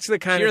 Yeah. That's the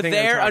kind of thing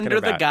You're there I'm talking under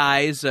about. The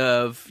guise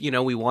of,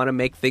 we want to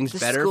make things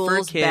better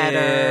for kids.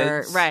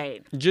 Better.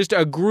 Right. Just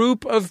a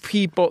group of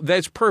people.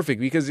 That's perfect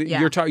because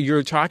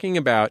you're talking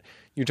about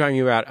you're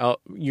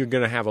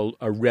going to have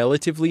a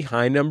relatively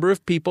high number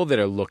of people that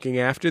are looking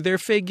after their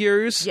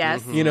figures.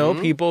 Yes.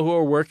 People who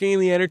are working in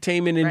the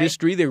entertainment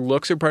industry, their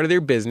looks are part of their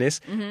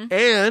business. Mm-hmm.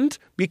 And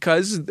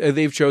because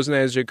they've chosen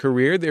that as a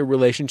career, their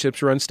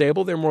relationships are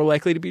unstable, they're more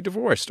likely to be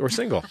divorced or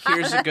single.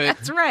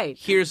 That's right.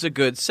 Here's a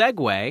good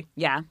segue.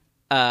 Yeah.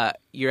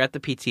 You're at the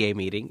PTA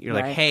meeting. You're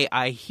like, hey,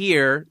 I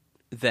hear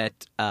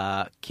that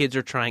kids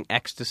are trying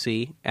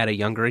ecstasy at a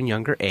younger and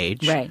younger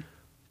age. Right.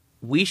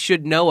 We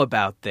should know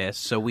about this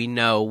so we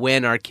know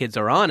when our kids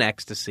are on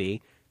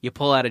ecstasy. You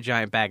pull out a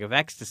giant bag of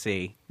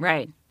ecstasy.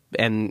 Right.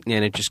 And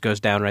it just goes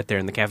down right there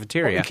in the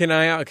cafeteria. Can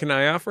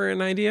I offer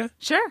an idea?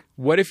 Sure.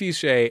 What if you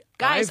say...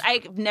 Guys,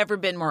 I've never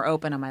been more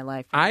open in my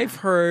life. I've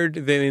heard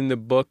that in the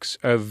books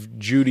of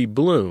Judy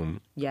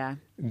Blume,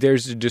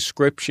 there's a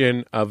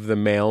description of the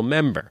male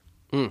member.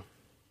 Mm.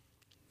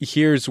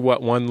 Here's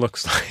what one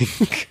looks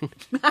like.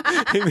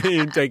 And then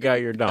you take out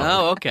your dong.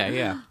 Oh, okay,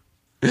 yeah.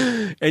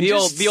 And the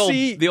old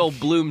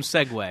Bloom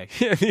segue.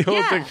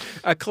 Yeah,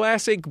 a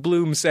classic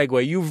Bloom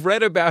segue. You've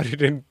read about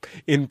it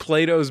in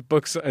Plato's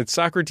books,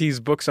 Socrates'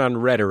 books on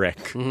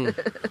rhetoric,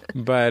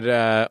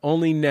 but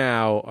only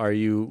now are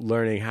you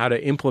learning how to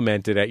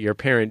implement it at your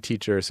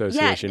parent-teacher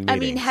association meetings. I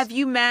mean, have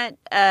you met?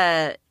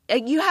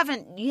 You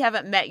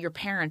haven't met your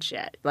parents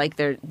yet. Like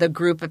the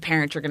group of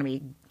parents you're going to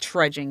be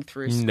trudging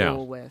through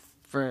school with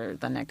for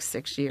the next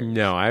 6 years.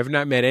 No, I have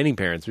not met any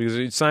parents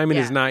because Simon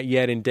is not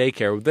yet in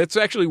daycare. That's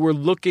actually, we're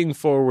looking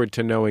forward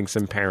to knowing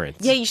some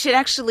parents. Yeah, you should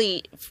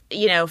actually,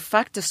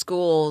 fuck the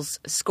school's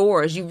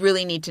scores. You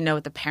really need to know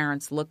what the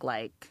parents look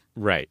like.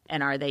 Right.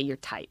 And are they your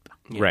type?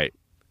 Yeah. Right.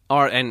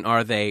 Are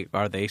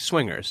they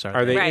swingers?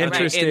 Are they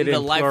interested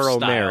in plural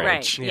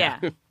marriage? Right, yeah.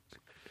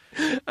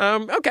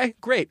 Okay,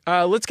 great.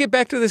 Let's get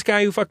back to this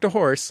guy who fucked a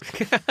horse.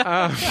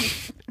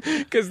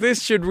 Because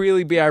this should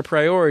really be our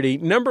priority.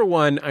 Number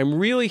one, I'm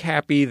really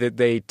happy that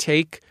they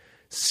take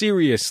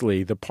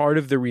seriously the part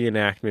of the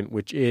reenactment,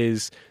 which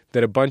is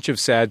that a bunch of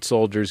sad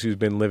soldiers who've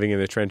been living in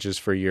the trenches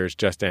for years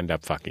just end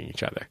up fucking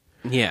each other.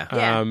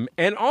 Yeah.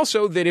 And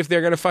also that if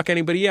they're going to fuck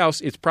anybody else,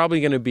 it's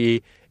probably going to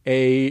be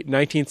a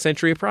 19th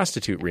century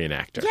prostitute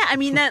reenactor. Yeah, I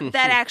mean, that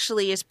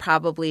actually is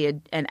probably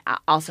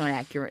also an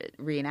accurate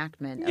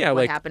reenactment of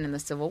what happened in the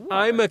Civil War.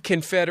 I'm a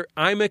Confederate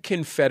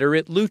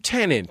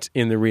lieutenant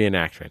in the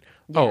reenactment.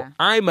 Yeah. Oh,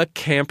 I'm a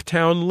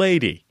Camptown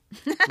lady.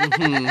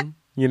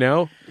 You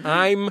know,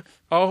 I'm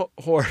a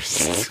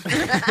horse.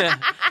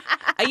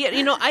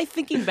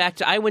 Thinking back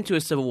to, I went to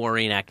a Civil War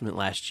reenactment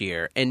last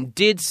year and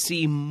did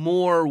see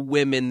more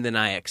women than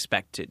I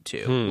expected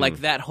to. Like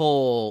that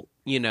whole,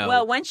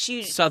 well, once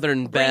you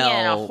Southern bring Belle.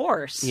 in a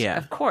horse,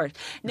 of course.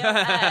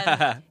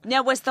 Now,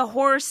 was the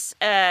horse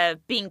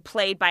being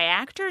played by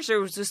actors,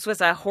 or was this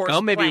a horse?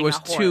 Oh, maybe it was a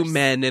horse? two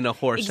men in a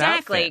horse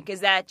exactly, outfit.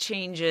 because that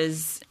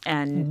changes.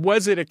 And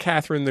was it a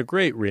Catherine the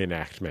Great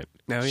reenactment?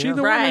 Oh, She yeah.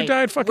 the one who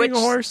died fucking a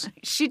horse?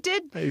 She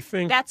did. I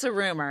think That's a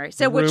rumor.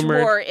 So, which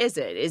war is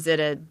it? Is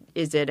it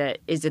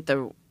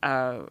the?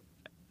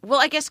 Well,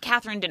 I guess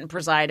Catherine didn't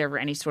preside over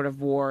any sort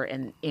of war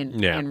in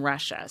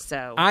Russia.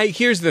 So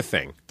here's the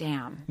thing.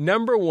 Damn.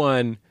 Number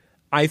one,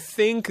 I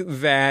think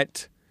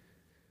that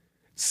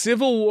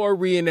Civil War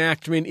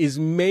reenactment is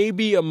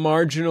maybe a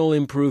marginal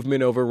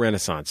improvement over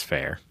Renaissance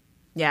Fair.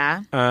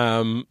 Yeah.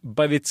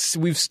 But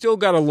we've still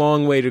got a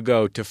long way to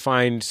go to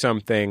find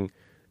something.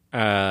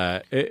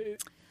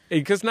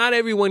 Because not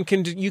everyone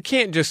can. You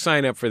can't just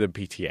sign up for the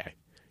PTA.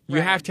 You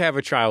have to have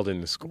a child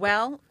in the school.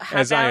 Well,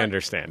 as I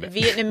understand it,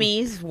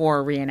 Vietnamese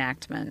war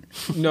reenactment.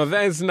 No,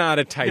 that is not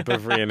a type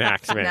of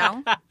reenactment.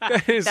 No,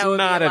 that is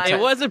not a type. It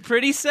was a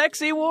pretty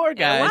sexy war,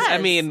 guys. It was. I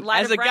mean,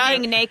 as a guy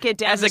naked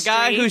down as a the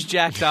guy street. who's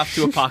jacked off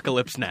to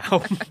Apocalypse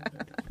Now.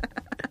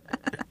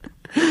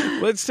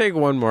 Let's take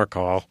one more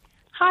call.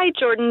 Hi,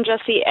 Jordan,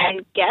 Jesse,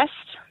 and guest.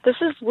 This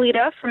is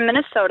Lita from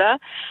Minnesota.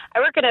 I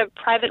work at a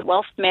private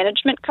wealth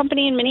management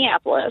company in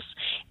Minneapolis,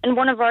 and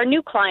one of our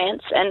new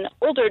clients, an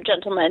older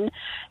gentleman,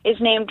 is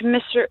named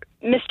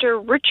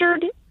Mr.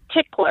 Richard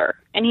Tickler,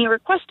 and he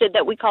requested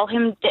that we call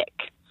him Dick.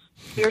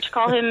 We are to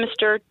call him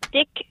Mr.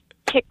 Dick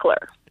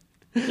Tickler.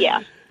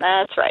 Yeah,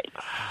 that's right.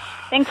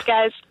 Thanks,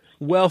 guys.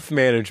 Wealth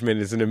management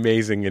is an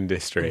amazing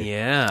industry.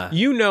 Yeah.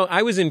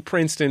 I was in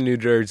Princeton, New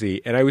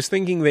Jersey, and I was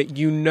thinking that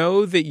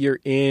that you're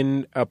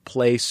in a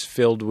place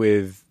filled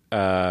with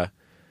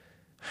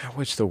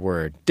what's the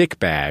word? Dick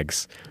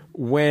bags.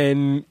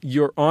 When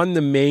you're on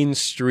the main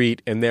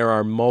street and there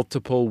are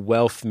multiple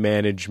wealth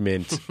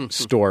management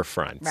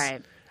storefronts.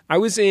 Right. I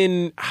was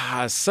in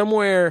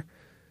somewhere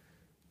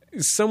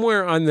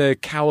on the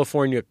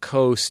California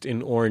coast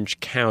in Orange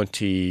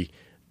County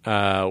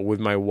with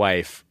my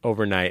wife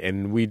overnight,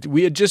 and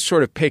we had just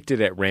sort of picked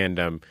it at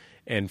random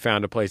and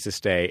found a place to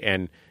stay,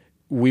 and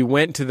we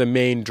went to the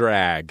main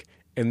drag,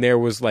 and there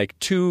was like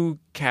 2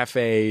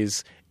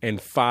 cafes and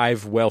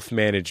 5 wealth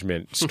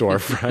management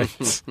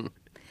storefronts.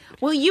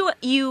 Well,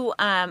 you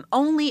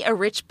only a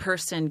rich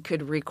person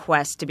could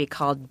request to be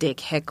called Dick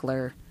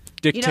Hickler.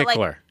 Dick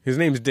Tickler. His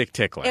name's Dick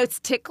Tickler. It's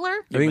Tickler?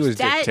 I think it was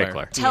Dick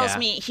Tickler. Tells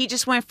me he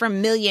just went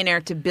from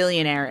millionaire to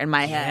billionaire in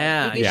my head.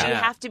 Yeah, because you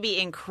have to be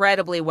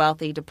incredibly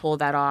wealthy to pull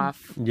that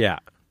off. Yeah.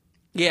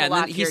 Yeah, Pull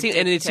and off then your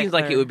it seems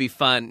like Tickler. it would be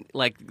fun.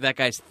 Like that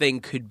guy's thing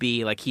could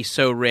be like he's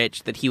so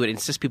rich that he would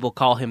insist people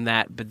call him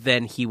that, but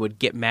then he would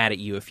get mad at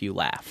you if you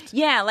laughed.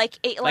 Yeah, Like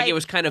it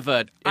was kind of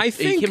him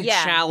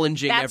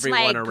challenging that's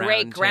everyone my around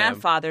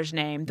great-grandfather's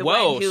name. The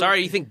Whoa, one who,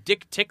 sorry, you think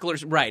Dick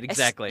Tickler's right?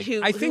 Exactly.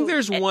 I think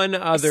there's one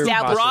other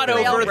Brought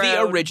possibility. over the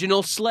Railroad.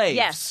 original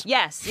slaves.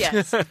 Yes.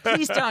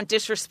 Please don't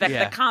disrespect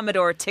the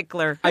Commodore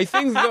Tickler. I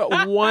think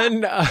the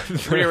one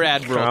other Rear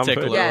Admiral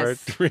Tickler.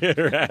 Yes.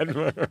 Rear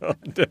Admiral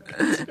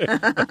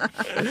Tickler.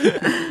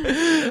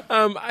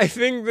 I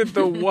think that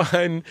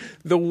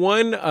the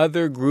one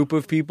other group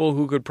of people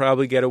who could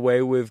probably get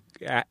away with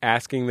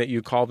asking that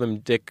you call them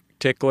Dick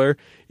Tickler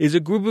is a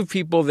group of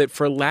people that,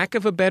 for lack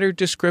of a better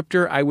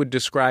descriptor, I would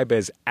describe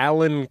as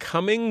Alan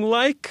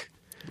Cumming-like.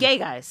 Gay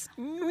guys.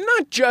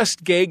 Not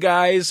just gay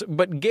guys,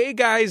 but gay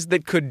guys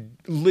that could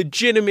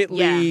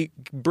legitimately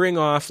bring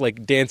off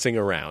like dancing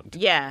around.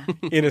 Yeah.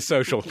 In a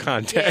social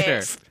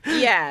context.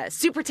 Yeah.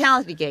 Super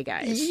talented gay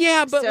guys.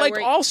 Yeah, but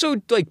So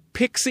also like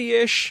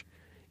pixie-ish.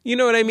 You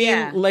know what I mean?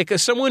 Yeah. Like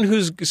someone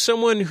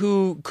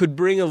who could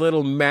bring a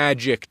little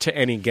magic to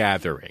any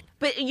gathering.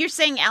 But you're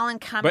saying Alan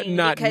Cumming But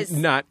not because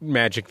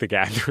Magic the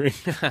Gathering.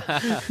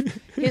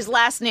 his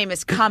last name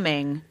is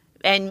Cumming.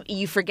 And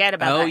you forget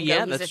about that.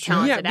 Yeah, He's that's a true.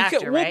 talented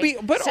actor, right?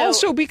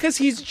 Also because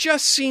he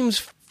just seems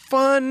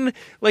fun.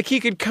 Like he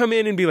could come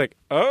in and be like,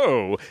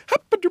 "Oh,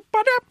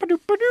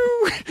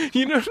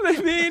 you know what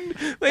I mean?"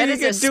 Like, That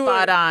is a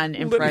spot-on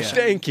impression.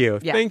 Thank you,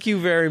 Yeah. thank you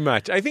very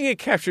much. I think it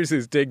captures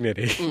his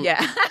dignity.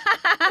 Yeah.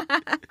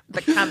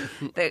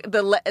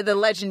 the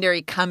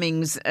legendary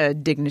Cummings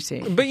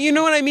dignity. But you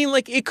know what I mean?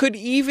 Like it could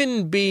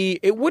even be.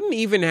 It wouldn't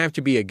even have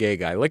to be a gay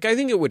guy. Like I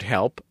think it would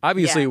help.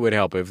 Obviously, Yeah. it would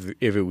help if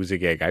it was a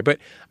gay guy. But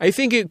I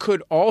think it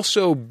could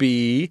also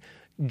be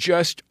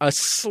just a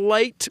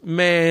slight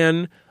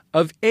man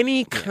of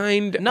any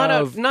kind Not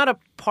of a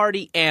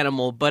party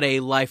animal, but a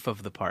life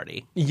of the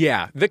party.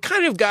 yeah, the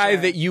kind of guy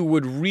that you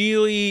would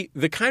really,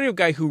 the kind of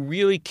guy who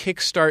really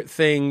kickstarts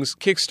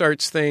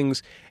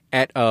things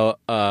at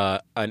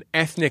an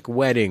ethnic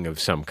wedding of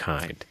some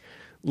kind,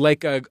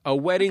 like a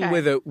wedding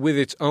with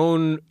its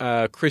own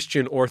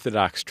Christian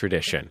Orthodox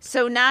tradition.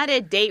 So not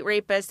a date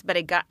rapist, but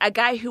a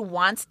guy who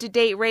wants to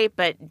date rape,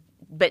 but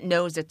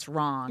knows it's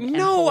wrong. and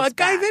No, a holds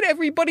guy back. that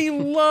everybody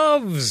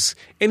loves,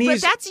 and But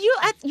he's that's you.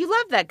 You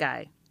love that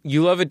guy.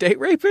 you love a date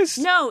rapist.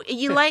 No,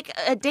 you like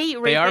a date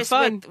They are rapist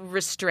fun. with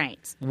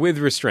restraint. With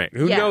restraint,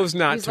 who Yeah. knows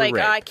not He's to like,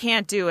 rape. oh, I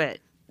can't do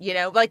it. You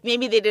know, like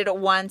maybe they did it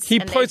once. He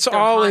and puts they're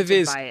all of haunted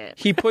his. by it.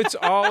 He puts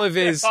all of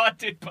his.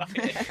 Haunted by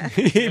it.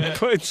 He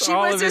puts She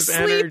all was of his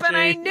asleep energy. and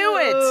I knew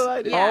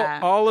it. Yeah.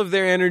 All of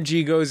their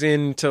energy goes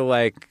into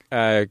like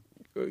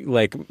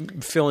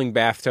filling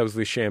bathtubs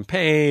with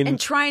champagne, And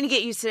trying to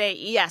get you to say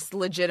yes,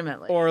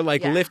 legitimately, or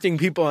like Yeah. lifting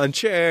people on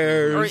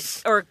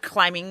chairs, or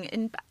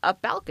climbing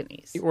up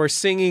balconies. or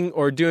singing,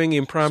 or doing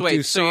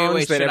impromptu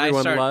songs that should I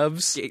everyone start-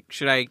 loves.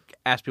 Should I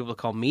ask people to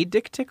call me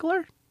Dick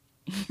Tickler?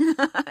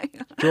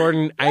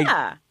 Jordan,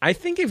 Yeah. I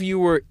think if you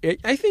were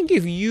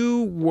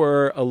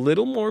a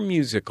little more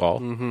musical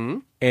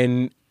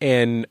and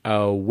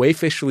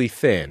waifishly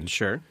thin,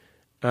 Sure.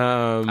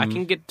 I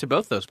can get to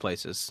both those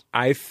places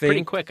I pretty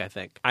think quick, I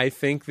think. I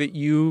think that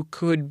you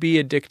could be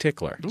a dick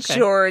tickler. Okay.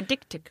 Sure,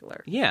 Dick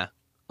Tickler. Yeah.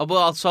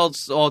 Well,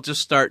 I'll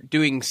just start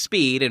doing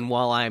speed, and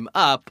while I'm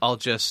up, I'll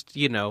just,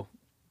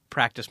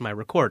 practice my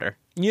recorder.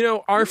 You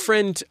know, our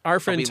friend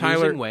be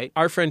Tyler, losing weight.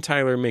 our friend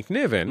Tyler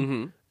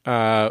McNiven,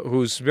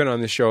 who's been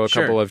on the show a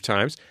Sure. couple of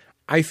times.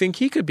 I think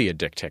he could be a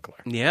dick tickler,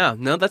 Yeah,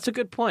 no, that's a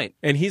good point.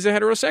 and he's a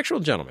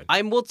heterosexual gentleman.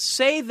 I will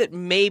say that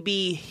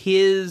maybe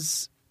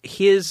his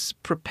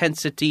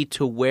propensity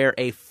to wear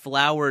a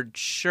flowered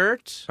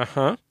shirt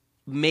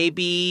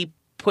maybe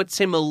puts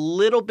him a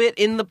little bit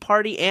in the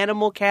party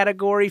animal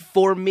category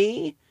for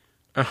me.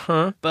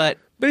 But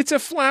it's a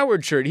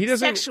flowered shirt. He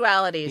doesn't.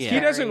 Sexuality is He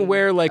doesn't very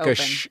wear like open.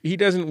 he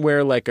doesn't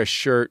wear like a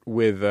shirt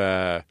with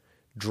a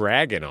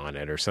dragon on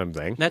it or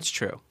something. that's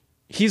true.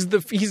 He's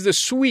the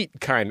sweet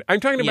kind.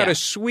 I'm talking about Yeah. a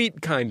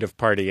sweet kind of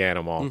party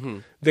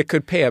animal that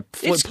could play a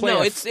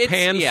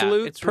pan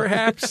flute,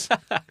 perhaps.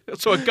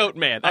 So a goat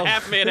man, a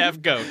half man,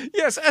 half goat.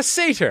 Yes, a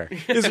satyr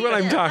is what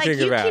I'm talking like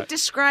you about. keep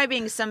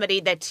describing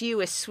somebody that to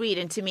you is sweet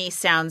and to me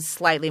sounds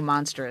slightly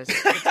monstrous.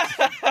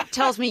 It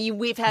tells me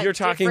we've had We're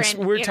talking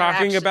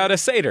different about a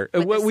satyr.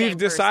 with What the we've same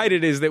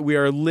decided is that we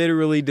are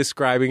literally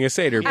describing a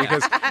satyr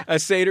because a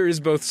satyr is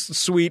both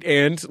sweet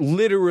and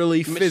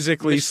literally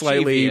physically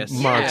slightly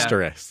mischievous.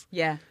 monstrous.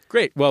 Yeah.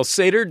 Great. Well,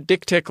 Satyr,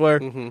 Dick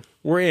Tickler,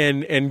 we're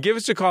in, and give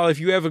us a call if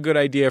you have a good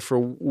idea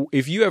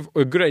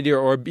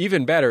or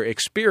even better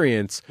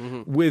experience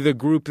with a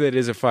group that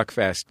is a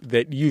fuckfest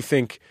that you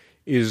think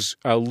is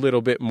a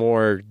little bit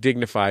more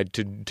dignified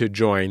to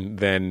join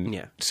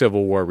than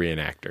Civil War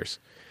reenactors.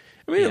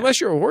 I mean,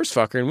 unless you're a horse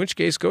fucker, in which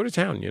case go to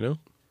town, Yeah.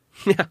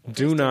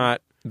 Do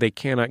not. They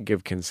cannot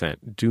give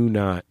consent. Do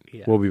not.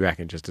 Yeah. We'll be back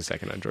in just a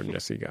second on Jordan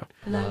Jesse Go.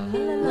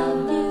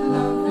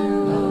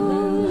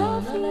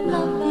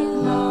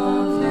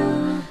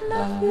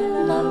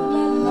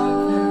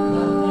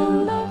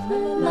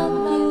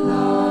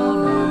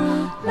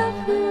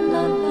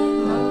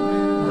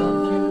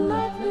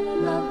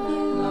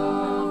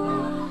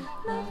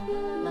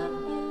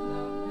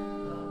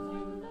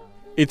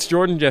 It's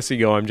Jordan Jesse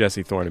Go. I'm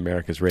Jesse Thorne,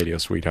 America's radio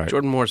sweetheart.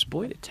 Jordan Moore's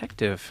boy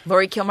detective.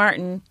 Laurie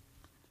Kilmartin.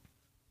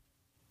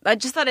 I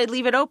just thought I'd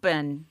leave it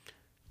open.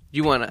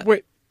 You want to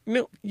Wait,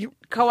 no, you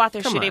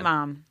Co-author Come Shitty on.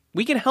 Mom.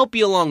 We can help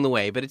you along the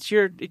way, but it's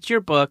your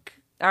book.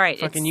 All right.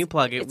 Fucking you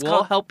plug it. it's We'll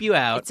called- help you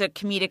out. It's a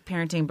comedic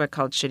parenting book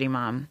called Shitty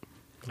Mom.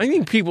 I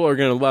think people are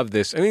going to love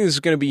this. I think this is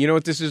going to be, you know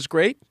what this is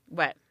great?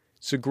 What?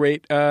 It's a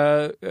great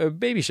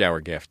baby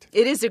shower gift.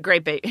 It is a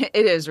great baby.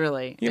 It is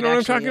really. You It know what I'm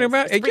actually talking is.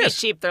 about? It's pretty Yes.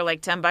 cheap. They're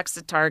like $10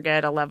 at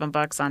Target,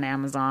 $11 on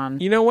Amazon.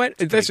 You know what?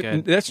 That's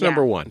good.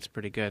 number one. It's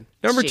pretty good.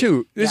 Number cheap.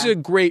 two, this Yeah. is a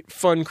great,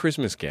 fun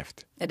Christmas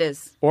gift. It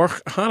is. Or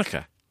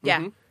Hanukkah.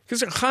 Yeah.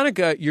 Because at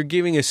Hanukkah, you're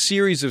giving a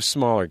series of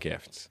smaller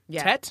gifts.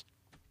 Yeah. Tet?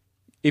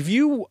 If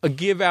you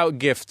give out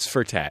gifts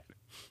for Tet,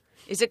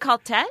 Is it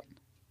called Tet?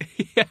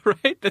 Yeah,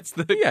 right? That's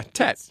the yeah,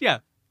 Tet. Yeah.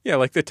 Yeah,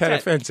 like the Tet Tet.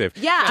 offensive.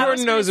 Yeah, I was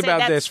Jordan gonna knows say about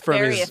that's this from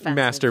very his offensive.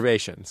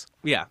 masturbations.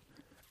 Yeah.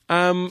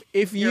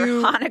 If Your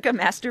you Hanukkah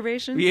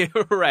masturbation? Yeah,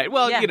 right.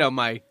 Well, Yeah.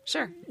 my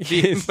Sure. my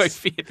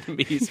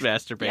Vietnamese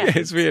masturbation.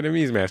 it's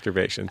Vietnamese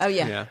masturbations. Oh,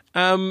 yeah.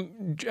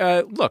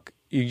 Yeah. Look,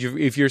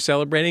 if you're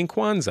celebrating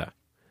Kwanzaa,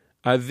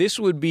 This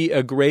would be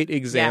a great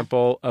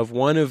example of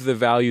one of the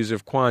values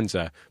of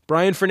Kwanzaa.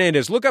 Brian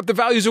Fernandez, look up the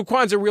values of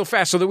Kwanzaa real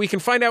fast so that we can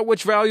find out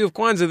which value of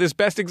Kwanzaa this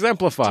best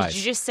exemplifies. Did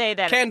you just say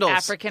that Candles.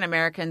 African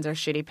Americans are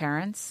shitty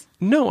parents?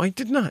 No, I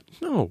did not.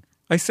 No.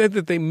 I said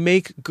that they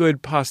make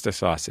good pasta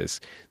sauces.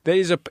 That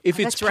is if it's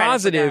that's right, I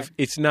positive, forgot.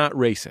 it's not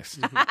racist.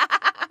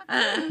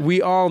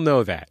 We all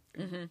know that.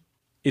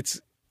 It's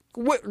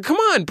come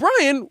on,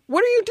 Brian,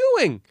 what are you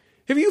doing?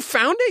 Have you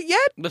found it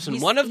yet? Listen,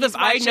 He's one of the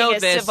I watching know a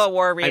this. Civil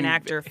War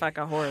reenactor fuck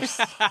a horse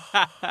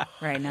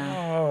right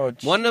now. Oh,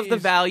 One of the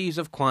values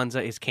of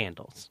Kwanzaa is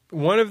candles.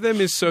 One of them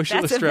is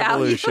socialist That's a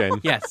value. revolution.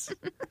 Yes.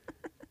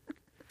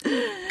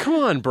 Come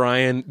on,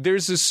 Brian.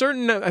 There's a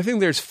certain. I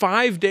think there's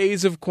 5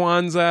 days of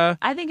Kwanzaa,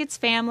 I think it's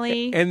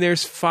family. and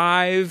there's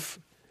 5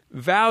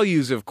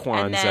 values of And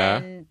Kwanzaa.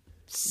 then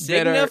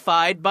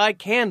Signified by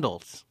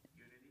candles.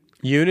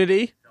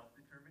 Unity,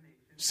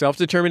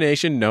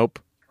 self-determination. Nope.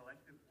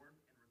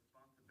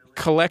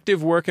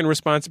 Collective work and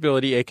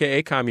responsibility,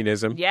 aka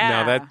communism.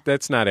 Yeah. No,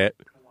 that's not it.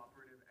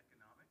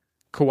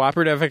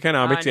 Cooperative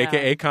economics, no.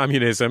 aka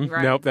communism.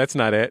 Right. Nope, that's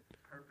not it.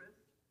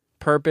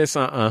 Purpose,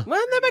 Well,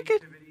 that might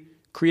get...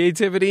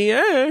 Creativity,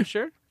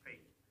 Sure.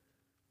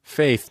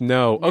 Faith,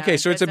 no. No, Okay, it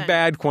so it's a doesn't-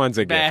 bad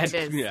Kwanzaa Bad. gift.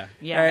 It is. Yeah.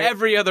 Yeah.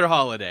 Every other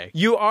holiday.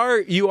 You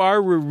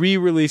are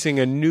re-releasing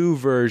a new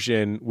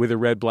version with a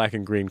red, black,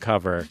 and green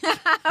cover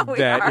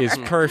that is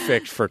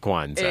perfect for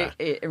Kwanzaa.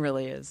 It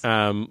really is.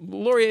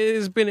 Laurie, it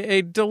has been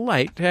a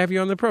delight to have you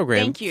on the program.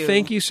 Thank you.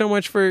 Thank you so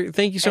much for I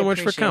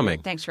appreciate coming.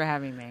 it. Thanks for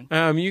having me.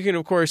 You can,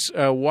 of course,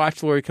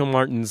 watch Laurie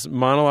Kilmartin's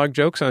monologue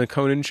jokes on the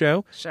Conan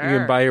Show. Sure. You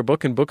can buy your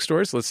book in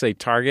bookstores. Let's say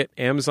Target,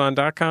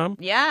 Amazon.com.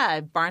 Yeah,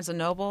 Barnes &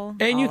 Noble.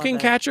 And you all can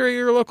of it. catch her at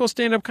your local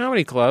stand-up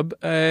comedy club,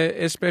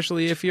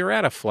 especially if you're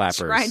at a Flappers.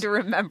 Trying to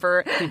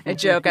remember a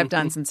joke I've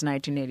done since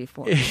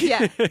 1984.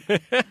 Yeah.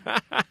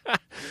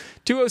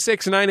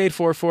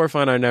 206-9844,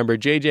 find our number,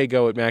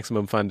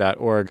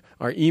 jjgo@MaximumFun.org.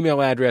 Our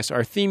email address,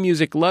 our theme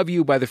music, Love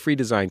You by The Free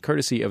Design,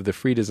 courtesy of The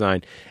Free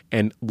Design,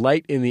 and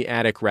Light in the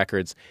Attic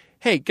Records.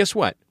 Hey, guess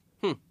what?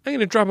 I'm going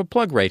to drop a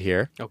plug right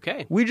here.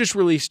 Okay. We just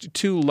released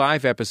 2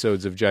 live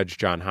episodes of Judge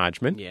John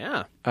Hodgman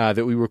Yeah.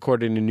 that we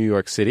recorded in New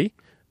York City.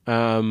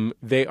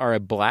 They are a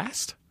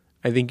blast.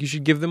 I think you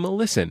should give them a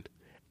listen.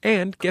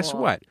 And guess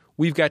what?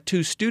 We've got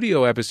 2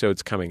 studio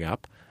episodes coming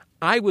up.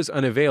 I was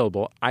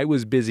unavailable. I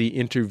was busy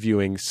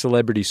interviewing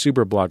celebrity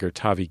superblogger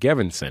Tavi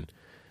Gevinson.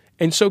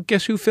 And so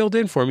guess who filled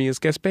in for me as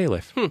guest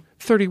bailiff?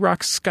 30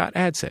 Rock's Scott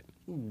Adsit.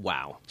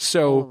 Wow.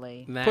 So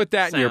Holy. put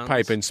that in your sounds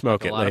pipe and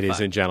smoke like it, a lot of ladies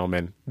fun. and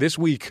gentlemen. This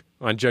week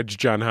on Judge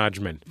John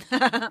Hodgman.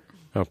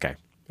 Okay.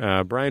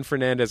 Brian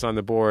Fernandez on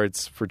the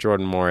boards for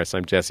Jordan Morris.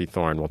 I'm Jesse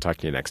Thorne. We'll talk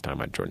to you next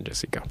time on Jordan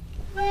Jesse Go.